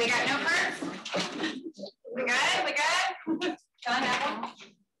 Everybody got note cards? We good? We good? Done, Apple?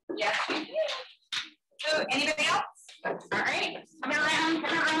 Yes. So anybody else? All right. Come around.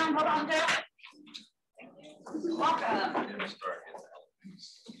 Hold on, Jeff. Welcome.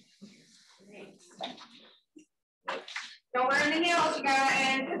 Don't burn the heels, you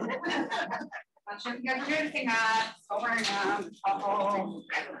guys. Not sure if you guys are noticing that. Don't burn them. Oh.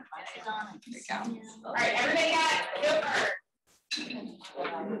 There we go. All right, everybody got note card.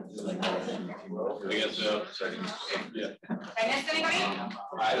 I guess so. Yeah. Did I miss anybody?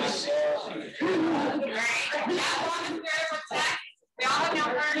 I was. All right. We all have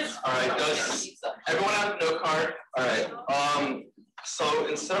note cards. All right. Does everyone have a note card? All right. So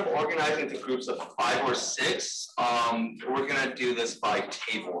instead of organizing into groups of 5 or 6, we're gonna do this by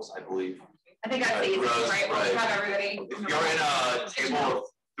tables, I believe. I think that's easy, right? We'll just have everybody. If you're in a table of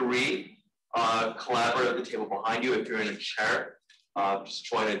 3, collaborate at the table behind you. If you're in a chair, just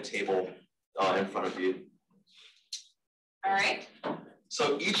join a table in front of you. All right.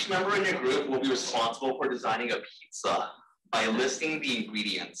 So each member in your group will be responsible for designing a pizza by listing the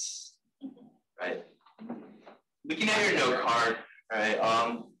ingredients, right? Looking at your note card, right?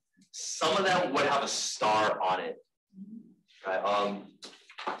 Some of them would have a star on it, right?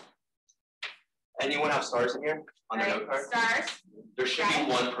 Anyone have stars in here on their note card? Stars. There should be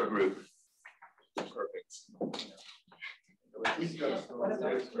 1 per group. Perfect. Okay.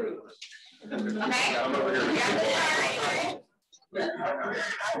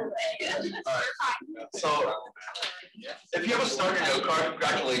 So, if you have a starter note card,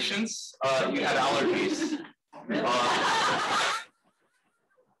 congratulations. You have allergies.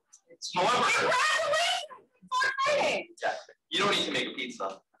 However, you don't need to make a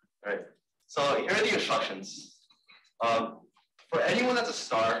pizza, right? So here are the instructions. For anyone that's a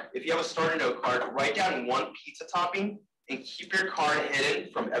star, if you have a starter note card, write down 1 pizza topping and keep your card hidden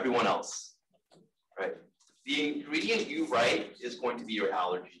from everyone else, right? The ingredient you write is going to be your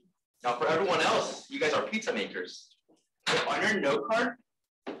allergy. Now for everyone else, you guys are pizza makers. So on your note card,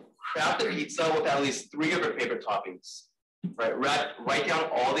 craft a pizza with at least 3 of your favorite toppings, right? Write down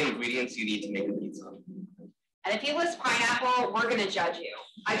all the ingredients you need to make a pizza. And if you list pineapple, we're going to judge you.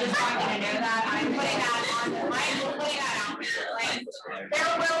 I just want you to know that. I'm putting that on. I'm putting that out. Right? There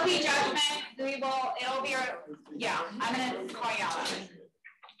will be judgment. It'll be, yeah, I'm going to call you out on it.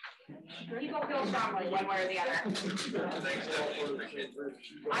 People feel strongly one way or the other. I'm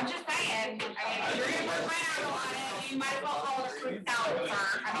just saying. I mean, if you're going to put pineapple on it, you might as well call it a fruit salad, sir.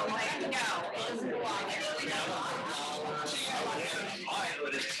 I mean, like, no, it doesn't belong there. We love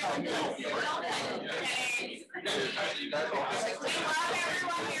everyone here at GovMates.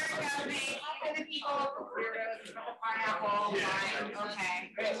 For the people, weirdos, the pineapple, fine, okay.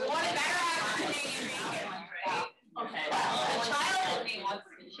 What better have to right? Okay. Well, the child in me wants to.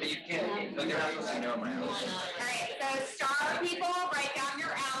 But you can't. Look at how you know my house. All right. So star people, write down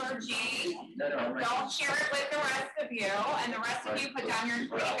your allergy. Don't share it with the rest of you, and the rest of you put down your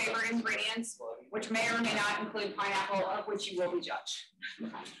 3 favorite ingredients, which may or may not include pineapple, of which you will be judged. All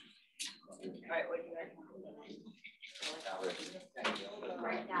right. What do you guys?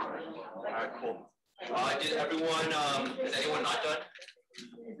 All right, cool. Did everyone, is anyone not done?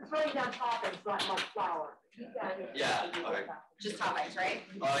 It's really done toppings, not much flour. Yeah, okay. Just toppings, right?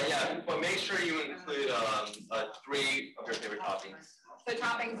 Yeah, but make sure you include 3 of your favorite toppings. So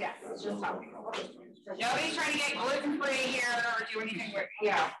toppings, yes, it's just toppings. Nobody's trying to get gluten-free here or do anything weird.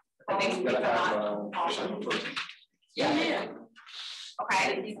 Yeah. That makes me awesome. Yeah.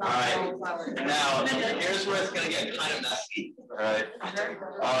 Okay. All right. Now, here's where it's going to get kind of messy. All right.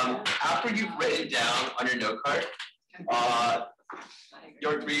 After you've written down on your note card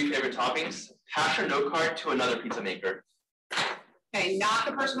your 3 favorite toppings, pass your note card to another pizza maker. Okay, not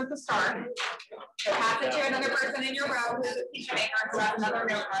the person with the star. So pass it to another person in your row who's a pizza maker who has another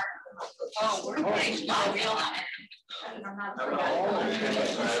note card. Oh, we're putting not real on it.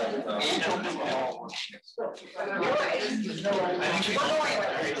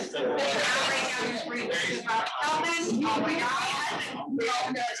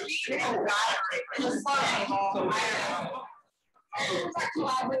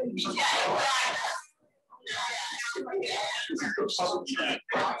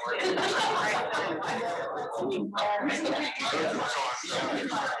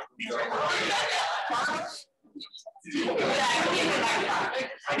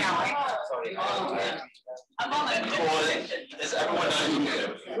 Is everyone done?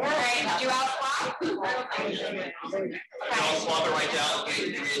 Right, do you all swap? I'll swap it right down, get 3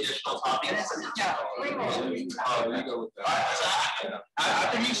 additional toppings.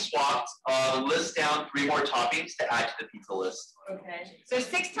 After you swapped, list down 3 more toppings to add to the pizza list. Okay. So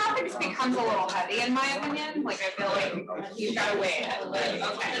 6 toppings becomes a little heavy in my opinion. Like I feel like you've got to weigh it.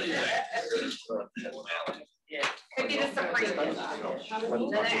 Okay. Could be the Supreme. Then it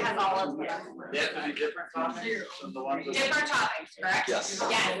has all of them. They have to be different toppings than the ones. Different toppings, correct? Yes.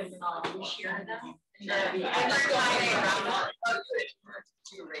 Yes. We share them. Different toppings.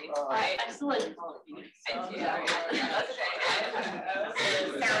 Excellent.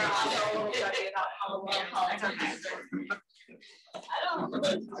 Sarah also a little judgy about how well it's okay.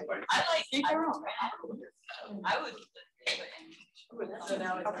 I like I would.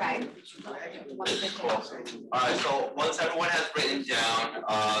 Okay. All right, so once everyone has written down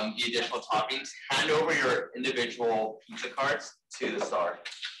the additional toppings, hand over your individual pizza cards to the star.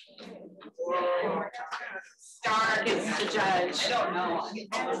 Star gets to judge. I don't know.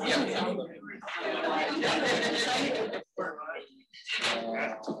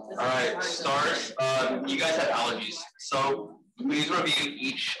 All right, stars, you guys have allergies. So please review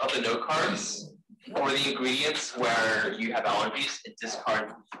each of the note cards for the ingredients where you have allergies and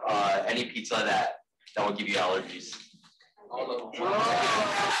discard any pizza that will give you allergies. You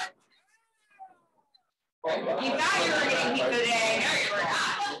thought you were getting pizza today. No, you were not.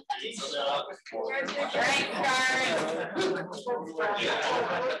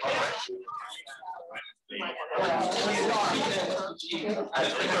 Right,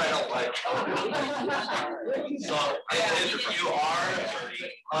 That's the I don't like. So if you are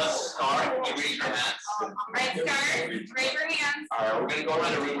a star, you raise your hands. Right, star, raise your hands. All right, we're gonna go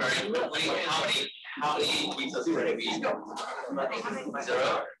around the room very quickly. How many pizzas are gonna be? 0.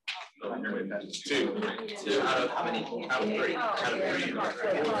 2 out of how many? Out of 3. Out of 3.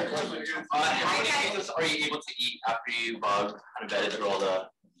 How many pizzas are you able to eat after you kind of vetted through all the?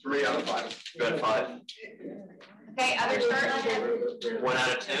 3 out of 5. 3 out of 5. Okay, other stars? 1 out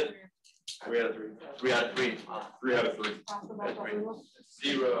of 2. 3 out of 3. 3 out of 3. 3 out of 3.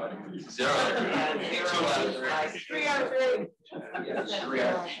 0 out of 3. 0 out of 3. 2 out of 3. 3 out of 3.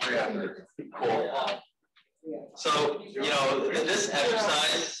 3 out of 3. Cool. So, this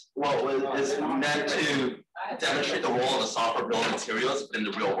exercise, is meant to demonstrate the role of the software bill of materials in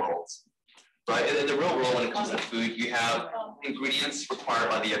the real world. Right? In the real world, when it comes to food, you have ingredients required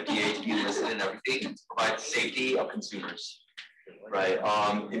by the FDA to be listed and everything to provide safety of consumers. Right?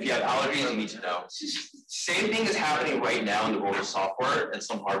 If you have allergies, you need to know. Same thing is happening right now in the world of software and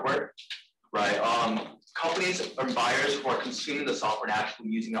some hardware. Right? Companies or buyers who are consuming the software and actually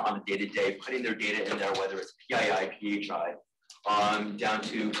using it on the day-to-day, putting their data in there, whether it's PII, PHI, down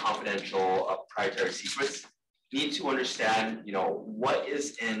to confidential proprietary secrets, need to understand, what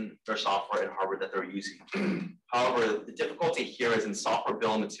is in their software and hardware that they're using. However, the difficulty here is in software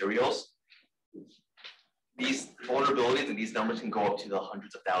bill of materials. These vulnerabilities and these numbers can go up to the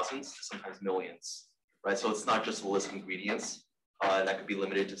hundreds of thousands to sometimes millions, right? So it's not just a list of ingredients that could be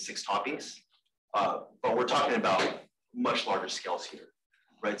limited to 6 toppings. But we're talking about much larger scales here,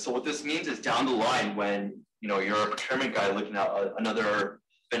 right? So what this means is down the line when you're a procurement guy looking at another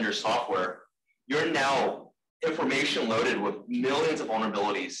vendor software, you're now information loaded with millions of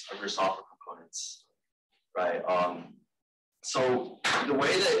vulnerabilities of your software components, right? So the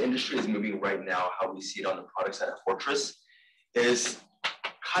way the industry is moving right now, how we see it on the product side at Fortress, is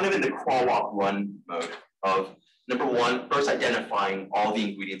kind of in the crawl, walk, run mode of number 1, first identifying all the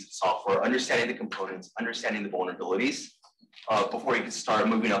ingredients of software, understanding the components, understanding the vulnerabilities, before you can start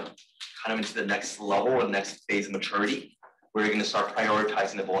moving up kind of into the next level or the next phase of maturity, where you're going to start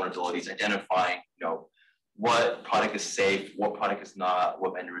prioritizing the vulnerabilities, identifying, what product is safe, what product is not,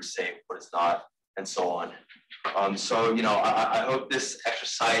 what vendor is safe, what is not, and so on. So, I hope this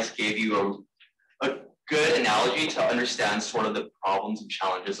exercise gave you a good analogy to understand sort of the problems and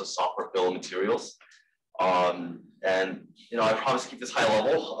challenges of software bill of materials. And I promise to keep this high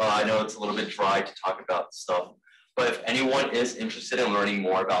level. I know it's a little bit dry to talk about stuff But if anyone is interested in learning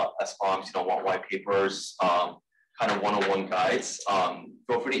more about SBOMs, want white papers, kind of one-on-one guides,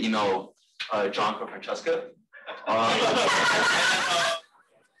 feel free to email John or Francesca. John,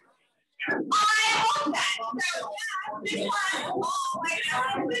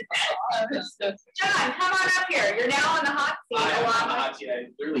 come on up here. You're now on the hot seat. I'm on the hot seat.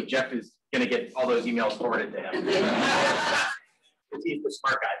 Literally, Jeff is going to get all those emails forwarded to him. He's the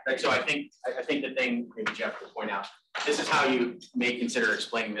smart guy. So I think the thing, maybe Jeff will point out, this is how you may consider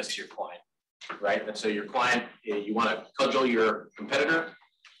explaining this to your client, right? And so your client, you want to cudgel your competitor,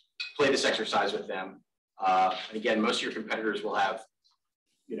 play this exercise with them. And again, most of your competitors will have,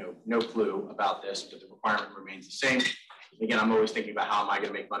 no clue about this, but the requirement remains the same. Again, I'm always thinking about how am I going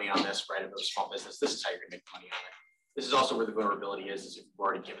to make money on this, right? If it's a small business, this is how you're going to make money on it. This is also where the vulnerability is if you've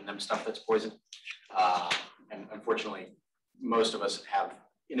already given them stuff that's poison. And unfortunately, most of us have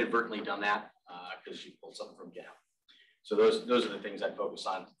inadvertently done that because you pulled something from GitHub. So those are the things I focus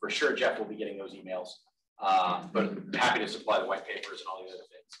on. For sure, Jeff will be getting those emails, but happy to supply the white papers and all the other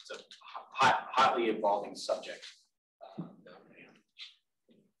things. It's a hotly evolving subject.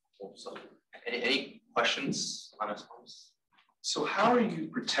 So, any questions on SBOMs? So how are you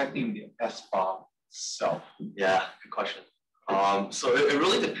protecting the SBOM itself? Yeah, good question. So it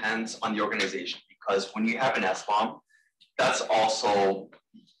really depends on the organization, because when you have an SBOM,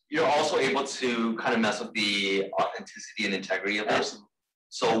 you're also able to kind of mess with the authenticity and integrity of this.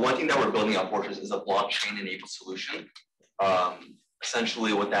 So one thing that we're building on Fortress is a blockchain-enabled solution.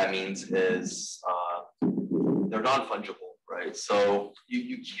 Essentially what that means is they're non-fungible, right? So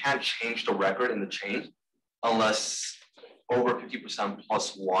you can't change the record in the chain unless over 50%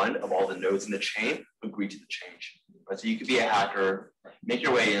 plus one of all the nodes in the chain agree to the change. Right? So you could be a hacker, make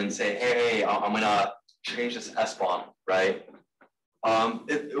your way in, say, hey, I'm gonna change this SBOM, right?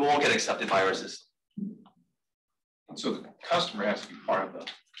 It won't get accepted by our system. And so the customer has to be part of the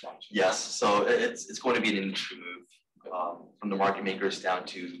blockchain. Yes, so it's going to be an industry move from the market makers down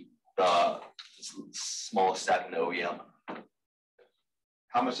to the smallest stack in the OEM.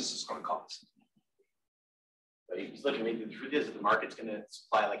 How much is this going to cost? Look, I mean, the truth is that the market's going to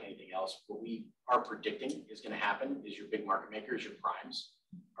supply like anything else. What we are predicting is going to happen is your big market makers, your primes,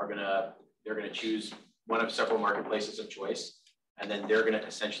 they're going to choose one of several marketplaces of choice, and then they're going to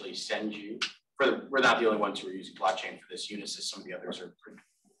essentially send you. We're not the only ones who are using blockchain for this. Unisys, some of the others are.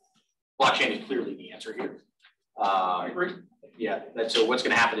 Blockchain is clearly the answer here. I agree. Yeah. So what's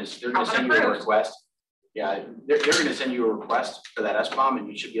going to happen is they're going to send you a request. Yeah, they're going to send you a request for that SBOM, and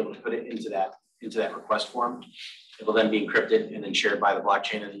you should be able to put it into that request form. It will then be encrypted and then shared by the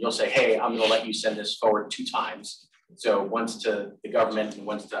blockchain, and then you'll say, hey, I'm going to let you send this forward 2 times. So once to the government and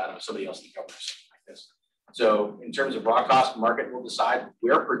once to somebody else in the government, something like this. So in terms of raw cost, market will decide.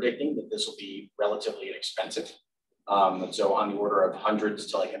 We're predicting that this will be relatively inexpensive. So on the order of hundreds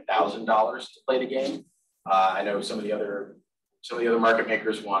to like $1,000 to play the game. I know some of the other market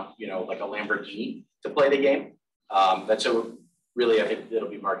makers want, like a Lamborghini to play the game. So really, I think it'll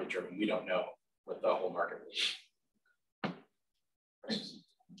be market driven. We don't know what the whole market will be.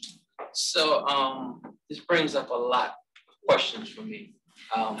 So this brings up a lot of questions for me.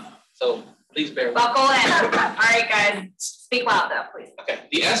 So please bear with me. Buckle in. All right, guys, speak loud though, please. Okay,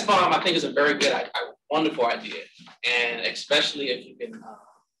 the SBOM I think is a very good, wonderful idea, and especially if you can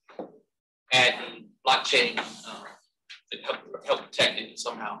add the blockchain to help protect it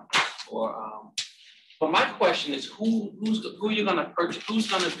somehow. But my question is, who are you going to purchase? Who's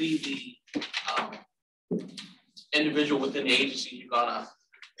going to be the individual within the agency you're going to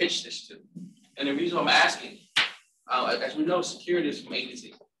pitch this to? And the reason I'm asking, as we know, security is from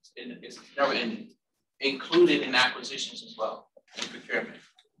agency. It's never ending, included in acquisitions as well and procurement.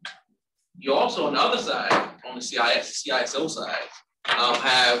 You also, on the other side, on the CISO side,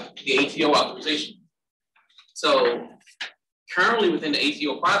 have the ATO authorization. So currently within the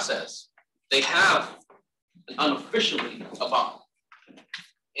ATO process, they have unofficially a BOM.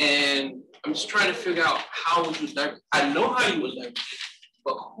 And I'm just trying to figure out how would you leverage. I know how you would leverage it,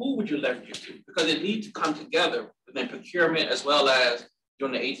 but who would you leverage it to? Because it needs to come together within procurement as well as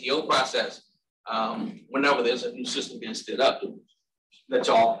during the ATO process, whenever there's a new system being stood up. That's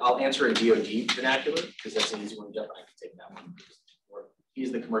all. I'll answer in DoD vernacular because that's an easy one. Jeff, I can take that one.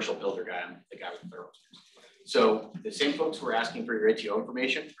 He's the commercial builder guy. I'm the guy with the federal. So the same folks who are asking for your ATO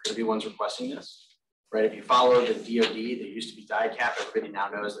information are going to be ones requesting this, right? If you follow the DoD, there used to be DICAP. Everybody now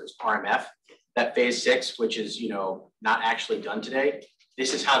knows there's RMF. That phase 6, which is not actually done today.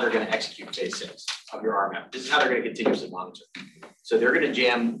 This is how they're going to execute phase 6 of your RMF. This is how they're going to continuously monitor. So they're going to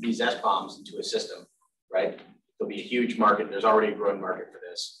jam these SBOMs into a system, right? There'll be a huge market. There's already a growing market for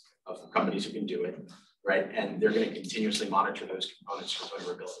this of companies who can do it. right? And they're going to continuously monitor those components for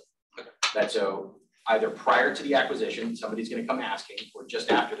vulnerability. That's so either prior to the acquisition, somebody's going to come asking, or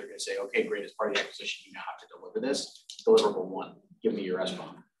just after, they're going to say, okay, great, as part of the acquisition, you now have to deliver this. Deliverable 1, give me your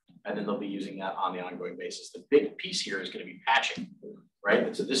SBOM. And then they'll be using that on the ongoing basis. The big piece here is going to be patching, right?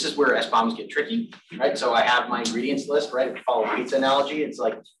 And so this is where SBOMs get tricky, right? So I have my ingredients list, right? If you follow a pizza analogy, it's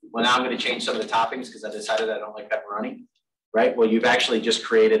like, well, now I'm going to change some of the toppings because I decided I don't like pepperoni, right? Well, you've actually just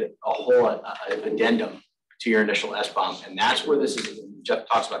created a whole addendum to your initial SBOM. And that's where this is, Jeff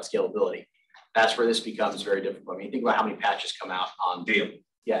talks about scalability. That's where this becomes very difficult. I mean, think about how many patches come out on daily.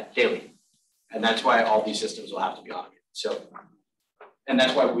 Yeah, daily. And that's why all these systems will have to be automated. So, and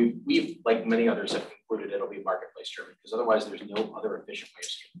that's why we've, like many others, have concluded it'll be marketplace driven, because otherwise there's no other efficient way of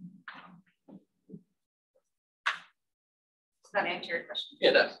scaling. Does that answer your question? Yeah,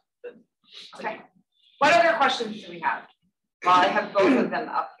 it does. Okay. What other questions do we have? Well, I have both of them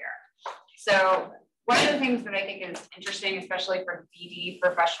up here. So one of the things that I think is interesting, especially for BD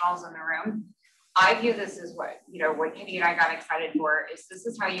professionals in the room, I view this as what Kenny and I got excited for is this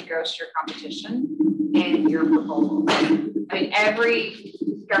is how you ghost your competition in your proposal. I mean, every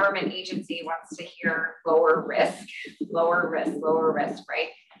government agency wants to hear lower risk, right?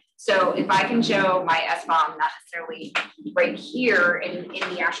 So if I can show my SBOM, not necessarily right here in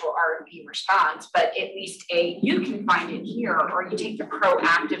the actual RFP response, but at least you can find it here, or you take the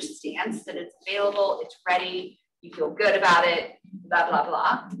proactive stance that it's available, it's ready, you feel good about it, blah, blah,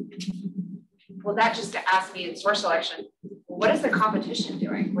 blah. Well, that just asked me in source selection, well, what is the competition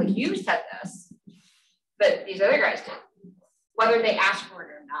doing? Like you said this, but these other guys did, whether they asked for it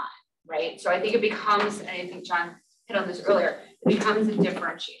or not, right? So I think it becomes, and I think John hit on this earlier, it becomes a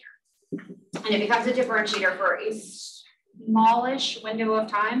differentiator. And it becomes a differentiator for a smallish window of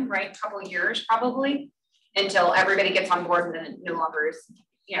time, right? A couple of years probably, until everybody gets on board and then it no longer is,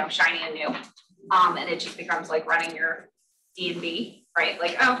 shiny and new. And it just becomes like running your D&B, right?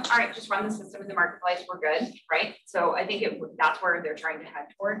 Like, oh, all right, just run the system in the marketplace, we're good, right? So I think that's where they're trying to head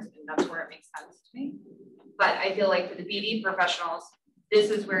towards, and that's where it makes sense to me. But I feel like for the BD professionals, this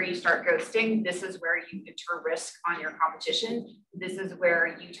is where you start ghosting. This is where you deter risk on your competition. This is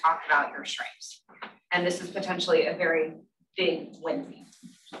where you talk about your strengths. And this is potentially a very big win.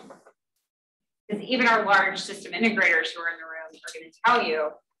 Because even our large system integrators who are in the room are going to tell you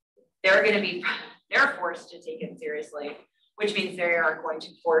they're forced to take it seriously, which means they are going to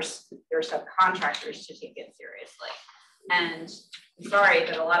force their subcontractors to take it seriously. And I'm sorry,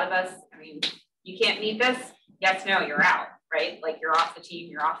 but a lot of us, I mean, you can't meet this. Yes, no, you're out, right? Like you're off the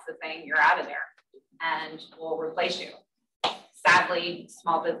team, you're off the thing, you're out of there, and we'll replace you. Sadly,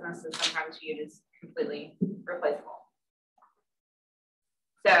 small business is sometimes viewed as completely replaceable.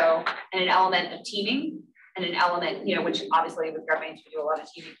 So, and an element of teaming, and an element, which obviously with governments we do a lot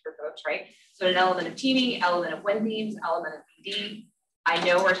of teaming for folks, right? So an element of teaming, element of win themes, element of BD. I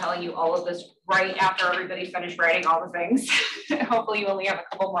know we're telling you all of this right after everybody's finished writing all the things. Hopefully you only have a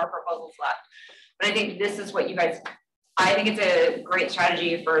couple more proposals left. But I think this is what you guys, I think it's a great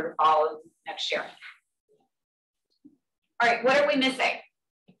strategy for the fall of next year. All right, what are we missing?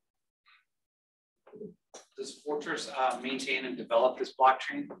 Does Fortress maintain and develop this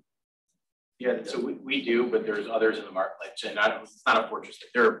blockchain? Yeah, so we do, but there's others in the market. It's not a Fortress.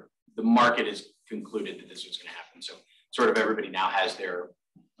 The market is concluded that this was going to happen. So sort of everybody now has their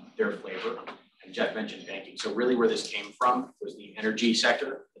flavor. And Jeff mentioned banking. So really where this came from was the energy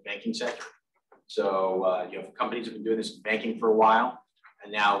sector, the banking sector. So you have companies that have been doing this in banking for a while.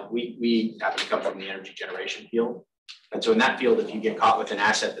 And now we happen to come from the energy generation field. And so in that field, if you get caught with an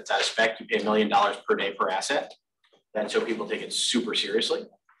asset that's out of spec, you pay $1 million per day per asset. And so people take it super seriously.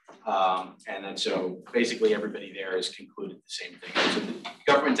 And then so basically everybody there has concluded the same thing. So the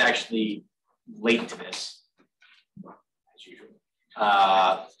government's actually late to this, as usual.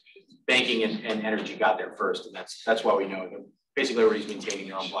 Banking and energy got there first, and that's why we know that basically everybody's maintaining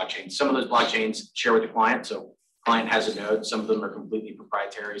their own blockchain. Some of those blockchains share with the client, so client has a node. Some of them are completely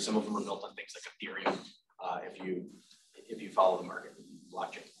proprietary. Some of them are built on things like Ethereum. If you follow the market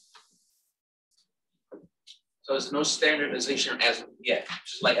blockchain. So there's no standardization as of yet,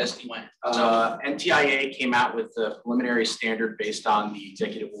 just like SD-WAN. NTIA came out with the preliminary standard based on the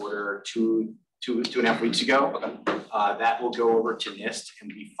executive order two and a half weeks ago. Okay. That will go over to NIST and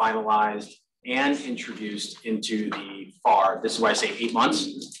be finalized and introduced into the FAR. This is why I say 8 months.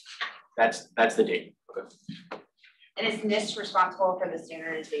 That's the date. Okay. And is NIST responsible for the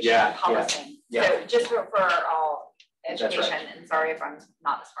standardization and publishing? Yeah. So just for all education, right. And sorry if I'm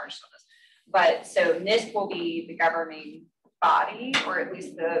not as far as this, but so NIST will be the governing body, or at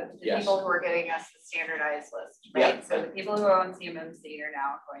least the people who are giving us the standardized list, right? Yeah. So the people who own CMMC are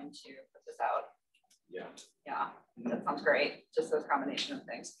now going to put this out. Yeah, that sounds great. Just those combination of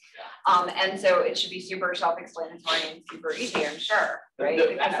things. And so it should be super self-explanatory and super easy, I'm sure, right?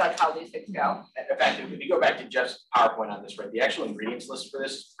 Because that's how these things go. In fact, if you go back to Jeff's PowerPoint on this, right, the actual ingredients list for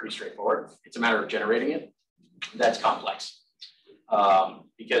this is pretty straightforward. It's a matter of generating it. That's complex.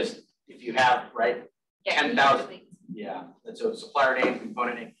 Because if you have, right, 10,000, and so supplier name,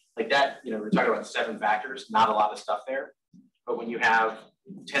 component name, like that, we're talking about 7 factors, not a lot of stuff there. But when you have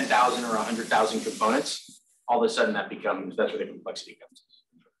 10,000 or 100,000 components, all of a sudden that's where the complexity comes.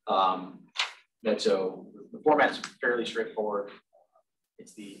 And so the format's fairly straightforward.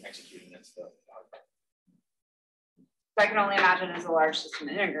 It's the executing that's the hard part. I can only imagine as a large system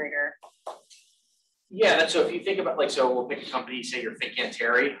integrator. Yeah, that's so if you think about so we'll pick a company, say you're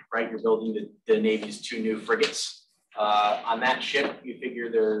Fincantieri, right? You're building the Navy's 2 new frigates. On that ship, you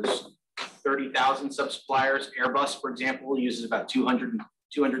figure there's 30,000 sub-suppliers. Airbus, for example, uses about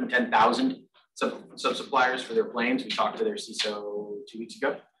 210,000 sub-suppliers for their planes. We talked to their CISO 2 weeks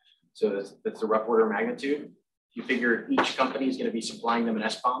ago. So that's the rough order of magnitude. You figure each company is going to be supplying them an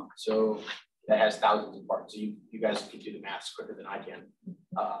SBOM. So that has thousands of parts. So you guys can do the math quicker than I can.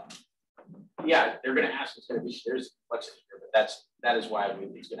 Yeah, they're going to ask, there's complexity here, but that is why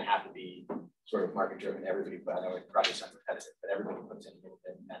it's going to have to be sort of market driven. Everybody, but I know it probably sounds repetitive, but everybody puts in a little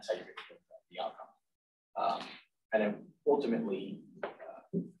bit, and that's how you're going to get the outcome. And then ultimately,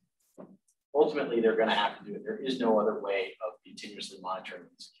 they're going to have to do it. There is no other way of continuously monitoring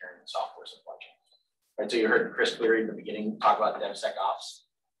and securing the software supply chain. Right. So you heard Chris Cleary in the beginning talk about DevSecOps,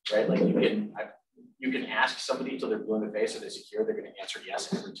 right? Like you can ask somebody until they're blue in the face, are they secure? They're going to answer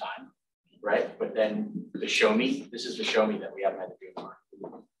yes every time. Right, but then the show me, this is the show me that we haven't had to do anymore.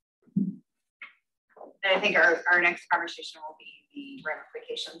 And I think our next conversation will be the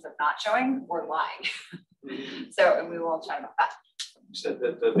ramifications of not showing or lying. So, and we will chat about that. You said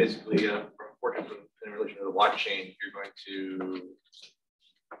that basically, working in relation to the blockchain, you're going to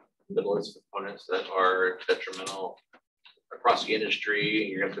develop components that are detrimental across the industry, and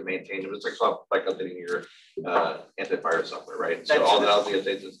you're going to have to maintain them. It's like updating your antivirus software, right? So all the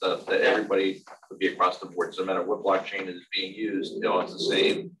updates and stuff that everybody would be across the board. So no matter what blockchain is being used, it's the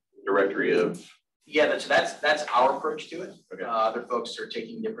same directory of. Yeah, that's our approach to it. Okay. Other folks are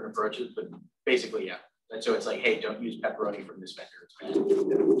taking different approaches, but basically, yeah. And so it's like, hey, don't use pepperoni from this vendor.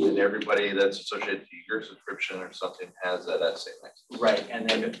 And everybody that's associated to your subscription or something has that same thing. Right, and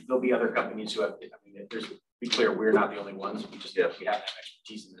then there'll be other companies who have. Be clear, we're not the only ones. We have that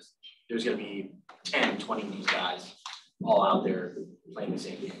expertise in this. There's going to be 10, 20 of these guys all out there playing the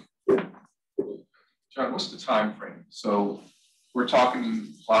same game. John, what's the time frame? So we're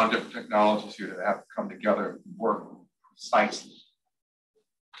talking a lot of different technologies here that have to come together and work precisely.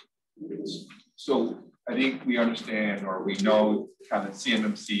 So I think we understand, or we know kind of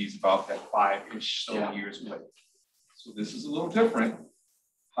CMMCs about that 5-ish years away. So this is a little different.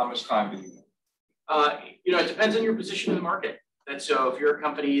 How much time do you have? It depends on your position in the market. And so if you're a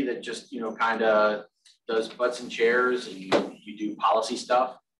company that just, kind of does butts and chairs and you do policy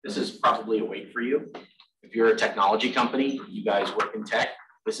stuff, this is probably a wait for you. If you're a technology company, you guys work in tech,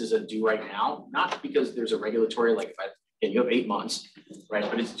 this is a do right now, not because there's a regulatory, you have 8 months, right?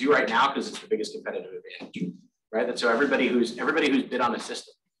 But it's due right now because it's the biggest competitive advantage, right? And so everybody who's bid on a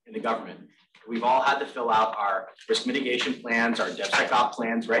system in the government, we've all had to fill out our risk mitigation plans, our DevSecOps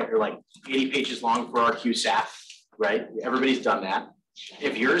plans, right? They're like 80 pages long for our QSAF, right? Everybody's done that.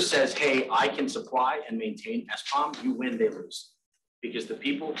 If yours says, hey, I can supply and maintain SBOM, you win, they lose. Because the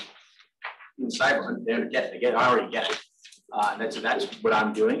people in cyber, I already get it. That's what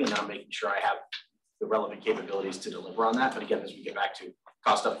I'm doing, and then I'm making sure I have the relevant capabilities to deliver on that. But again, as we get back to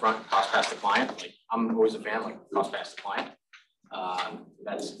cost up front, cost past the client, I'm always a fan, cost past the client.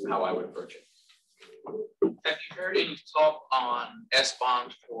 That's how I would approach it. Have you heard any talk on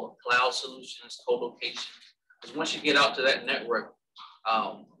SBOMs for cloud solutions, co-location? Because once you get out to that network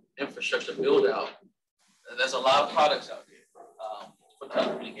infrastructure build out, there's a lot of products out there for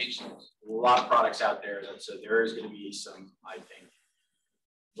telecommunications. A lot of products out there. So there is going to be some, I think.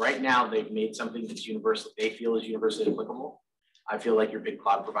 Right now, they've made something that's universal, they feel is universally applicable. I feel like your big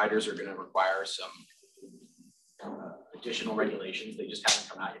cloud providers are going to require some additional regulations. They just haven't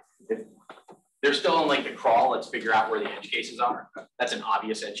come out yet. They're still in the crawl. Let's figure out where the edge cases are. That's an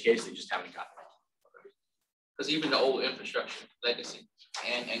obvious edge case. They just haven't gotten it. Because even the old infrastructure, legacy,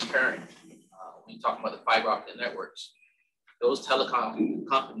 and current, when you're talking about the fiber optic networks, those telecom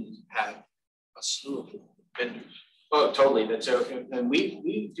companies have a slew of vendors. Oh, totally. And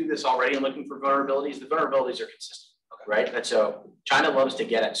we do this already in looking for vulnerabilities. The vulnerabilities are consistent, right? And so China loves to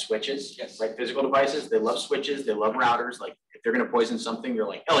get at switches, right? Physical devices. They love switches. They love routers. If they're going to poison something, they're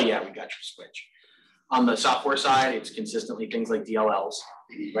like, hell yeah, we got your switch. On the software side, it's consistently things like DLLs,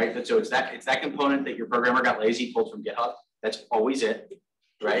 right? So it's that component that your programmer got lazy, pulled from GitHub. That's always it,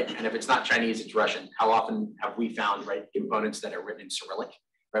 right? And if it's not Chinese, it's Russian. How often have we found, right, components that are written in Cyrillic,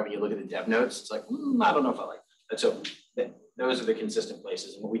 right? When you look at the dev notes, it's like, I don't know if I like that. And so those are the consistent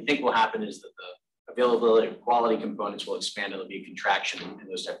places. And what we think will happen is that the availability of quality components will expand, and there'll be a contraction and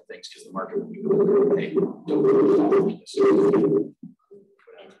those type of things because the market will be hey,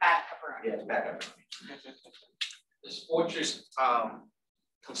 it's back up. Is Fortress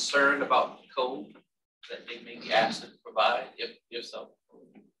concerned about code that they may be asked to provide if so?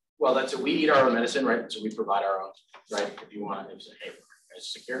 Well, that's we eat our own medicine, right? So we provide our own, right? If you want to say, hey,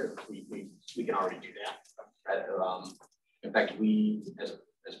 as secure, we can already do that. Right? In fact, we as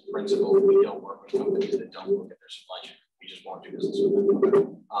principal, we don't work with companies that don't look at their supply chain. We just won't do business with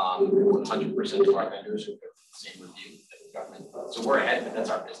them. 100% of our vendors who go through the same review that the government. So we're ahead, but that's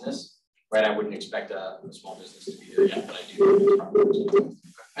our business. Right, I wouldn't expect a small business to be there yet, but I do.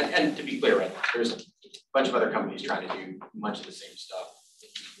 And to be clear, right, there's a bunch of other companies trying to do much of the same stuff.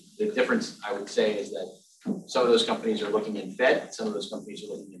 The difference, I would say, is that some of those companies are looking in Fed, some of those companies are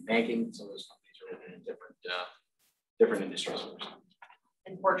looking in banking, some of those companies are looking in different industries.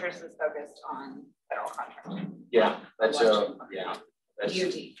 And Fortress is focused on federal contracting. Yeah, that's yeah. That's,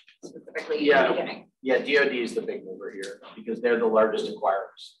 DoD specifically yeah, in the beginning. Yeah, DoD is the big mover here because they're the largest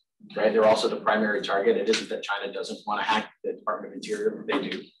acquirers. Right, they're also the primary target. It isn't that China doesn't want to hack the Department of Interior; they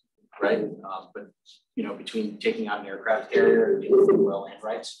do, right? But you know, between taking out an aircraft carrier and dealing with oil land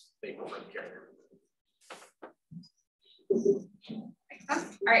rights, they prefer the carrier. Makes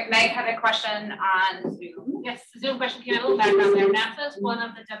sense. All right, Meg had a question on Zoom. Yes, the Zoom question came a little background there. NASA is one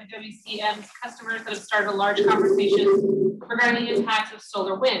of the WWCM's customers that have started a large conversation regarding the impacts of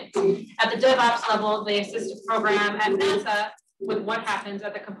solar wind. At the DevOps level, they assist a program at NASA with what happens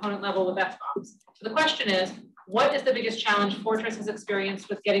at the component level with SBOMs. So the question is, what is the biggest challenge Fortress has experienced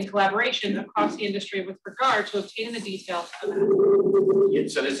with getting collaboration across the industry with regard to obtaining the details of that? Yeah,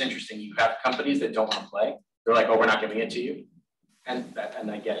 so this is interesting. You have companies that don't want to play. They're like, oh, we're not giving it to you. And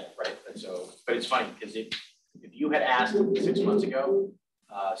I get it, right? And so, but it's funny because if you had asked 6 months ago,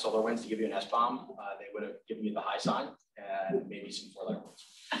 SolarWinds to give you an SBOM, they would have given you the high sign and maybe some 4-letter words.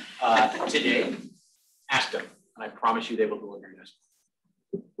 Today, ask them. And I promise you they will deliver your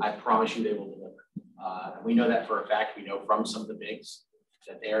SBOM. I promise you they will deliver. And we know that for a fact. We know from some of the bigs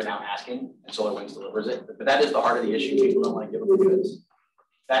that they are now asking, and SolarWinds delivers it. But that is the heart of the issue. People don't want to give them the goods.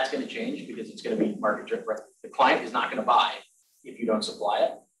 That's going to change because it's going to be market driven. The client is not going to buy if you don't supply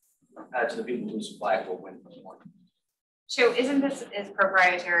it. To the people who supply it will win more. So isn't this as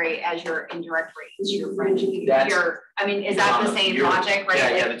proprietary as your indirect rates, your French? I mean, is that the same logic, right? Yeah,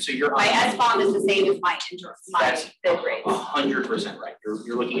 yeah. So my SBOM is the same as my bid rate. 100% right.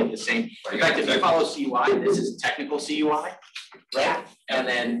 You're looking at the same. In fact, if you follow CUI, this is technical CUI, right? Yeah. And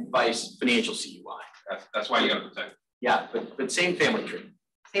then vice financial CUI. That's why you got to protect. Yeah, but same family tree.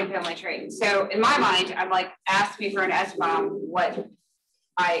 Same family tree. So in my mind, I'm like, ask me for an SBOM, what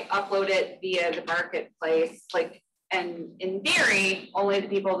I upload it via the marketplace, like. And in theory, only the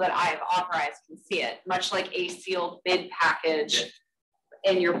people that I've authorized can see it, much like a sealed bid package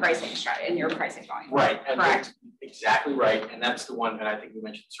in your pricing strategy, in your pricing volume. Right. Correct. Exactly right. And that's the one that I think we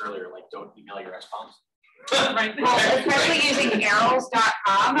mentioned this earlier, like don't email your SBOMs. Right. Well, especially using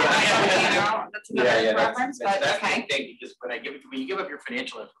arrows.com. Yeah. You know, that's another reference, but okay. Thing because when you give up your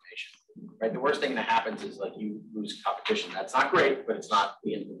financial information, right, the worst thing that happens is like you lose competition. That's not great, but it's not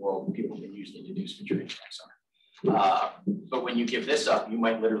the end of the world. People can usually deduce what your checks are. But when you give this up, you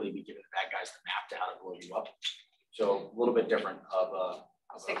might literally be giving the bad guys the map to how to blow you up. So a little bit different of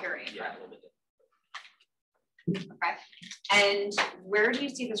security. Yeah, a little bit different. Okay. And where do you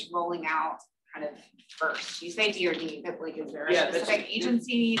see this rolling out kind of first? You say DoD, but like, is there a specific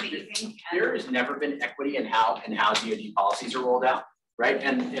agency that you think? There has never been equity in how DoD policies are rolled out, right?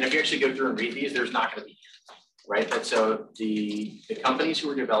 And if you actually go through and read these, there's not going to be. Right, and so the companies who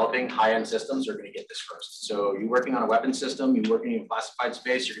are developing high-end systems are going to get this first. So you're working on a weapon system, you're working in classified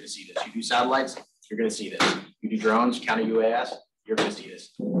space, you're going to see this. You do satellites, you're going to see this. You do drones, counter UAS, you're going to see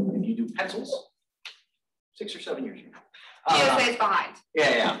this. If you do pencils, 6 or 7 years ago. GSA is behind.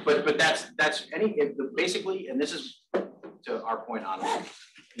 Yeah, but that's basically, and this is to our point on,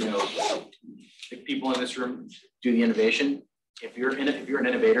 you know, the people in this room do the innovation. If you're an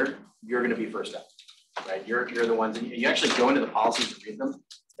innovator, you're going to be first up. Right, you're the ones, and you actually go into the policies and read them.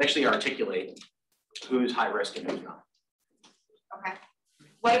 Actually, articulate who's high risk and who's not. Okay.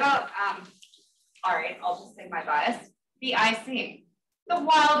 What about all right, I'll just say my bias. The IC, the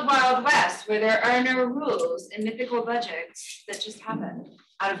wild, wild west, where there are no rules and mythical budgets that just happen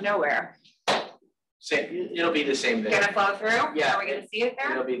out of nowhere. Same, it'll be the same there. Gonna flow through? Yeah. Are we gonna see it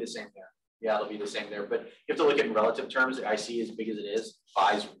there? It'll be the same there. Yeah, it'll be the same there. But you have to look at in relative terms. The IC, as big as it is,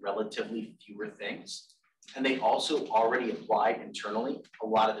 buys relatively fewer things. And they also already apply internally a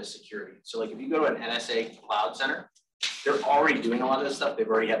lot of the security. So like if you go to an NSA cloud center, they're already doing a lot of this stuff. They've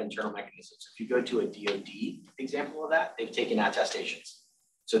already have internal mechanisms. If you go to a DoD example of that, they've taken attestations.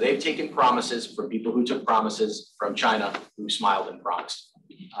 So they've taken promises from people who took promises from China who smiled and promised.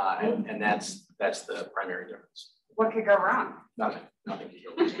 And that's the primary difference. What could go wrong? Nothing could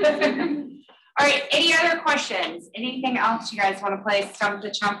go wrong. All right, any other questions? Anything else you guys want to play stump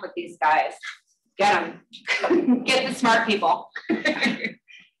the chump with these guys? Get them. Get the smart people.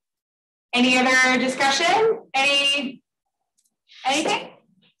 Any other discussion? Anything? I'm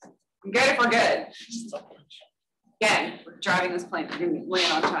good if we're good. Again, we're driving this plane. We're going to be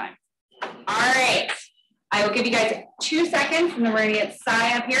land on time. All right. I will give you guys 2 seconds and then we're going to get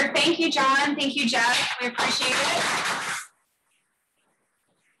Sai up here. Thank you, John. Thank you, Jeff. We appreciate it.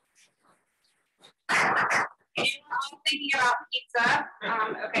 Anyone else thinking about pizza?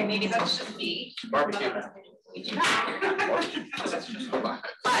 Okay, maybe that's just me. Barbecue. But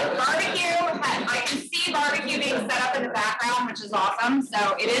barbecue, I can see barbecue being set up in the background, which is awesome.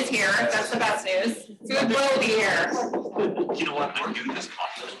 So it is here. That's the best news. Food will be here. You know what? I knew this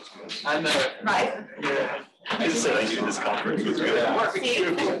conference. I know. Right. Yeah. I just said I knew this conference was good. Barbecue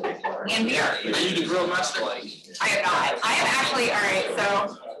and beer. Are you the grill master? Like I am not. I am actually, all right,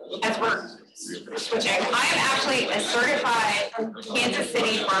 so as we're switching, I am actually a certified Kansas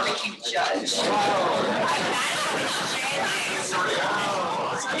City barbecue judge.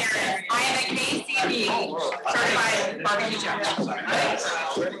 I am a KCB certified barbecue judge.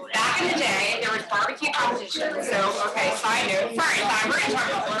 Back in the day, there was barbecue competitions. So, okay, side note. Sorry, we're going to talk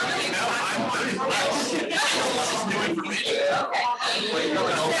about barbecue. All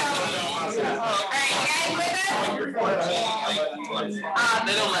right, you guys with us?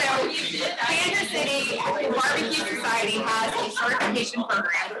 So Kansas City Barbecue Society has a certification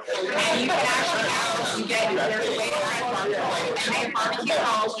program, and you can actually get their way around and make barbecue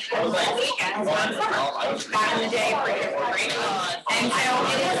calls on weekends on summer. Back in the day, right? And so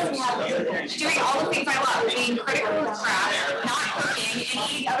it is doing all the things I love, being critical of craft, not cooking,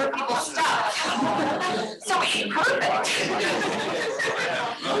 and eating other people's stuff. So it's perfect.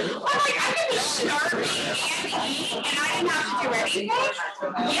 I'm like, I could be starving and eat, and I didn't have to do anything.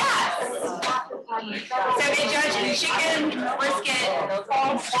 Yes. So they judge chicken, brisket,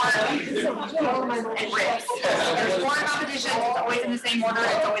 pork, and ribs. There's 4 competitions. It's always in the same order.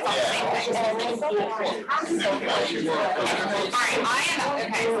 It's always on the same thing. All right, I am,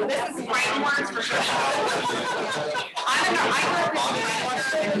 okay, so this is right words for sure. I grew up in the order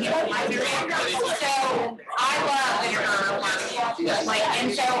and people my period, so I love vinegar barbecue. Like, and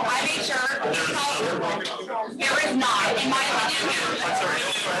so I made sure there is not, in my opinion.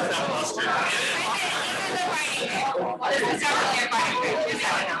 This is definitely a fighting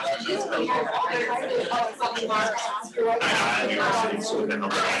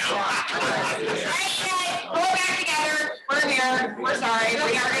Go back together. We're here. We're sorry. We are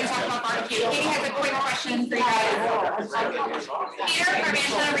going to talk about barbecue. Katie has a quick question for you guys. Peter from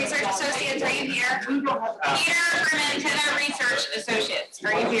Antenna Research Associates, are you here? Peter from Antenna Research Associates,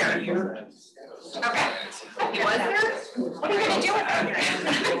 are you here? Okay. He was there? What are you going to do with him?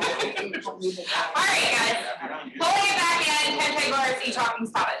 All right, guys. Pulling it back in, 10 tablers, each talking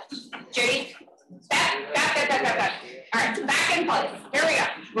stop it. Judy? Back. All right, back in place. Here we go.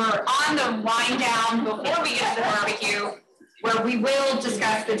 We're on the wind down before we get to the barbecue, where we will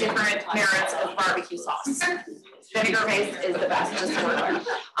discuss the different merits of barbecue sauce. Vinegar based is the best, just so we're clear.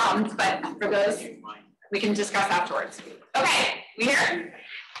 But for those, we can discuss afterwards. Okay, we here?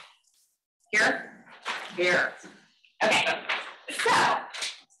 Here. Okay. So,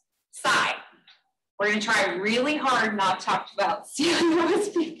 Sai, we're going to try really hard not to talk about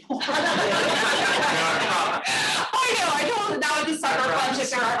CMOS people. I know that was a sucker punch if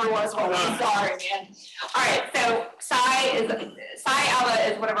there ever was one. I'm sorry, man. All right, so Sai Alba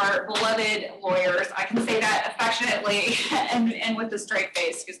is one of our beloved lawyers. I can say that affectionately and with a straight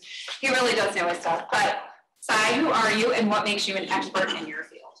face because he really does know his stuff. But Sai, who are you and what makes you an expert in your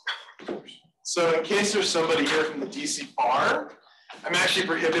field? So in case there's somebody here from the DC bar, I'm actually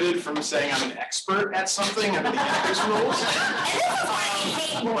prohibited from saying I'm an expert at something under the ethics rules. And this is why I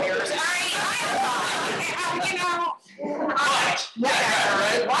hate lawyers.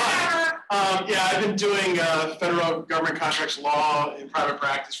 Yeah, I've been doing federal government contracts law in private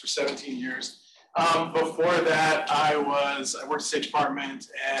practice for 17 years. Before that, I worked at the State Department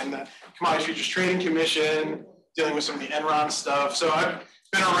and Commodity Futures Trading Commission, dealing with some of the Enron stuff. So I've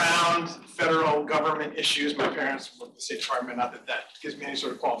been around federal government issues. My parents work at the State Department, not that that gives me any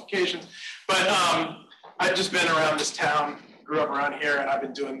sort of qualifications, but I've just been around this town, grew up around here, and I've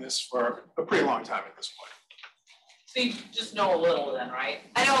been doing this for a pretty long time at this point. So you just know a little then, right?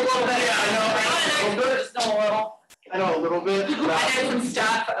 I know a little bit. Yeah, I know. Just know a little. I know a little bit. I know some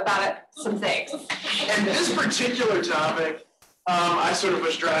stuff about it, some things. And this particular topic, I sort of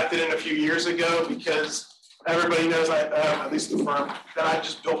was drafted in a few years ago because everybody knows, at least the firm, that I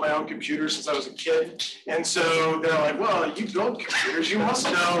just built my own computer since I was a kid. And so they're like, well, you build computers, you must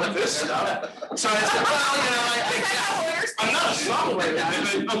know this stuff. So I said, well, I'm not a software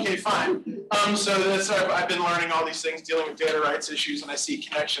guy, but okay, fine. So that's, I've been learning all these things, dealing with data rights issues, and I see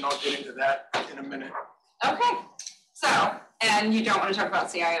connection. I'll get into that in a minute. Okay. So, and you don't want to talk about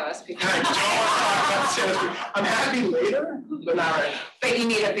CIOSP. I don't want to talk about CIOSP. I'm happy later, but not right now. But you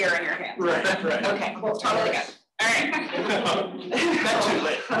need a beer in your hand. Right, right. Okay, well, totally good. All right. Not too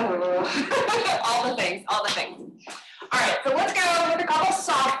late. All the things, all the things. All right, so let's go with a couple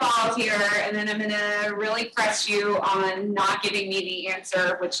softballs here, and then I'm gonna really press you on not giving me the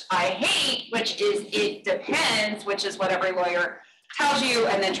answer, which I hate, which is it depends, which is what every lawyer tells you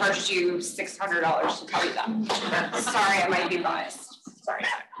and then charges you $600 to tell you that. Sorry, I might be biased. Sorry.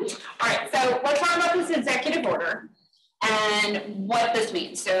 All right, so let's talk about this executive order and what this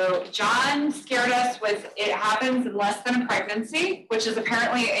means. So John scared us with it happens in less than a pregnancy, which is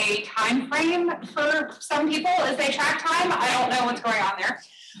apparently a time frame for some people as they track time. I don't know what's going on there,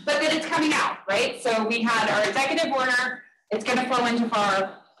 but that it's coming out, right? So we had our executive order. It's going to flow into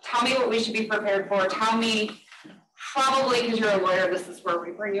FAR. Tell me what we should be prepared for. Tell me, probably because you're a lawyer, this is where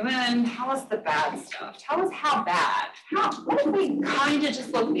we bring you in. Tell us the bad stuff. Tell us how bad. What if we kind of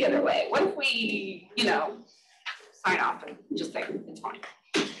just look the other way? What if we, sign off and just say it's fine?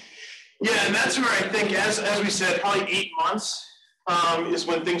 Yeah, and that's where I think, as we said, probably 8 months is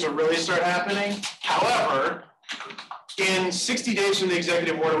when things will really start happening. However, in 60 days from the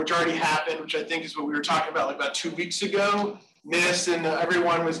executive order, which already happened, which I think is what we were talking about like about 2 weeks ago, NIST and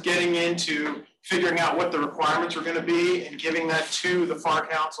everyone was getting into figuring out what the requirements were going to be and giving that to the FAR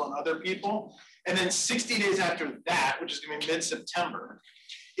Council and other people. And then 60 days after that, which is going to be mid-September,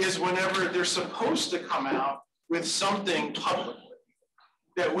 is whenever they're supposed to come out with something publicly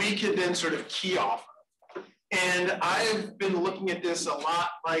that we could then sort of key off of. And I've been looking at this a lot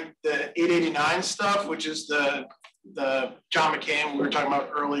like the 889 stuff, which is the John McCain we were talking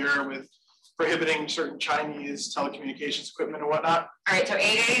about earlier with prohibiting certain Chinese telecommunications equipment and whatnot. All right, so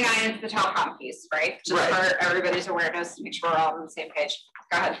 889 is the telecom piece, right? Just for everybody's awareness, make sure we're all on the same page.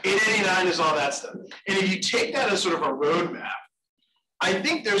 Go ahead. 889 is all that stuff. And if you take that as sort of a roadmap, I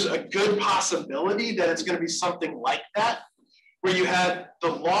think there's a good possibility that it's going to be something like that, where you had the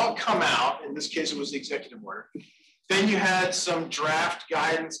law come out, in this case it was the executive order, then you had some draft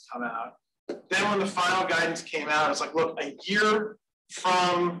guidance come out. Then when the final guidance came out, it's like, look, a year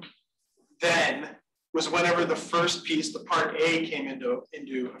from then was whenever the first piece, the Part A, came into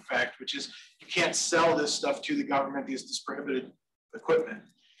effect, which is you can't sell this stuff to the government because it's prohibited equipment.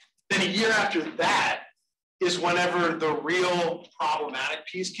 Then a year after that is whenever the real problematic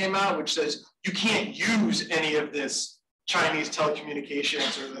piece came out, which says you can't use any of this Chinese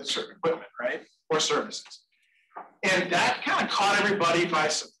telecommunications or the certain equipment, right? Or services. And that kind of caught everybody by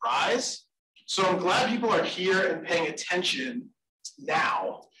surprise. So I'm glad people are here and paying attention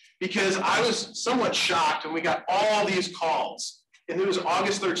now, because I was somewhat shocked when we got all these calls. And it was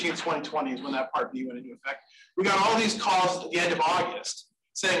August 13th, 2020 is when that Part B went into effect. We got all these calls at the end of August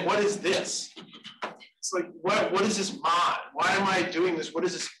saying, what is this? It's like, what is this mod? Why am I doing this? What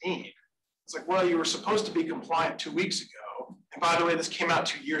does this mean? It's like, well, you were supposed to be compliant 2 weeks ago. And by the way, this came out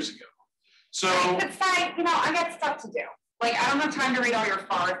 2 years ago. So it's fine, I got stuff to do. Like, I don't have time to read all your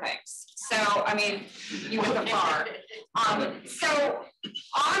FAR things. So, I mean, you with the FAR. So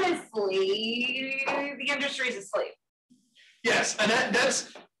honestly, the industry's asleep. Yes, and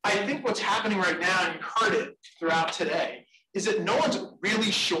that's, I think what's happening right now, and you heard it throughout today, is that no one's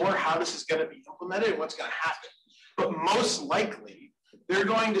really sure how this is going to be implemented and what's going to happen. But most likely, they're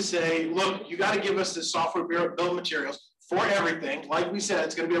going to say, look, you got to give us this software bill of materials for everything. Like we said,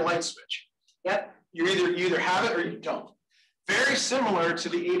 it's going to be a light switch. Yep. You either have it or you don't. Very similar to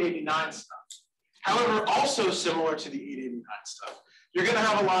the 889 stuff. However, also similar to the 889 stuff, you're going to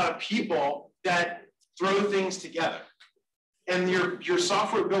have a lot of people that throw things together. And your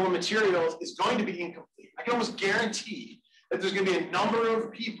software bill of materials is going to be incomplete. I can almost guarantee that there's going to be a number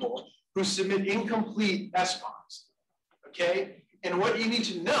of people who submit incomplete SBOMs, okay? And what you need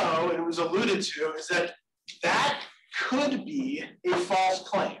to know, and it was alluded to, is that that could be a false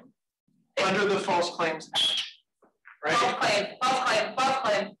claim under the False Claims Act, right? False claim, false claim, false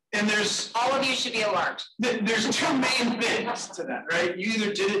there's all of you should be alarmed. There's two main things to that, right? You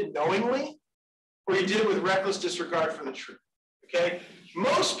either did it knowingly or you did it with reckless disregard for the truth. Okay?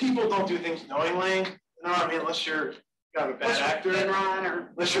 Most people don't do things knowingly. No, I mean, unless you're kind of a bad actor,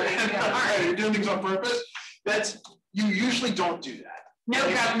 unless you're doing things on purpose. You usually don't do that. No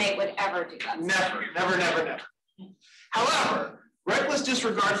govmate would ever do that. Never, never, never, never. However, reckless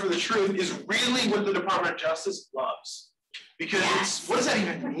disregard for the truth is really what the Department of Justice loves. Because what does that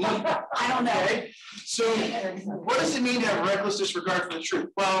even mean? I don't know. Okay? So what does it mean to have reckless disregard for the truth?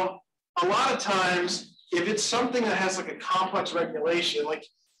 Well, a lot of times, if it's something that has like a complex regulation, like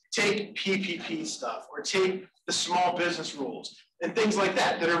take PPP stuff or take the small business rules and things like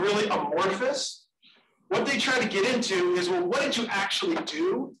that are really amorphous, what they try to get into is, well, what did you actually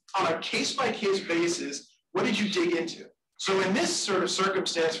do on a case-by-case basis? What did you dig into? So in this sort of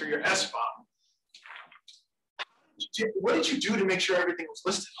circumstance for your SBOM, what did you do to make sure everything was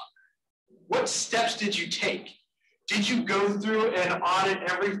listed on there? What steps did you take? Did you go through and audit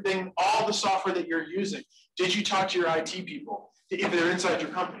everything, all the software that you're using? Did you talk to your IT people, if they're inside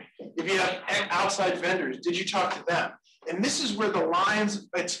your company? If you have outside vendors, did you talk to them? And this is where the lines,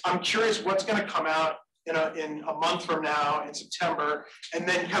 I'm curious what's going to come out in a month from now in September, and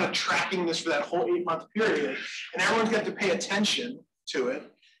then kind of tracking this for that whole 8-month period. And everyone's got to pay attention to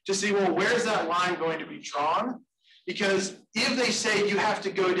it to see, well, where's that line going to be drawn? Because if they say you have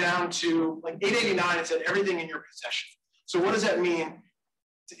to go down to like 889, it said everything in your possession. So what does that mean?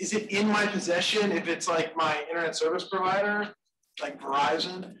 Is it in my possession if it's like my internet service provider, like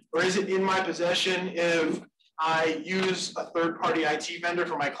Verizon? Or is it in my possession if I use a third-party IT vendor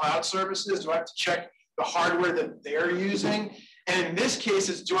for my cloud services? Do I have to check the hardware that they're using? And in this case,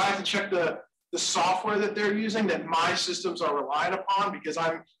 it's, do I have to check the software that they're using that my systems are reliant upon, because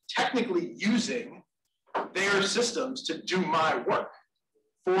I'm technically using their systems to do my work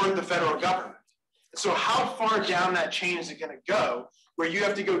for the federal government. So how far down that chain is it going to go where you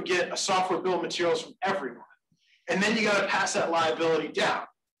have to go get a software bill of materials from everyone? And then you got to pass that liability down,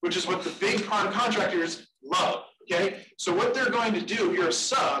 which is what the big prime contractors love, okay? So what they're going to do if you're a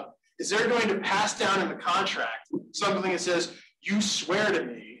sub is they're going to pass down in the contract something that says, you swear to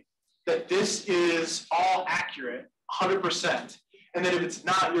me that this is all accurate, 100%, and that if it's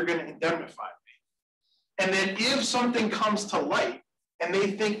not, you're going to indemnify me. And then if something comes to light and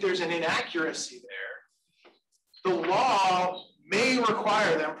they think there's an inaccuracy there, the law may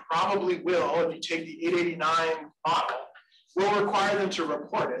require them, probably will, if you take the 889 model, will require them to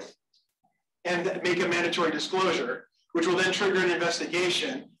report it and make a mandatory disclosure, which will then trigger an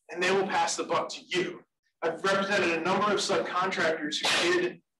investigation, and they will pass the buck to you. I've represented a number of subcontractors who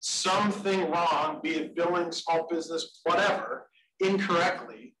did something wrong, be it billing, small business, whatever,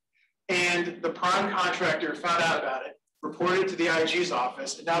 incorrectly, and the prime contractor found out about it, reported it to the IG's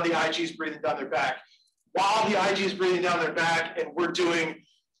office, and now the IG's breathing down their back. While the IG's breathing down their back and we're doing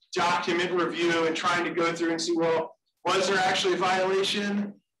document review and trying to go through and see, well, was there actually a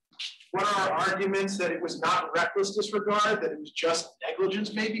violation? What are our arguments that it was not reckless disregard, that it was just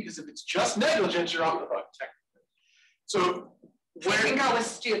negligence maybe? Because if it's just negligence, you're off the hook technically. So where you can go with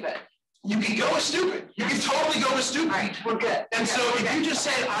stupid. You can go with stupid. You can totally go with stupid. All right, we're good. And so if you just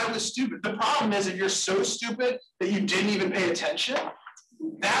said I was stupid, the problem is if you're so stupid that you didn't even pay attention,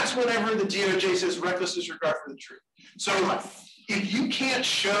 that's whenever the DOJ says reckless disregard for the truth. So if you can't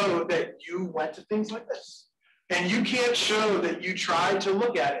show that you went to things like this, and you can't show that you tried to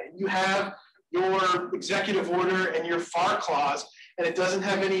look at it, and you have your executive order and your FAR clause, and it doesn't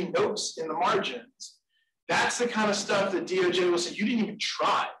have any notes in the margins, that's the kind of stuff that DOJ will say, you didn't even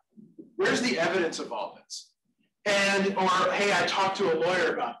try. Where's the evidence of all this? And, or, hey, I talked to a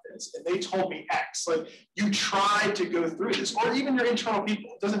lawyer about this and they told me X. Like, you tried to go through this, or even your internal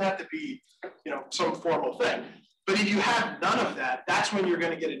people. It doesn't have to be, you know, some formal thing. But if you have none of that, that's when you're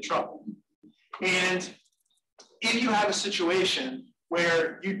going to get in trouble. And if you have a situation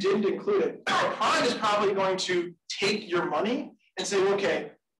where you didn't include it, prime is probably going to take your money and say, well,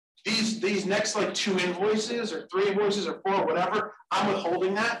 okay, these next like 2 invoices or 3 invoices or 4 or whatever, I'm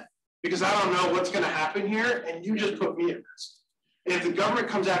withholding that, because I don't know what's going to happen here, and you just put me at risk. And if the government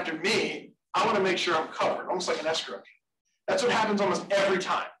comes after me, I want to make sure I'm covered, almost like an escrow. That's what happens almost every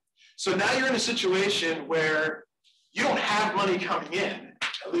time. So now you're in a situation where you don't have money coming in,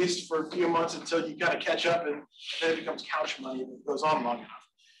 at least for a few months until you kind of catch up, and then it becomes couch money and it goes on long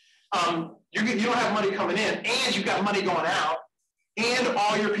enough. You don't have money coming in, and you've got money going out, and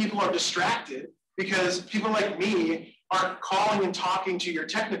all your people are distracted because people like me aren't calling and talking to your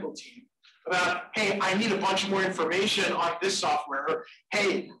technical team about, hey, I need a bunch more information on this software, or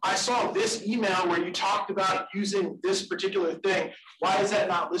hey, I saw this email where you talked about using this particular thing. Why is that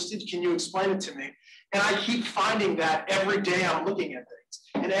not listed? Can you explain it to me? And I keep finding that every day I'm looking at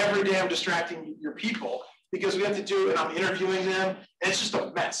things, and every day I'm distracting your people because we have to do it, and I'm interviewing them, and it's just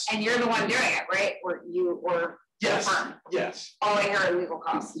a mess. And you're the one doing it, right? Or yes, the firm. Yes. All I hear are legal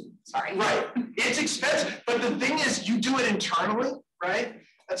costs. Sorry. Right. It's expensive, but the thing is, you do it internally, right?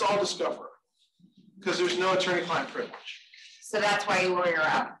 That's all Discover, because there's no attorney-client privilege. So that's why you lawyer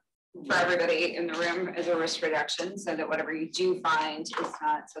up for everybody in the room as a risk reduction, so that whatever you do find is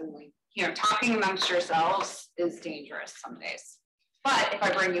not suddenly, talking amongst yourselves is dangerous some days. But if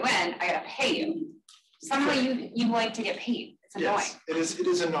I bring you in, I gotta pay you. Suddenly you like to get paid. It's annoying. Yes, it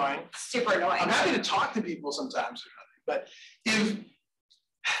is annoying. Super annoying. I'm happy to talk to people sometimes, but if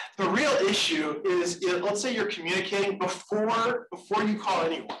the real issue is, let's say you're communicating before you call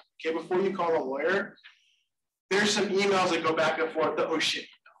anyone, okay, before you call a lawyer, there's some emails that go back and forth, the oh shit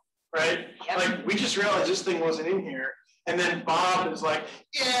email, right? Yep. Like, we just realized this thing wasn't in here. And then Bob is like,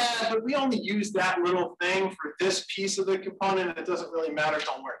 yeah, but we only use that little thing for this piece of the component, and it doesn't really matter,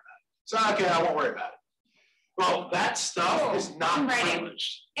 don't worry about it. So, okay, I won't worry about it. Well, that stuff is not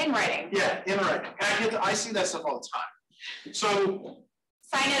privileged. In writing. Yeah, in writing. And I see that stuff all the time. So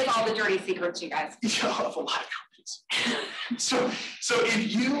sign is all the dirty secrets, you guys. Yeah, of a lot of companies. So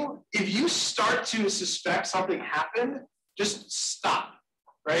if you start to suspect something happened, just stop,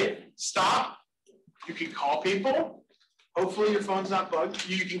 right? Stop. You can call people. Hopefully your phone's not bugged.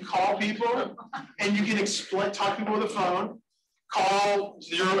 You can call people and you can talk to people on the phone. Call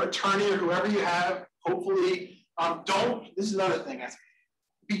your attorney or whoever you have. Hopefully, this is another thing.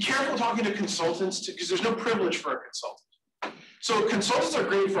 Be careful talking to consultants because there's no privilege for a consultant. So consultants are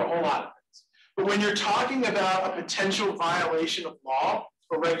great for a whole lot of things. But when you're talking about a potential violation of law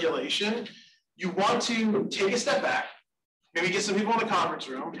or regulation, you want to take a step back, maybe get some people in the conference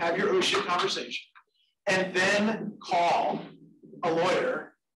room, have your oh shit conversation, and then call a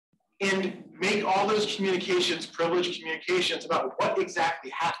lawyer and make all those communications, privileged communications about what exactly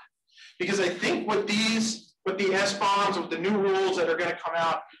happened. Because I think what the SBOMs, what the new rules that are going to come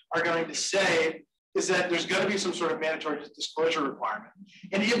out are going to say is that there's going to be some sort of mandatory disclosure requirement.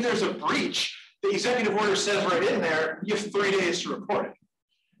 And if there's a breach, the executive order says right in there, you have 3 days to report it.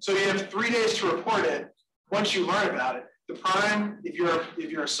 So you have 3 days to report it. Once you learn about it, the prime, if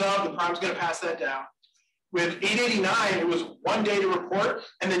you're a sub, the prime's going to pass that down. With 889, it was 1 day to report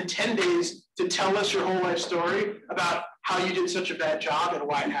and then 10 days to tell us your whole life story about how you did such a bad job and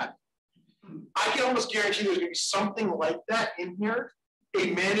why it happened. I can almost guarantee there's going to be something like that in here,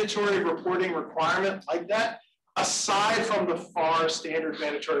 a mandatory reporting requirement like that, aside from the FAR standard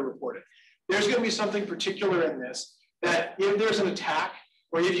mandatory reporting. There's going to be something particular in this that if there's an attack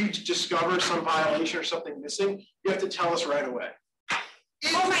or if you discover some violation or something missing, you have to tell us right away.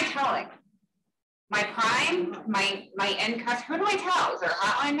 Who am I telling? My prime, my end customer, who do I tell? Is there a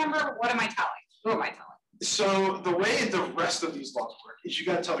hotline number? What am I telling? Who am I telling? So the way the rest of these laws work is you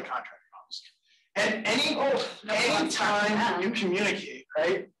got to tell the contracting officer. And any time you communicate,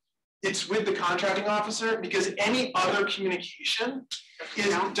 right, it's with the contracting officer because any other communication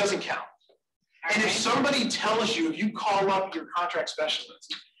doesn't count. Okay. And if somebody tells you, if you call up your contract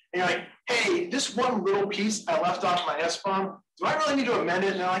specialist, and you're like, hey, this one little piece I left off my SBOM, do I really need to amend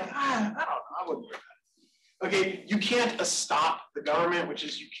it? And they're like, I don't know, I wouldn't worry about it. Okay, you can't stop the government, which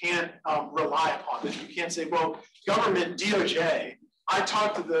is you can't rely upon this. You can't say, well, government, DOJ, I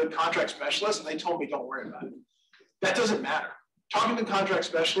talked to the contract specialist and they told me don't worry about it. That doesn't matter. Talking to the contract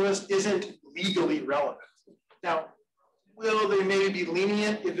specialist isn't legally relevant. Now, will they maybe be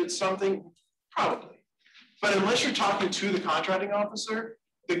lenient if it's something? Probably. But unless you're talking to the contracting officer,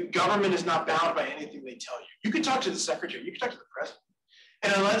 the government is not bound by anything they tell you. You can talk to the secretary, you can talk to the president.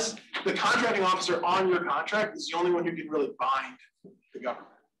 And unless the contracting officer on your contract is the only one who can really bind the government.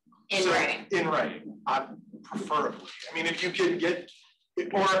 In writing. In writing, preferably. I mean, if you can get,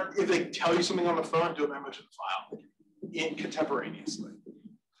 or if they tell you something on the phone, do a memo to the file contemporaneously.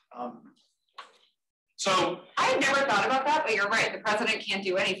 So I've never thought about that, but you're right. The president can't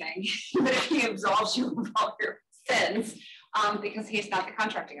do anything, even if he absolves you of all your sins, because he's not the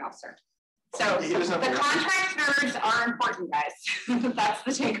contracting officer. So the contract nerds are important, guys. That's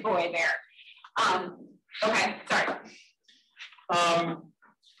the takeaway there. Okay, sorry.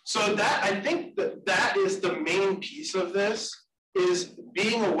 So that I think that is the main piece of this, is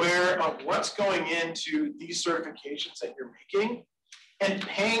being aware of what's going into these certifications that you're making and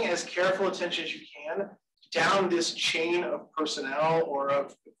paying as careful attention as you can down this chain of personnel or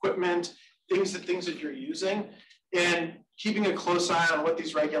of equipment, things that you're using, and keeping a close eye on what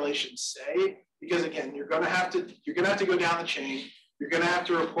these regulations say, because again, you're gonna have to go down the chain. You're gonna have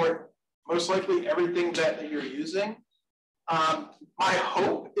to report most likely everything that you're using. My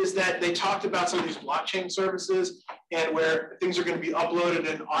hope is that they talked about some of these blockchain services and where things are going to be uploaded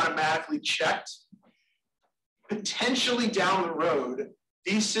and automatically checked. Potentially down the road,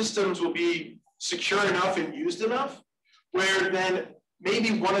 these systems will be secure enough and used enough where then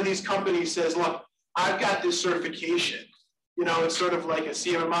maybe one of these companies says, look, I've got this certification. You know, it's sort of like a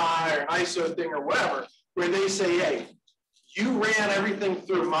CMMI or an ISO thing or whatever, where they say, hey, you ran everything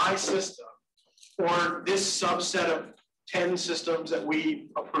through my system or this subset of 10 systems that we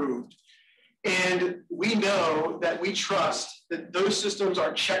approved. And we know that we trust that those systems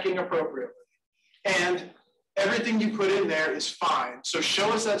are checking appropriately. And everything you put in there is fine. So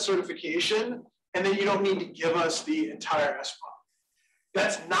show us that certification, and then you don't need to give us the entire SBOM.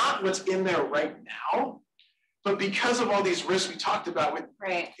 That's not what's in there right now. But because of all these risks we talked about with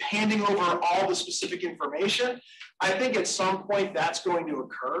handing over all the specific information, I think at some point that's going to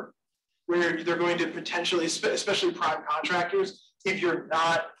occur, where they're going to potentially, especially prime contractors, if you're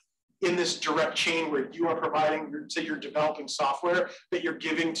not in this direct chain where you are providing, say you're developing software that you're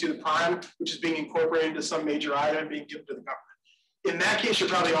giving to the prime, which is being incorporated into some major item being given to the government. In that case, you're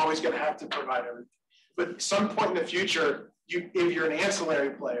probably always going to have to provide everything. But at some point in the future, if you're an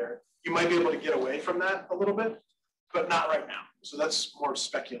ancillary player, you might be able to get away from that a little bit, but not right now. So that's more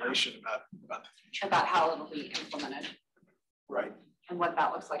speculation about the future. About how it'll be implemented. Right. And what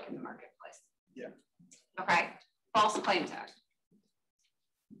that looks like in the marketplace. Yeah. Okay. False Claims Act.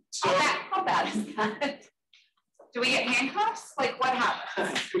 So how bad is that? Do we get handcuffs? Like what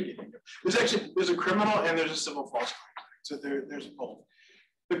happens? there's a criminal and there's a civil false claims act. So there's both.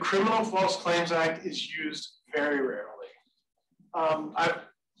 The criminal false claims act is used very rarely. I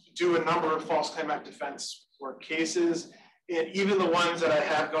do a number of false claim act defense work cases, and even the ones that I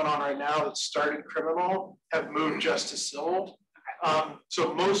have going on right now that started criminal have moved just to civil.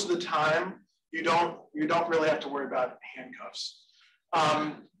 So most of the time, you don't really have to worry about handcuffs.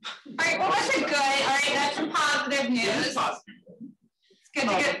 All right, well, that's good. All right, that's some positive news. It's good to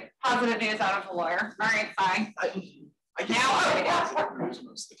get positive news out of a lawyer. All right, fine.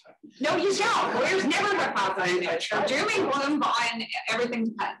 No, you don't. Lawyers never have positive news. Doom and gloom on everything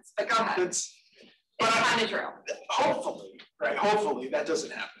depends. But go ahead. It's kind of true. Hopefully, right? Hopefully that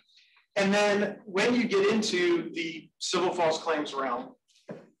doesn't happen. And then when you get into the civil false claims realm,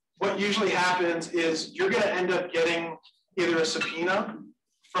 what usually happens is you're going to end up getting either a subpoena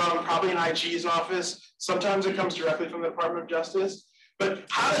from probably an IG's office. Sometimes it comes directly from the Department of Justice. But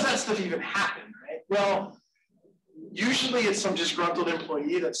how does that stuff even happen, right? Well, usually it's some disgruntled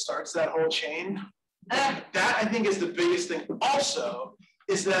employee that starts that whole chain. That, I think, is the biggest thing. Also,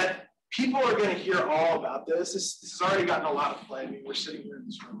 is that people are going to hear all about this. This has already gotten a lot of play. I mean, we're sitting here in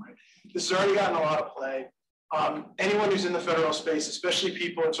this room, right? This has already gotten a lot of play. Anyone who's in the federal space, especially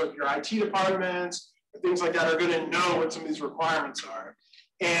people in sort of your IT departments, or things like that, are going to know what some of these requirements are.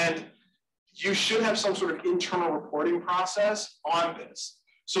 And you should have some sort of internal reporting process on this.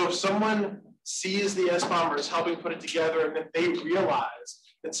 So if someone sees the SBOM or is helping put it together and then they realize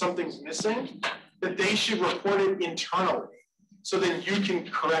that something's missing, that they should report it internally so then you can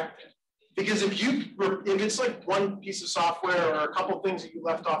correct it. Because if it's like one piece of software or a couple of things that you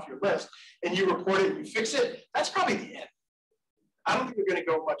left off your list and you report it and you fix it, that's probably the end. I don't think you're going to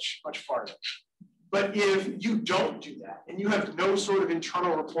go much farther. But if you don't do that and you have no sort of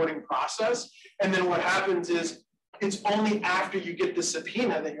internal reporting process, and then what happens is it's only after you get the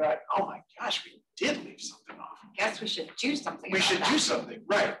subpoena that you're like, oh my gosh, we did leave something off. I guess we should do something. We should do something,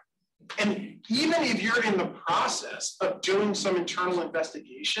 right? And even if you're in the process of doing some internal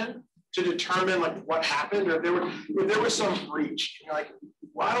investigation to determine like what happened, or if there was some breach, and you're like,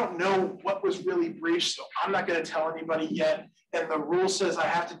 well, I don't know what was really breached, so I'm not going to tell anybody yet. And the rule says I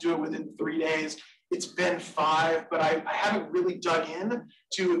have to do it within 3 days. It's been 5, but I haven't really dug in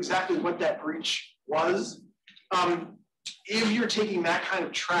to exactly what that breach was. If you're taking that kind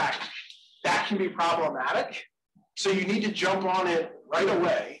of track, that can be problematic. So you need to jump on it right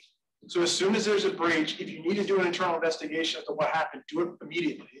away. So as soon as there's a breach, if you need to do an internal investigation as to what happened, do it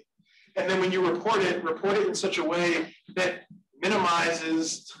immediately. And then when you report it in such a way that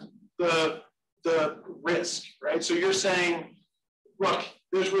minimizes the risk, right? So you're saying, look,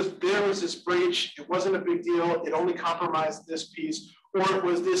 there was this breach, it wasn't a big deal, it only compromised this piece, or it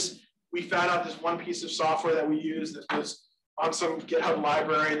was this, we found out this one piece of software that we used that was on some GitHub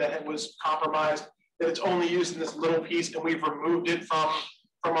library that was compromised, that it's only used in this little piece and we've removed it from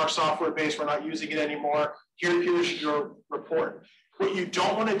our software base, we're not using it anymore, here's your report. What you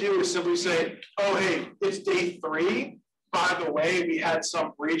don't want to do is simply say, oh, hey, it's day 3, by the way, we had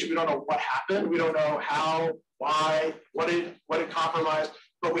some breach. We don't know what happened. We don't know how, why, what it compromised,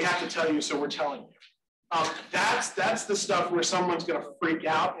 but we have to tell you, so we're telling you. That's the stuff where someone's going to freak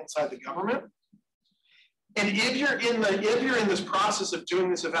out inside the government. And if you're in this process of doing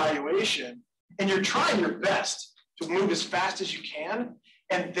this evaluation and you're trying your best to move as fast as you can,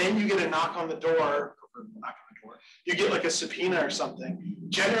 and then you get a knock on the door, you get like a subpoena or something.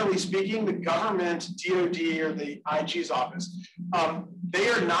 Generally speaking, the government, DOD or the IG's office, they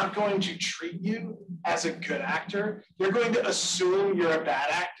are not going to treat you as a good actor. They're going to assume you're a bad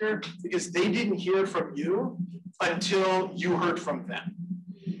actor because they didn't hear from you until you heard from them.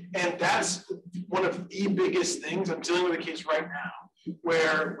 And that's one of the biggest things. I'm dealing with a case right now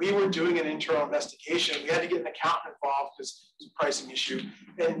where we were doing an internal investigation. We had to get an accountant involved because it was a pricing issue.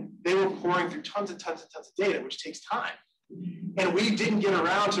 And they were pouring through tons and tons and tons of data, which takes time. And we didn't get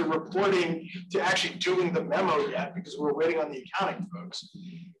around to reporting, to actually doing the memo yet because we were waiting on the accounting folks.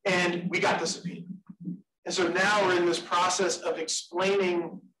 And we got the subpoena. And so now we're in this process of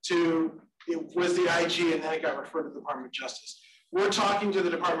explaining to, it was the IG and then it got referred to the Department of Justice. We're talking to the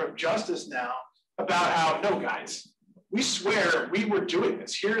Department of Justice now about how, no guys, we swear we were doing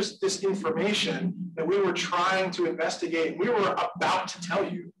this. Here's this information that we were trying to investigate. We were about to tell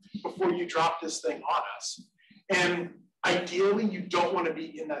you before you dropped this thing on us. And ideally, you don't want to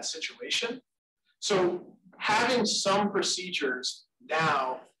be in that situation. So having some procedures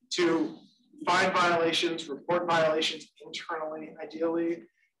now to find violations, report violations internally, ideally,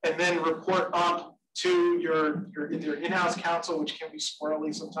 and then report up to your either in-house counsel, which can be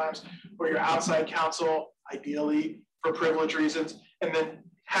squirrely sometimes, or your outside counsel, ideally, for privilege reasons, and then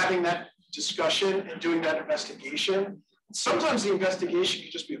having that discussion and doing that investigation. Sometimes the investigation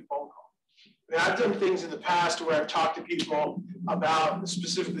can just be a phone call. I mean, I've done things in the past where I've talked to people about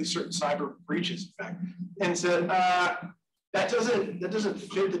specifically certain cyber breaches, in fact, and said, that doesn't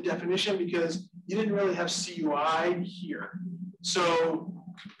fit the definition because you didn't really have CUI here. So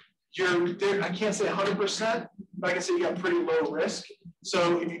you're there, I can't say 100%, but I can say you got pretty low risk.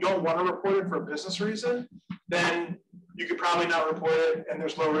 So if you don't want to report it for a business reason, then you could probably not report it and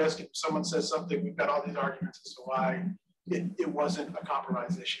there's low risk. If someone says something, we've got all these arguments as to why it wasn't a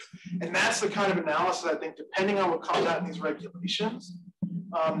compromised issue. And that's the kind of analysis, I think, depending on what comes out in these regulations,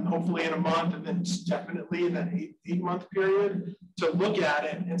 hopefully in a month and then definitely in that eight-month period, to look at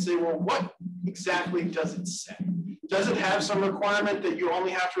it and say, well, what exactly does it say? Does it have some requirement that you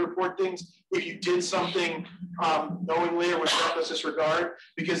only have to report things if you did something knowingly or with reckless disregard?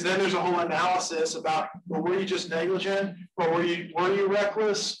 Because then there's a whole analysis about, well, were you just negligent? Or were you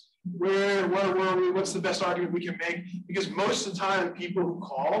reckless? Where were we? What's the best argument we can make? Because most of the time, people who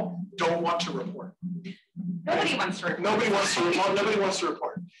call don't want to report. Nobody wants to report. Nobody wants to report. Nobody wants to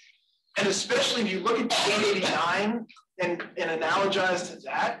report. And especially if you look at 889 and analogize to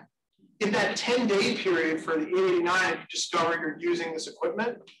that, in that 10-day period for the 889, if you discover you're using this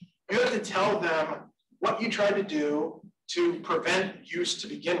equipment, you have to tell them what you tried to do to prevent use to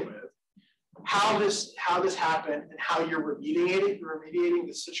begin with, how this happened, and how you're remediating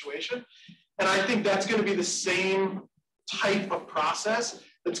the situation. And I think that's going to be the same type of process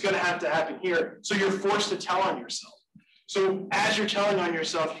that's going to happen here. So you're forced to tell on yourself. So as you're telling on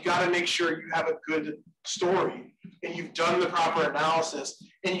yourself, you got to make sure you have a good story and you've done the proper analysis,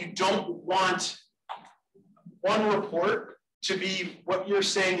 and you don't want one report to be what you're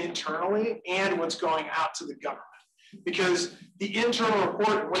saying internally and what's going out to the government. Because the internal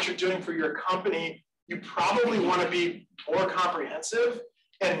report and what you're doing for your company, you probably want to be more comprehensive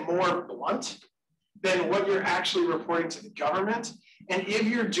and more blunt than what you're actually reporting to the government. And if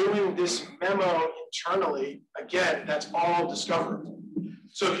you're doing this memo internally, again, that's all discoverable.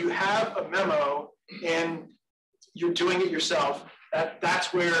 So if you have a memo and you're doing it yourself,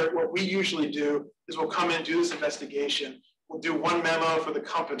 that's where what we usually do is we'll come in and do this investigation. We'll do one memo for the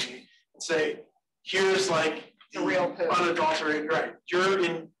company and say, here's like the real unadulterated, right? You're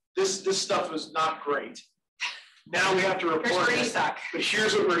in this stuff was not great. Now we have to report it, but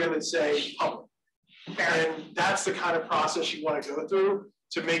here's what we're going to say public. And that's the kind of process you want to go through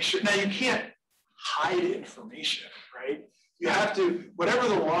to make sure. Now you can't hide information, right? You have to, whatever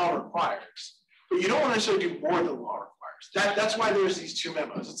the law requires, but you don't want to necessarily do more than the law requires. That's why there's these two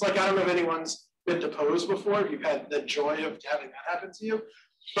memos. It's like, I don't know if anyone's been deposed before, if you've had the joy of having that happen to you,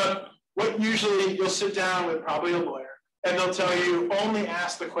 but what usually you'll sit down with probably a lawyer and they'll tell you only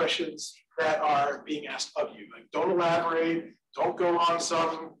ask the questions that are being asked of you. Like, don't elaborate, don't go on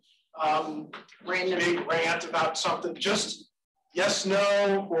some big rant about something, just yes,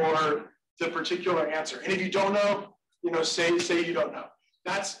 no, or the particular answer. And if you don't know, say you don't know.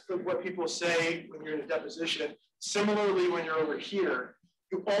 That's what people say when you're in a deposition Similarly, when you're over here,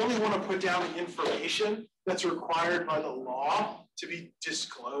 you only want to put down the information that's required by the law to be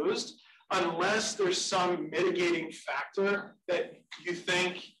disclosed, unless there's some mitigating factor that you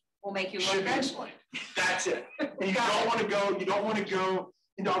think will make you should look be good. explained. That's it. And you don't want to go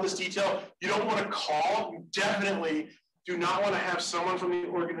into all this detail. You don't want to call. You definitely do not want to have someone from the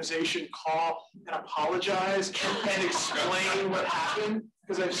organization call and apologize and explain what happened,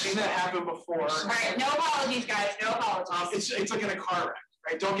 because I've seen that happen before. All right, no apologies, guys. No apologies. It's like in a car wreck,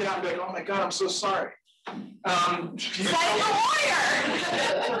 right? Don't get out and be like, oh my God, I'm so sorry. Say a lawyer.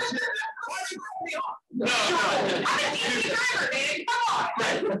 No. I'm a DC driver, man. Come on.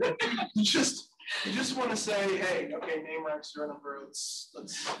 Right. You just want to say, hey, okay, name, rank, serial number. Let's.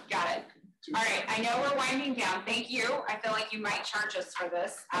 Got it. All right, I know we're winding down. Thank you. I feel like you might charge us for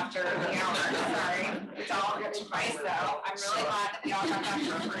this after the hour. Sorry. It's all good advice, though. I'm really glad that we all got that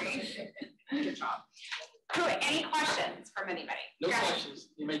for free. Good job. Good. Any questions from anybody? No questions.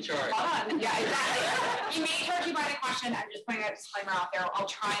 You may charge. Hold on. Yeah, exactly. You may charge you by the question. I'm just putting a disclaimer out there. I'll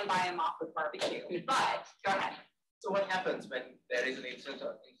try and buy them off with barbecue. But go ahead. So what happens when there is an instance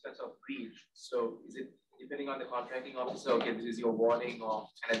of breach? So is it depending on the contracting officer? Okay, this is your warning, or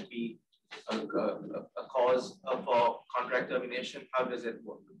can it be a cause of contract termination? How does it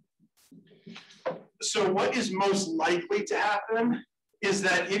work? So what is most likely to happen is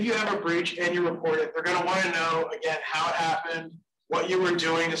that if you have a breach and you report it, they're going to want to know, again, how it happened, what you were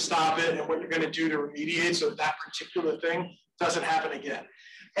doing to stop it, and what you're going to do to remediate so that particular thing doesn't happen again.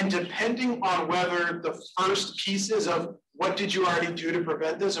 And depending on whether the first pieces of what did you already do to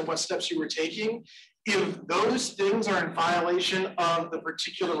prevent this and what steps you were taking, if those things are in violation of the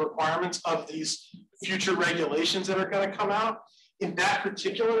particular requirements of these future regulations that are going to come out, in that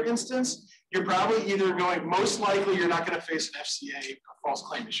particular instance, you're probably either going, most likely you're not going to face an FCA or false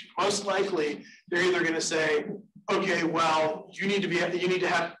claim issue. Most likely they're either going to say, okay, well, you need to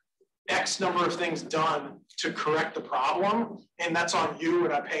have X number of things done to correct the problem, and that's on you, we're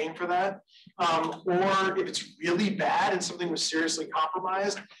not paying for that. Or if it's really bad and something was seriously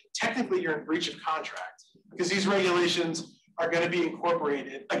compromised, technically you're in breach of contract, because these regulations are going to be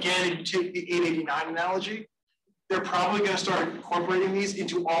incorporated. Again, if you take the 889 analogy, they're probably going to start incorporating these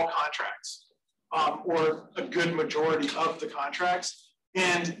into all contracts, or a good majority of the contracts,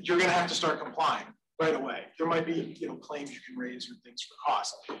 and you're going to have to start complying right away. There might be, claims you can raise or things for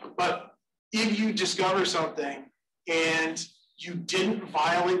cost, but if you discover something and you didn't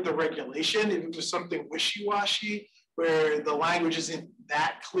violate the regulation, if it was something wishy-washy where the language isn't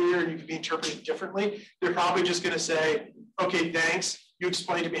that clear and you can be interpreted differently, they're probably just going to say, okay, thanks, you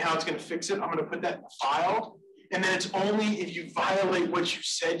explained to me how it's going to fix it, I'm going to put that in the file. And then it's only if you violate what you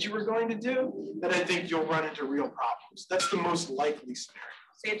said you were going to do that I think you'll run into real problems. That's the most likely scenario.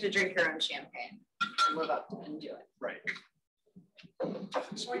 So you have to drink your own champagne and live up and do it. Right.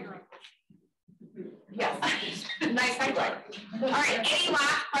 Yes. Nice segue. All right. Any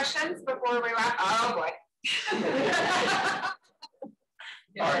last questions before we wrap? Oh boy.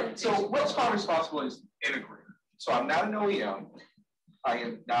 All right. So what's my responsibility is integrator. So I'm not an OEM. I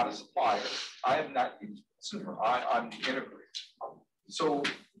am not a supplier. I am not a consumer. I'm the integrator. So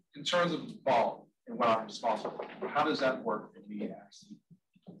in terms of volume and what I'm responsible for, how does that work for me as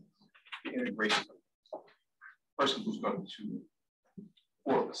the integration person who's going to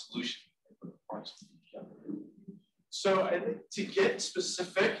work a solution? So I think to get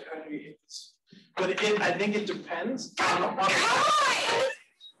specific, but I think it depends on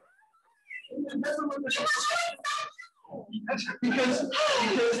because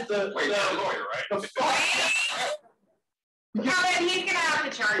the lawyer, right? Kevin, he's gonna have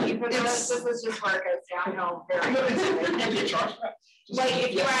to charge you for this. This is just where it goes downhill very quickly. Like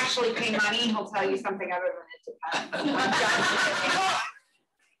if you actually pay money, he'll tell you something other than it depends.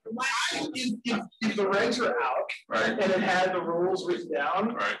 If the regs are out, right, and it had the rules written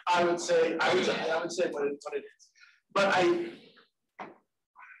down, right, I would say what it is. But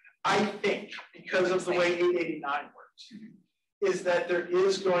I think because of the way 889 works, is that there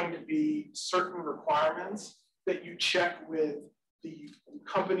is going to be certain requirements that you check with the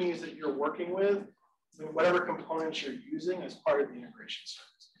companies that you're working with, whatever components you're using as part of the integration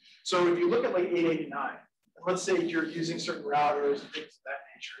service. So if you look at like 889, let's say you're using certain routers and things of that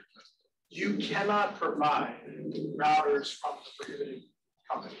nature, you cannot provide routers from the prohibited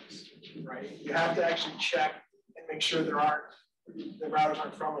companies, right? You have to actually check and make sure the routers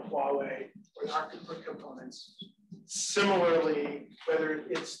aren't from a Huawei or there aren't good components. Similarly, whether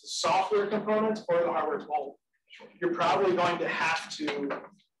it's the software components or the hardware as well, you're probably going to have to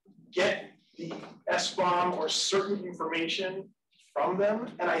get the SBOM or certain information from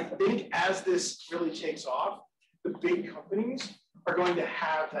them. And I think as this really takes off, the big companies are going to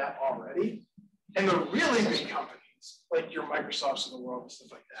have that already. And the really big companies, like your Microsofts of the world and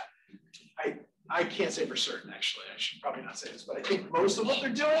stuff like that, I can't say for certain, actually. I should probably not say this, but I think most of what they're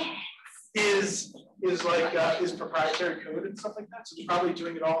doing is proprietary code and stuff like that. So they're probably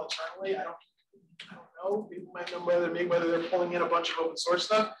doing it all internally. I don't know. People might know whether they're pulling in a bunch of open source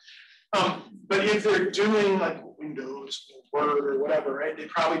stuff. But if they're doing like Windows or Word or whatever, right? They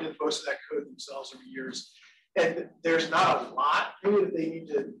probably did most of that code themselves over years. And there's not a lot really that they need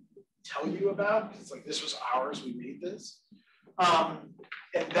to tell you about. It's like, this was ours, we made this.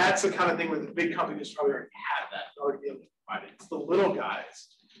 And that's the kind of thing where the big companies probably already have that, already be able to provide it. It's the little guys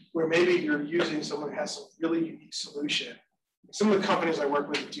where maybe you're using someone who has some really unique solution. Some of the companies I work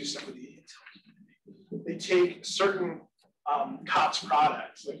with that do stuff with the Intel, they take certain COTS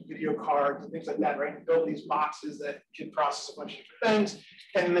products like video cards and things like that, right? And build these boxes that can process a bunch of different things,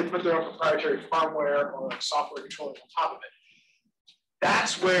 and then they put their own proprietary firmware or like software controllers on top of it.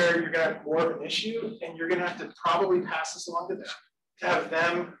 That's where you're going to have more of an issue, and you're going to have to probably pass this along to them, to have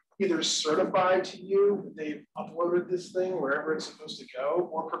them either certify to you that they've uploaded this thing wherever it's supposed to go,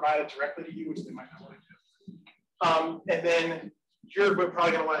 or provide it directly to you, which they might not want to do. And then you're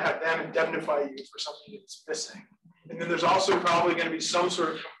probably going to want to have them indemnify you for something that's missing. And then there's also probably going to be some sort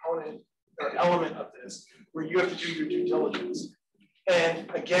of component or element of this where you have to do your due diligence. And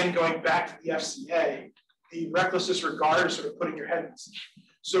again, going back to the FCA, the reckless disregard is sort of putting your head in.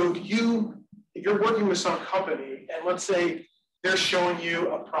 So if you're working with some company, and let's say they're showing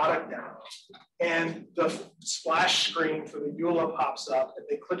you a product demo, and the splash screen for the EULA pops up, and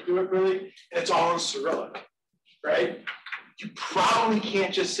they click through it really, and it's all in Cyrillic, right? You probably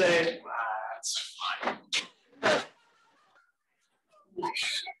can't just say, that's fine.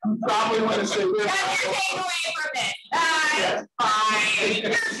 You probably want to say this. That's your takeaway from it. That's fine.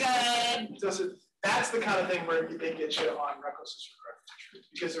 You're good. That's the kind of thing where they get you on reckless disregard,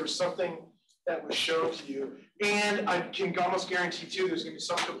 because there was something that was shown to you. And I can almost guarantee too, there's going to be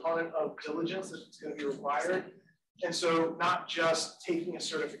some component of diligence that's going to be required. And so not just taking a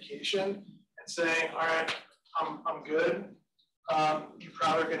certification and saying, all right, I'm good. You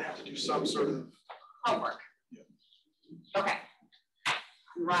probably are going to have to do some sort of homework. Yeah. Okay.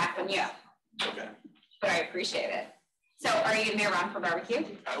 I'm wrapping you up. Okay. But I appreciate it. So are you going to be around for barbecue?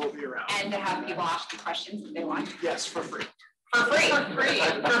 I will be around. And to have people ask you questions if they want? Yes, for free. For free? For free.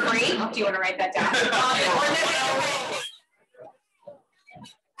 For free? Do you want to write that down?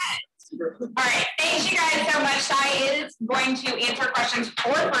 All right. Thank you guys so much. Shai is going to answer questions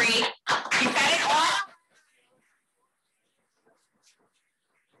for free. You said it all.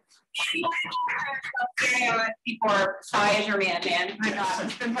 Before Shai is your man. My God,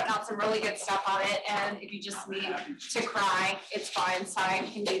 he's been putting out some really good stuff on it. And if you just need to cry, it's fine. Shai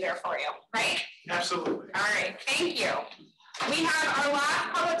can be there for you, right? Absolutely. All right. Thank you. We have our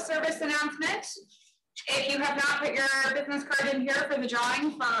last public service announcement. If you have not put your business card in here for the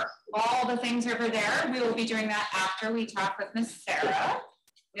drawing for all the things over there, we will be doing that after we talk with Miss Sarah.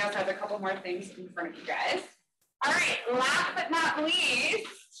 We also have a couple more things in front of you guys. All right, last but not least,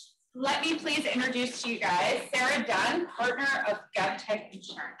 let me please introduce to you guys Sarah Dunn, partner of GovTech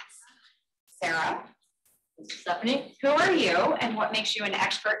Insurance. Sarah. Stephanie, who are you and what makes you an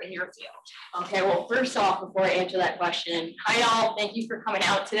expert in your field? Okay, well, first off, before I answer that question, hi y'all, thank you for coming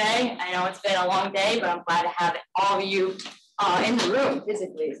out today. I know it's been a long day, but I'm glad to have all of you in the room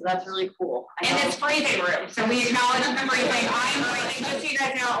physically, so that's really cool. And it's freezing room, so we acknowledge the freezing. I'm freezing, just so you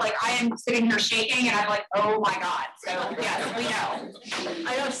guys know, like I am sitting here shaking and I'm like, oh my God. So yes, we know.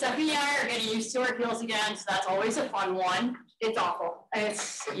 I know Stephanie and I are getting used to our heels again, so that's always a fun one. It's awful.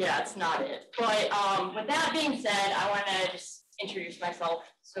 It's not it. But with that being said, I want to just introduce myself.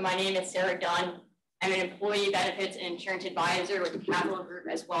 So my name is Sarah Dunn. I'm an employee benefits and insurance advisor with the Capital Group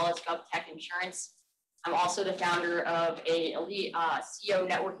as well as GovTech Insurance. I'm also the founder of a elite CEO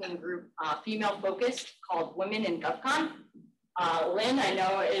networking group, female focused, called Women in GovCon. Lynn, I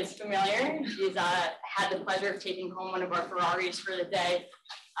know, is familiar. She's had the pleasure of taking home one of our Ferraris for the day.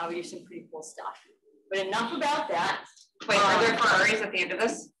 We do some pretty cool stuff. But enough about that. Wait, are there Ferraris at the end of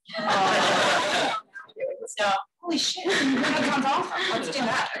this? So, holy shit, that sounds awesome. Let's do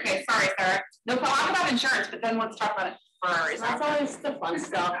that. Okay, sorry, Sarah. No, talk about insurance, but then let's talk about Ferraris. That's always the fun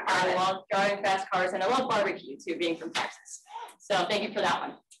stuff. I love driving fast cars, and I love barbecue too, being from Texas. So thank you for that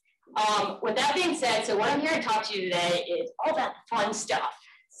one. With that being said, so what I'm here to talk to you today is all that fun stuff,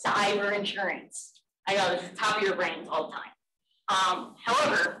 cyber insurance. I know this is top of your brains all the time.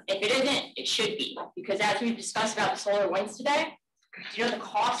 However, if it isn't, it should be, because as we've discussed about the solar winds today, do you know the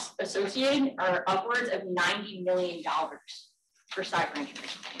costs associated are upwards of $90 million for cyber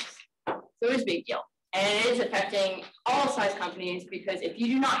insurance claims. So it is a big deal. And it is affecting all size companies because if you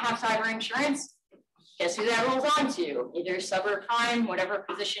do not have cyber insurance, guess who that rolls on to? Either subprime, whatever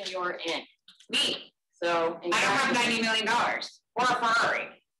position you're in. Me. So I don't have $90 million or a Ferrari.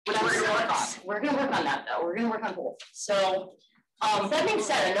 Whatever we're gonna work on. We're gonna work on that though. We're gonna work on both. So that being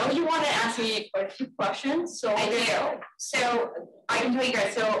said, I know you want to ask me quite a few questions. So I do. So I can tell you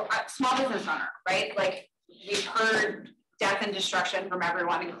guys, so small business owner, right? Like we've heard death and destruction from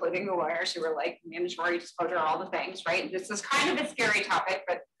everyone, including the lawyers who were like mandatory disclosure, all the things, right? This is kind of a scary topic,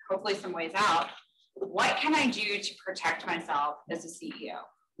 but hopefully some ways out. What can I do to protect myself as a CEO?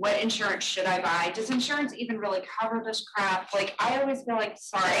 What insurance should I buy? Does insurance even really cover this crap? Like, I always feel like,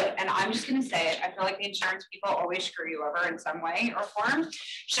 sorry, and I'm just gonna say it, I feel like the insurance people always screw you over in some way or form.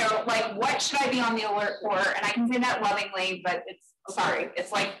 So like, what should I be on the alert for? And I can say that lovingly, but it's, sorry,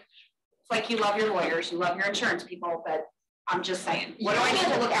 it's like you love your lawyers, you love your insurance people, but I'm just saying, what do I need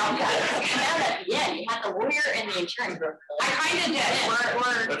to look out for? Yeah, you had the lawyer and the insurance broker. I kind of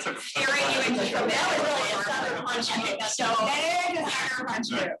did. We're steering you into something. That was really a sucker punch move. So that is a sucker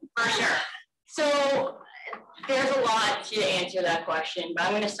punch move, for sure. So there's a lot to answer that question, but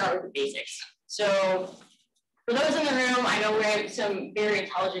I'm going to start with the basics. So for those in the room, I know we have some very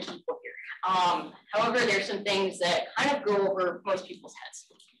intelligent people here. However, there's some things that kind of go over most people's heads.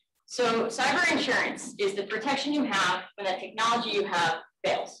 So cyber insurance is the protection you have when the technology you have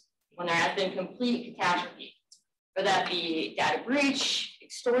fails, when there has been complete catastrophe, whether that be data breach,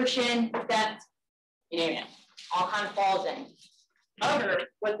 extortion, theft, you name it, all kind of falls in. However,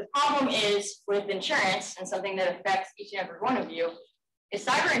 what the problem is with insurance, and something that affects each and every one of you, is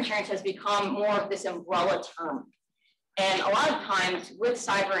cyber insurance has become more of this umbrella term. And a lot of times with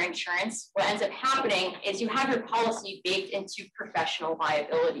cyber insurance, what ends up happening is you have your policy baked into professional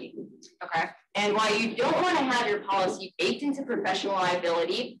liability, okay? And while you don't want to have your policy baked into professional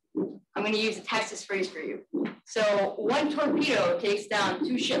liability, I'm going to use a Texas phrase for you. So one torpedo takes down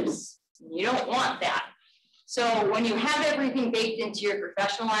 2 ships. You don't want that. So when you have everything baked into your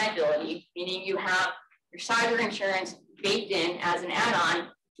professional liability, meaning you have your cyber insurance baked in as an add-on,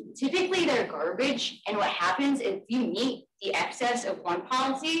 typically they're garbage, and what happens is you meet the excess of one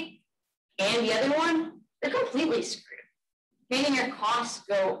policy and the other one, they're completely screwed, meaning your costs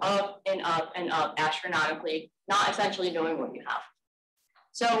go up and up and up astronomically, not essentially knowing what you have.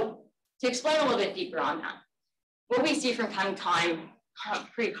 So to explain a little bit deeper on that, what we see from time to time,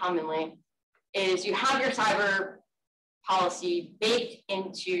 pretty commonly, is you have your cyber policy baked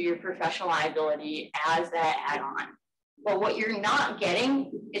into your professional liability as that add-on. But what you're not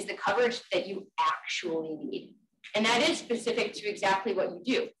getting is the coverage that you actually need. And that is specific to exactly what you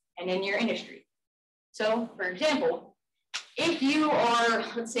do and in your industry. So for example, if you are,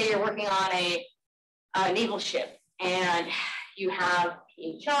 let's say you're working on a naval ship and you have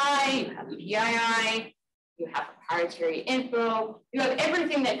PHI, you have PII, you have proprietary info, you have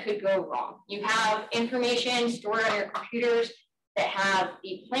everything that could go wrong. You have information stored on your computers that have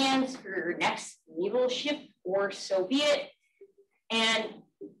the plans for your next naval ship, or so be it, and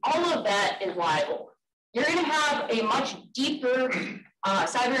all of that is liable. You're going to have a much deeper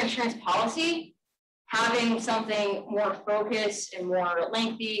cyber insurance policy, having something more focused and more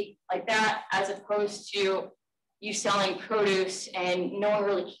lengthy like that, as opposed to you selling produce and no one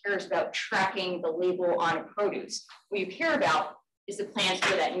really cares about tracking the label on a produce. What you care about is the plans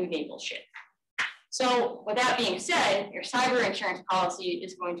for that new naval ship. So with that being said, your cyber insurance policy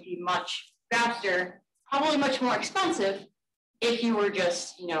is going to be much faster, probably much more expensive if you were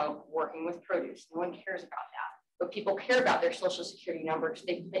just, working with produce. No one cares about that. But people care about their social security numbers.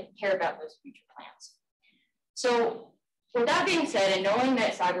 They care about those future plans. So with that being said, and knowing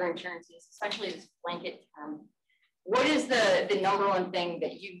that cyber insurance is essentially this blanket term, what is the number one thing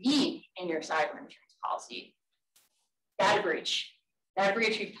that you need in your cyber insurance policy? Data breach. Data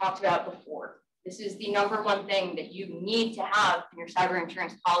breach we've talked about before. This is the number one thing that you need to have in your cyber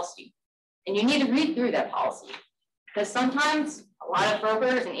insurance policy. And you need to read through that policy, because sometimes a lot of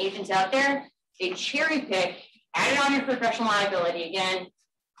brokers and agents out there, they cherry pick, add it on your professional liability again,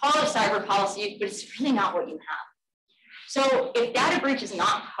 call it a cyber policy, but it's really not what you have. So if data breach is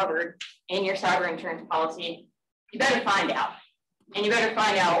not covered in your cyber insurance policy, you better find out. And you better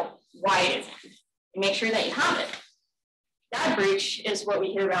find out why it isn't, and make sure that you have it. Data breach is what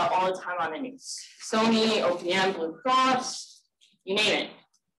we hear about all the time on the news. Sony, OPM, Blue Cross, you name it.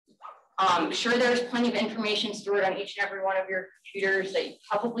 Sure, there's plenty of information stored on each and every one of your computers that you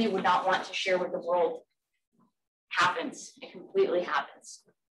probably would not want to share with the world. Happens, it completely happens.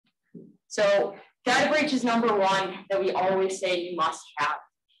 So data breach is number one that we always say you must have.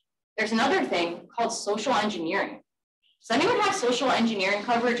 There's another thing called social engineering. Does anyone have social engineering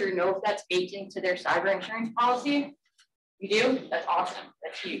coverage or know if that's baked into their cyber insurance policy? You do? That's awesome.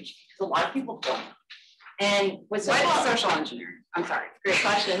 That's huge. Because a lot of people don't. And with what is social engineering? I'm sorry. Great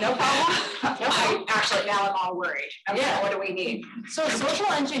question. No problem. Actually, now I'm all worried. Okay, yeah. What do we need? So social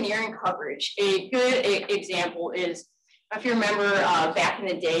engineering coverage, a good example is, if you remember back in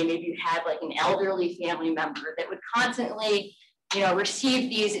the day, maybe you had like an elderly family member that would constantly, receive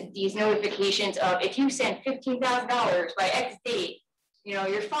these notifications of, if you send $15,000 by X date,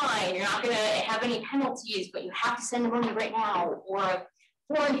 you're fine. You're not going to have any penalties, but you have to send the money right now. Or a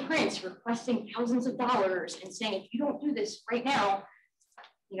foreign prince requesting thousands of dollars and saying, if you don't do this right now,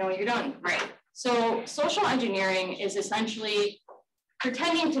 you're done. Right. So social engineering is essentially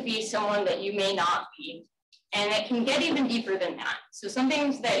pretending to be someone that you may not be. And it can get even deeper than that. So some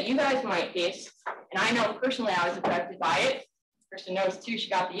things that you guys might face, and I know personally I was affected by it. Kristen knows too, she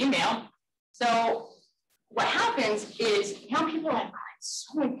got the email. So what happens is now people have gotten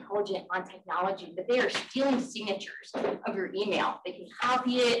so intelligent on technology that they are stealing signatures of your email. They can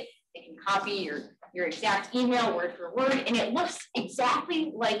copy it, they can copy your exact email word for word, and it looks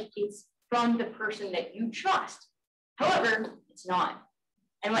exactly like it's from the person that you trust. However, it's not.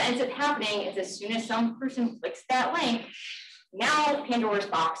 And what ends up happening is as soon as some person clicks that link, now Pandora's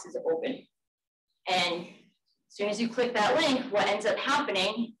box is open. And as soon as you click that link, what ends up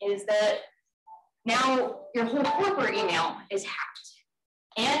happening is that now your whole corporate email is hacked.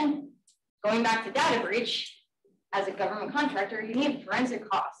 And going back to data breach, as a government contractor, you need forensic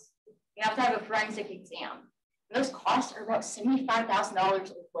costs. You have to have a forensic exam. And those costs are about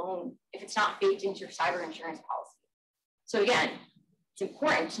 $75,000 alone if it's not baked into your cyber insurance policy. So again, it's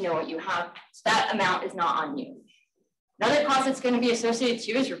important to know what you have, so that amount is not on you. Another cost that's going to be associated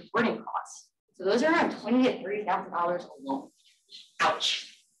too is reporting costs. So those are around $20,000 to $30,000 alone.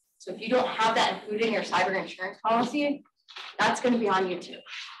 Ouch. So if you don't have that included in your cyber insurance policy, that's going to be on you too.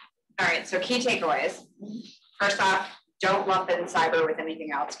 All right, so key takeaways. First off, don't lump in cyber with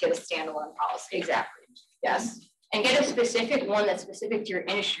anything else. Get a standalone policy. Exactly. Yes. And get a specific one that's specific to your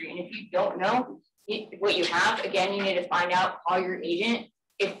industry. And if you don't know what you have, again, you need to find out, call your agent.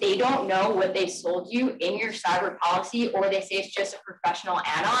 If they don't know what they sold you in your cyber policy, or they say it's just a professional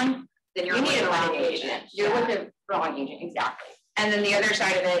add-on, then you need a wrong agent. You're with the wrong agent, exactly. And then the other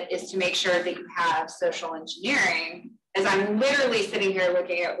side of it is to make sure that you have social engineering, as I'm literally sitting here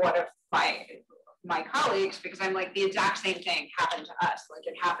looking at one of my colleagues, because I'm like, the exact same thing happened to us. Like,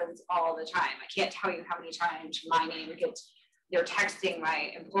 it happens all the time. I can't tell you how many times my name gets, they're texting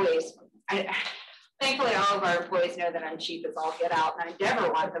my employees. Thankfully, all of our employees know that I'm cheap as all get out, and I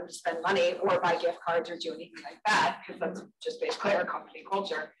never want them to spend money or buy gift cards or do anything like that, because that's just basically our company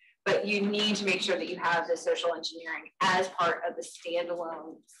culture. But you need to make sure that you have the social engineering as part of the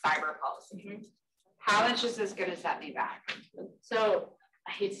standalone cyber policy. Mm-hmm. How much is this going to set me back? So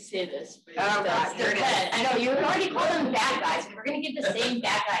I hate to say this, but oh God, here it is. I know you already called them bad guys, and we're going to give the same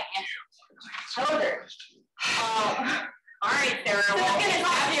bad guy answer. However, all right, Sarah. So it's going to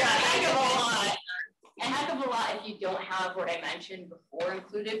cost you a heck of a lot. A heck of a lot if you don't have what I mentioned before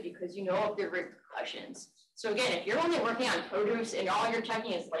included, because you know of the repercussions. So again, if you're only working on produce and all you're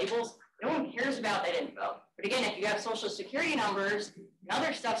checking is labels, no one cares about that info. But again, if you have social security numbers and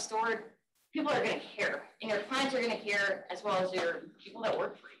other stuff stored, people are going to care, and your clients are going to care, as well as your people that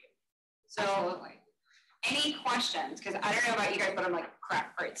work for you. So, absolutely. Any questions? Because I don't know about you guys, but I'm like,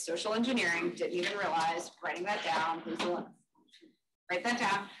 crap. All right, social engineering. Didn't even realize. Writing that down. Please write that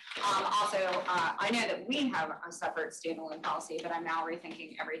down. Also, I know that we have a separate standalone policy, but I'm now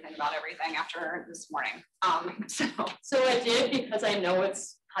rethinking everything about everything after this morning. So I did, because I know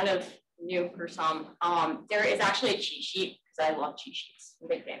it's kind of new for some. There is actually a cheat sheet, because I love cheat sheets. I'm a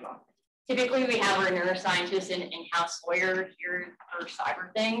big fan of them. Typically, we have our neuroscientist and in-house lawyer here for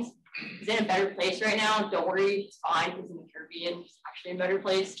cyber things. He's in a better place right now. Don't worry, it's fine. He's in the Caribbean. He's actually in a better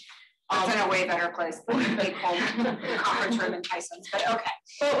place. It's in a way better place than the conference room in Tyson's, but okay.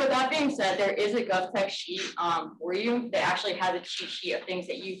 But with that being said, there is a GovTech sheet for you that actually has a cheat sheet of things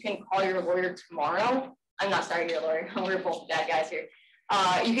that you can call your lawyer tomorrow. I'm not sorry, your lawyer. We're both bad guys here.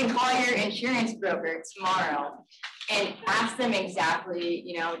 You can call your insurance broker tomorrow and ask them exactly,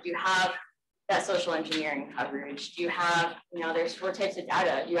 do you have that social engineering coverage? Do you have, there's 4 types of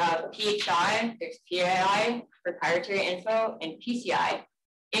data. You have PHI, there's PII, proprietary info, and PCI.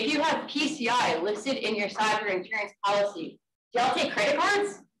 If you have PCI listed in your cyber insurance policy, do y'all take credit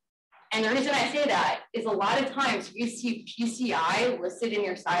cards? And the reason I say that is a lot of times we see PCI listed in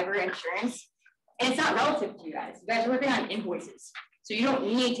your cyber insurance, and it's not relative to you guys. You guys are working on invoices. So you don't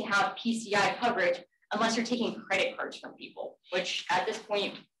need to have PCI coverage unless you're taking credit cards from people, which at this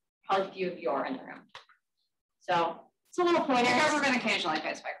point, probably few of you are in the room. So It's a little pointer. The government occasionally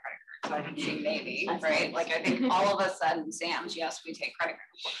pays by credit card, so I can see maybe, right? Like I think all of us said in Sam's, yes, we take credit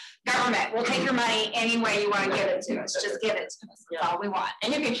card. Government, we'll take your money any way you want to give it to us. Just give it to us. That's all we want.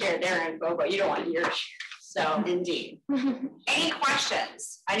 And you can share their info, but you don't want your share. So indeed. Any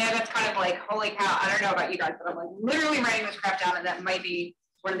questions? I know that's kind of like, holy cow, I don't know about you guys, but I'm like literally writing this crap down, and that might be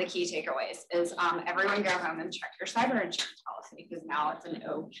one of the key takeaways is everyone go home and check your cyber insurance policy, because now it's an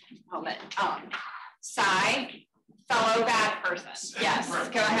O moment. Cy, fellow bad person. Yes,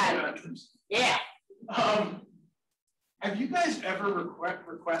 go ahead. Yeah. Have you guys ever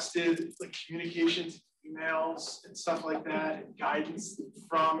requested like communications, emails and stuff like that, and guidance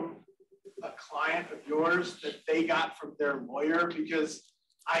from a client of yours that they got from their lawyer? Because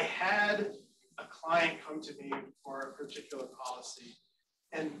I had a client come to me for a particular policy,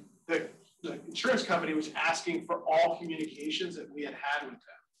 and the insurance company was asking for all communications that we had with them.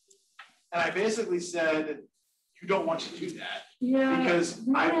 And I basically said, you don't want to do that, because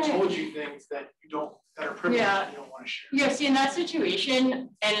I've told you things that are privileged and you don't want to share. Yeah, see, in that situation,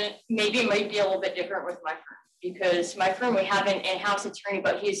 and maybe it might be a little bit different with my firm, because my firm, we have an in-house attorney,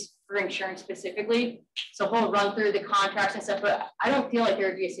 but he's for insurance specifically. So he'll run through the contracts and stuff, but I don't feel like there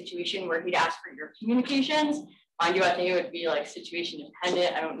would be a situation where he'd ask for your communications. Mind you, I think it would be like situation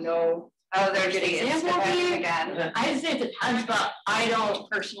dependent. I don't know. Oh, there's the example again. I say it depends, but I don't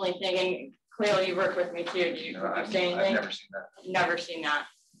personally think, and clearly you work with me too. Do you say anything? I've never seen that. Never seen that.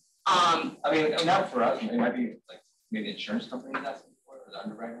 I mean, not for us. It might be like maybe the insurance company that's for it, or the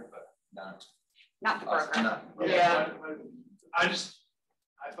underwriter, but not the broker. Yeah.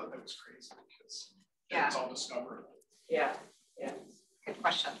 I thought that was crazy because it's all discovered. Yeah. Good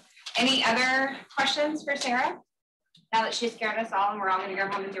question. Any other questions for Sarah? Now that she's scared us all and we're all going to go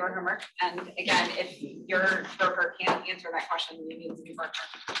home and do our homework. And again, if your broker can't answer that question, you need to be broker.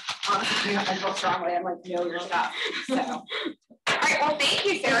 I feel strongly. I'm like, know your stuff. So, all right. Well, thank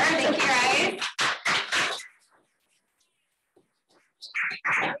you, Sarah. Thank you, guys.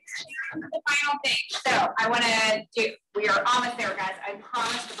 The final thing. So I want to do, we are almost there, guys. I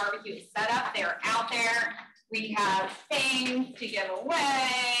promise the barbecue is set up. They're out there. We have things to give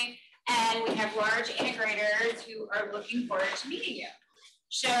away, and we have large integrators who are looking forward to meeting you.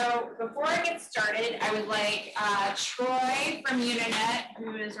 So before I get started, I would like Troy from Uninet,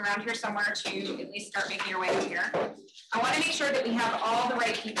 who is around here somewhere, to at least start making your way over here. I want to make sure that we have all the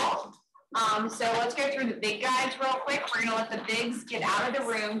right people. So let's go through the big guys real quick. We're gonna let the bigs get out of the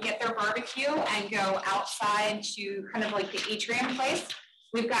room, get their barbecue, and go outside to kind of like the atrium place.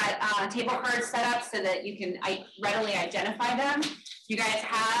 We've got table cards set up so that you can readily identify them. You guys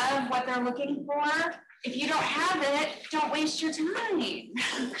have what they're looking for. If you don't have it, don't waste your time. It's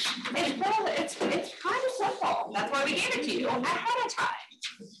kind of simple. That's why we gave it to you ahead of time.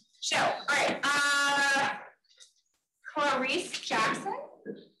 So, all right, Clarice Jackson.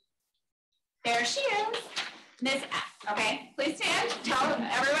 There she is. Miss, okay, please stand. Tell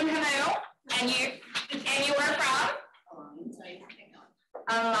everyone hello. And you are from?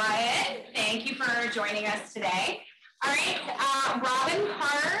 Alliant. Thank you for joining us today. All right, Robin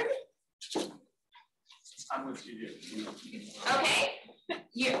Card. I'm with you. Okay.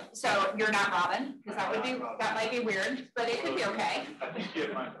 So you're not Robin, because that might be weird, but it could be okay. I think you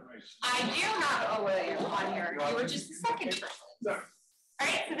have my information. I do have a William on here. You were just the second person. All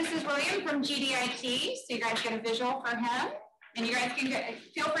right, so this is William from GDIT. So you guys get a visual for him. And you guys can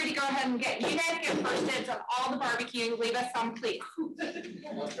feel free to go ahead and you guys get first dibs on all the barbecue. Leave us some, please.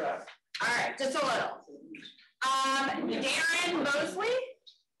 All right, just a little. Darren Mosley.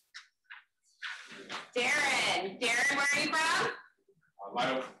 Darren, where are you from?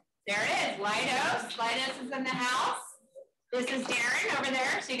 Lido. There it is, Lidos. Lidos is in the house. This is Darren over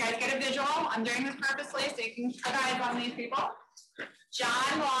there. So you guys get a visual. I'm doing this purposely so you can put eyes on these people.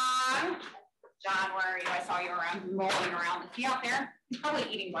 John Long. John, where are you? I saw you around, rolling around. Is he out there? He's probably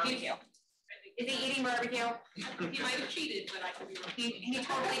eating barbecue. Is he eating barbecue? He might have cheated, but I could be wrong. He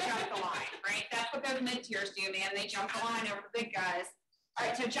totally jumped the line, right? That's what those mid-tiers do, man. They jump the line over the big guys. All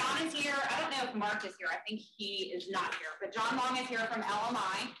right, so John is here. I don't know if Mark is here. I think he is not here, but John Long is here from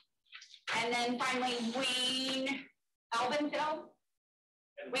LMI. And then finally, Wayne Ebenfield.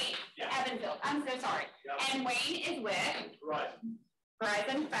 Ebenfield. I'm so sorry. Yep. And Wayne is with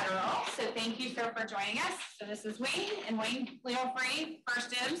Verizon Federal. So thank you, sir, for joining us. So this is Wayne, and Wayne, feel free, first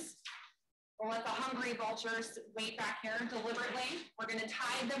dibs. We'll let the hungry vultures wait back here deliberately. We're going to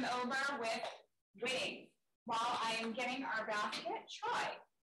tide them over with wings. While I am getting our basket, Troy,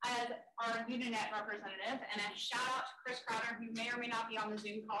 as our Uninet representative, and a shout out to Chris Crowder, who may or may not be on the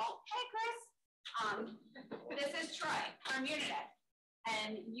Zoom call. Hey, Chris. This is Troy from Uninet.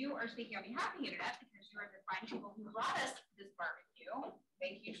 And you are speaking on behalf of Internet because you are the fine people who brought us this barbecue.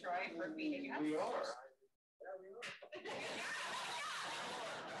 Thank you, Troy, for feeding us. We are.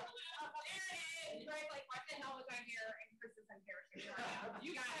 Troy's like, what the hell was I here? And Chris is in here.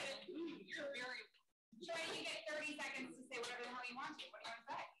 You got it. You're very. Troy, you get 30 seconds to say whatever the hell you want to. What do you want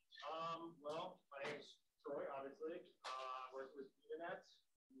to say? Well, my name's Troy, obviously. I work with Internet.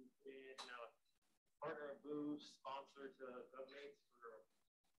 We've been partner of Boo, sponsor to govmates for a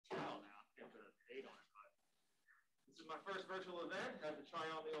while now. I can't put a date on it, but this is my first virtual event. I had to try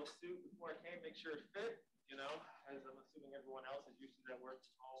on the old suit before I came, make sure it fit, you know, as I'm assuming everyone else is used to that work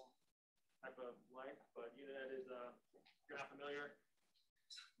from home type of life. But Internet is, if you're not familiar,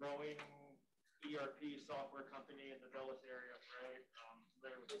 growing ERP software company in the Dallas area, right?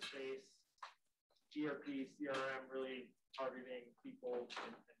 Familiar with the space. ERP, CRM, really targeting people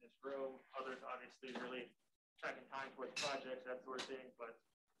in this room. Others obviously really tracking time towards projects, that sort of thing. But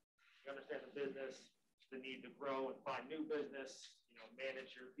you understand the business, the need to grow and find new business, you know,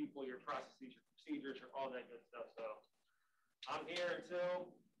 manage your people, your processes, your procedures, all that good stuff. So I'm here until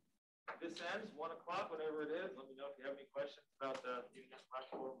this ends, 1 o'clock, whatever it is. Let me know if you have any questions about the Internet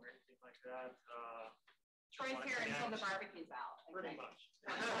platform or anything like that. Troy's here until the barbecue's out. Pretty much.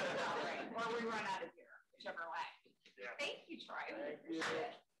 Or we run out of here, whichever way. Yeah. Thank you, Troy. Thank you.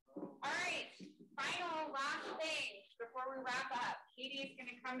 All right, final last thing before we wrap up. Katie's going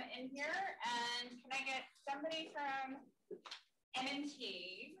to come in here, and can I get somebody from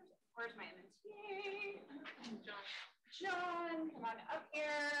M&T? Where's my M&T? John, come on up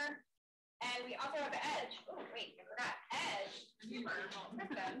here. And we also have Edge. Oh, wait, I forgot. Edge,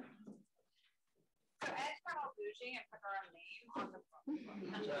 Kristen. So Edge got all bougie and put our own name on the phone.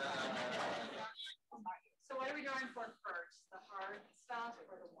 So what are we going for first? The hard stuff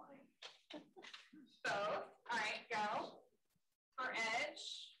or the wine? Both. All right, go. For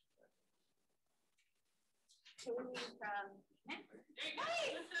Edge. Who we need from? Nice.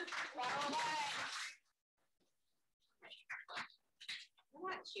 Bottle of wine. You're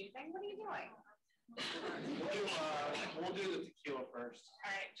not choosing. What are you doing? We'll do the tequila first. All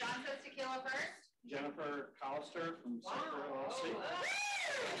right, John says tequila first. Jennifer Collister from Sulphur LLC.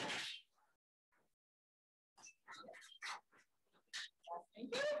 Thank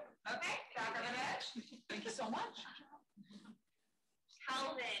you. Okay, Dr. Edge. Thank you so much.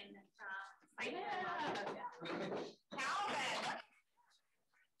 Calvin. Calvin. Yeah.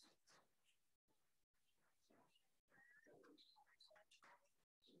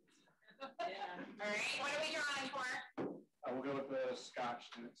 All right, what are we drawing for? We'll go with the Scotch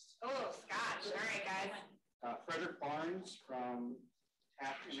next. Oh, Scotch. All right, guys. Frederick Barnes from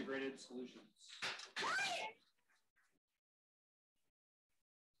Taft Integrated Solutions.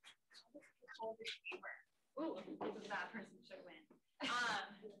 Ooh, this is that person should win.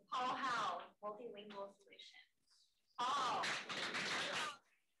 Paul Howe, Multilingual Solutions. Paul.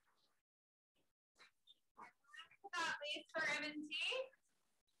 Not least for M&T.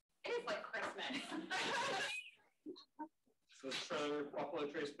 It is like Christmas. So Trevor, Buffalo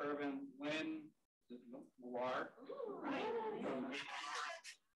Trace Bourbon, Lynn, Noir. Right.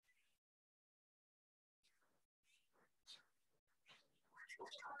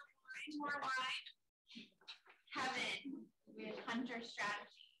 More wine. Kevin with Hunter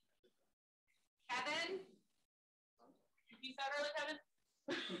Strategy. Kevin? You said earlier, Kevin?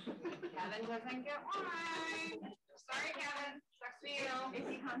 Kevin doesn't get wine. Sorry, Kevin. Sucks for you. If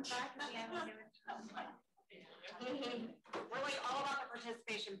he comes back, again, we'll give it to him. We're like all about the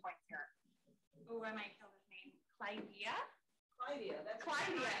participation points here. Oh, I might kill his name. Clivia? Clivia. That's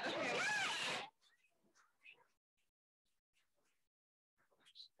Clivia. Okay.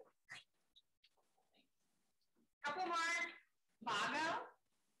 Couple more. Vago.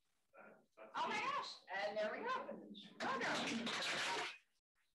 Oh my gosh. And there we go. Vago.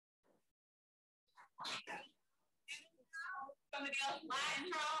 Somebody else. Latin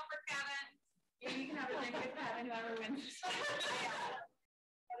draw for Kevin. Yeah, you can have a drink with Kevin, whoever wins.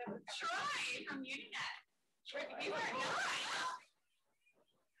 Troy from Uninet. Troy, you are not.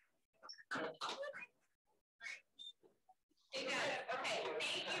 Okay,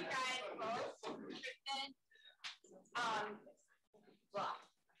 thank you guys both. Kristen. Well, I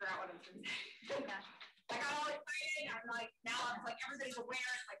forgot what I was going to say. I got all excited. I'm like, now I'm like, everybody's a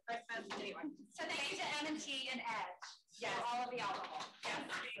winner. It's like Christmas. Anyway. So thank you to M&T and Edge. Yes. For all of the alcohol. Yes.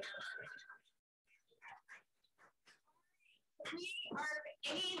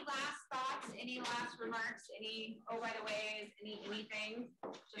 Any last thoughts, any last remarks, any, oh, by the way, anything?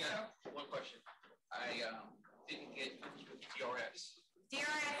 Yeah, one question. I didn't get with TRX.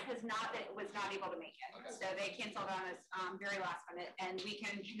 DRS was not able to make it, so they canceled on us very last minute, and we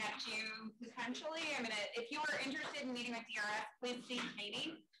can connect you potentially. I mean, if you are interested in meeting with DRS, please see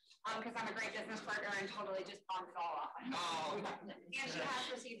Katie, because I'm a great business partner and totally just bombed it all off. And she has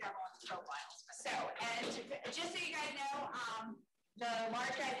received everyone's profiles. So, and just so you guys know, the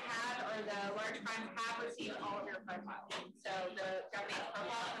large guys have, or the large primes have received all of your profiles. So the govmates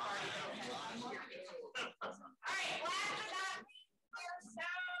profiles have already been sent. All right, last but not least, we're so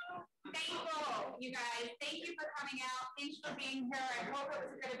thankful, you guys. Thank you for coming out. Thanks for being here. I hope it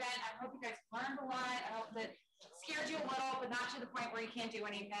was a good event. I hope you guys learned a lot. I hope that scared you a little, but not to the point where you can't do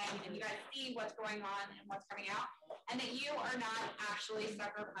anything, and you guys see what's going on and what's coming out, and that you are not actually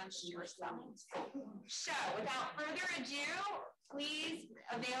sucker punched yourselves. So without further ado, please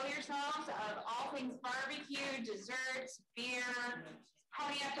avail yourselves of all things barbecue, desserts, beer.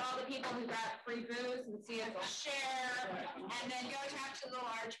 Pony up to all the people who got free booze and see if they'll share, and then go talk to the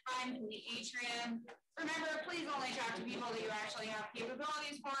large primes in the atrium. Remember, please only talk to people that you actually have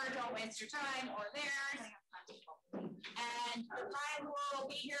capabilities for. Don't waste your time or theirs. And the time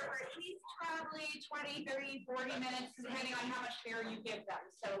will be here for at least probably 20, 30, 40 minutes, depending on how much beer you give them.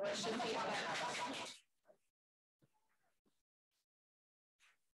 So let's just see how that goes.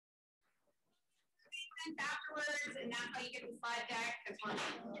 Afterwards, and that's how you get the slide deck. Because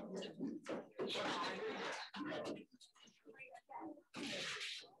we're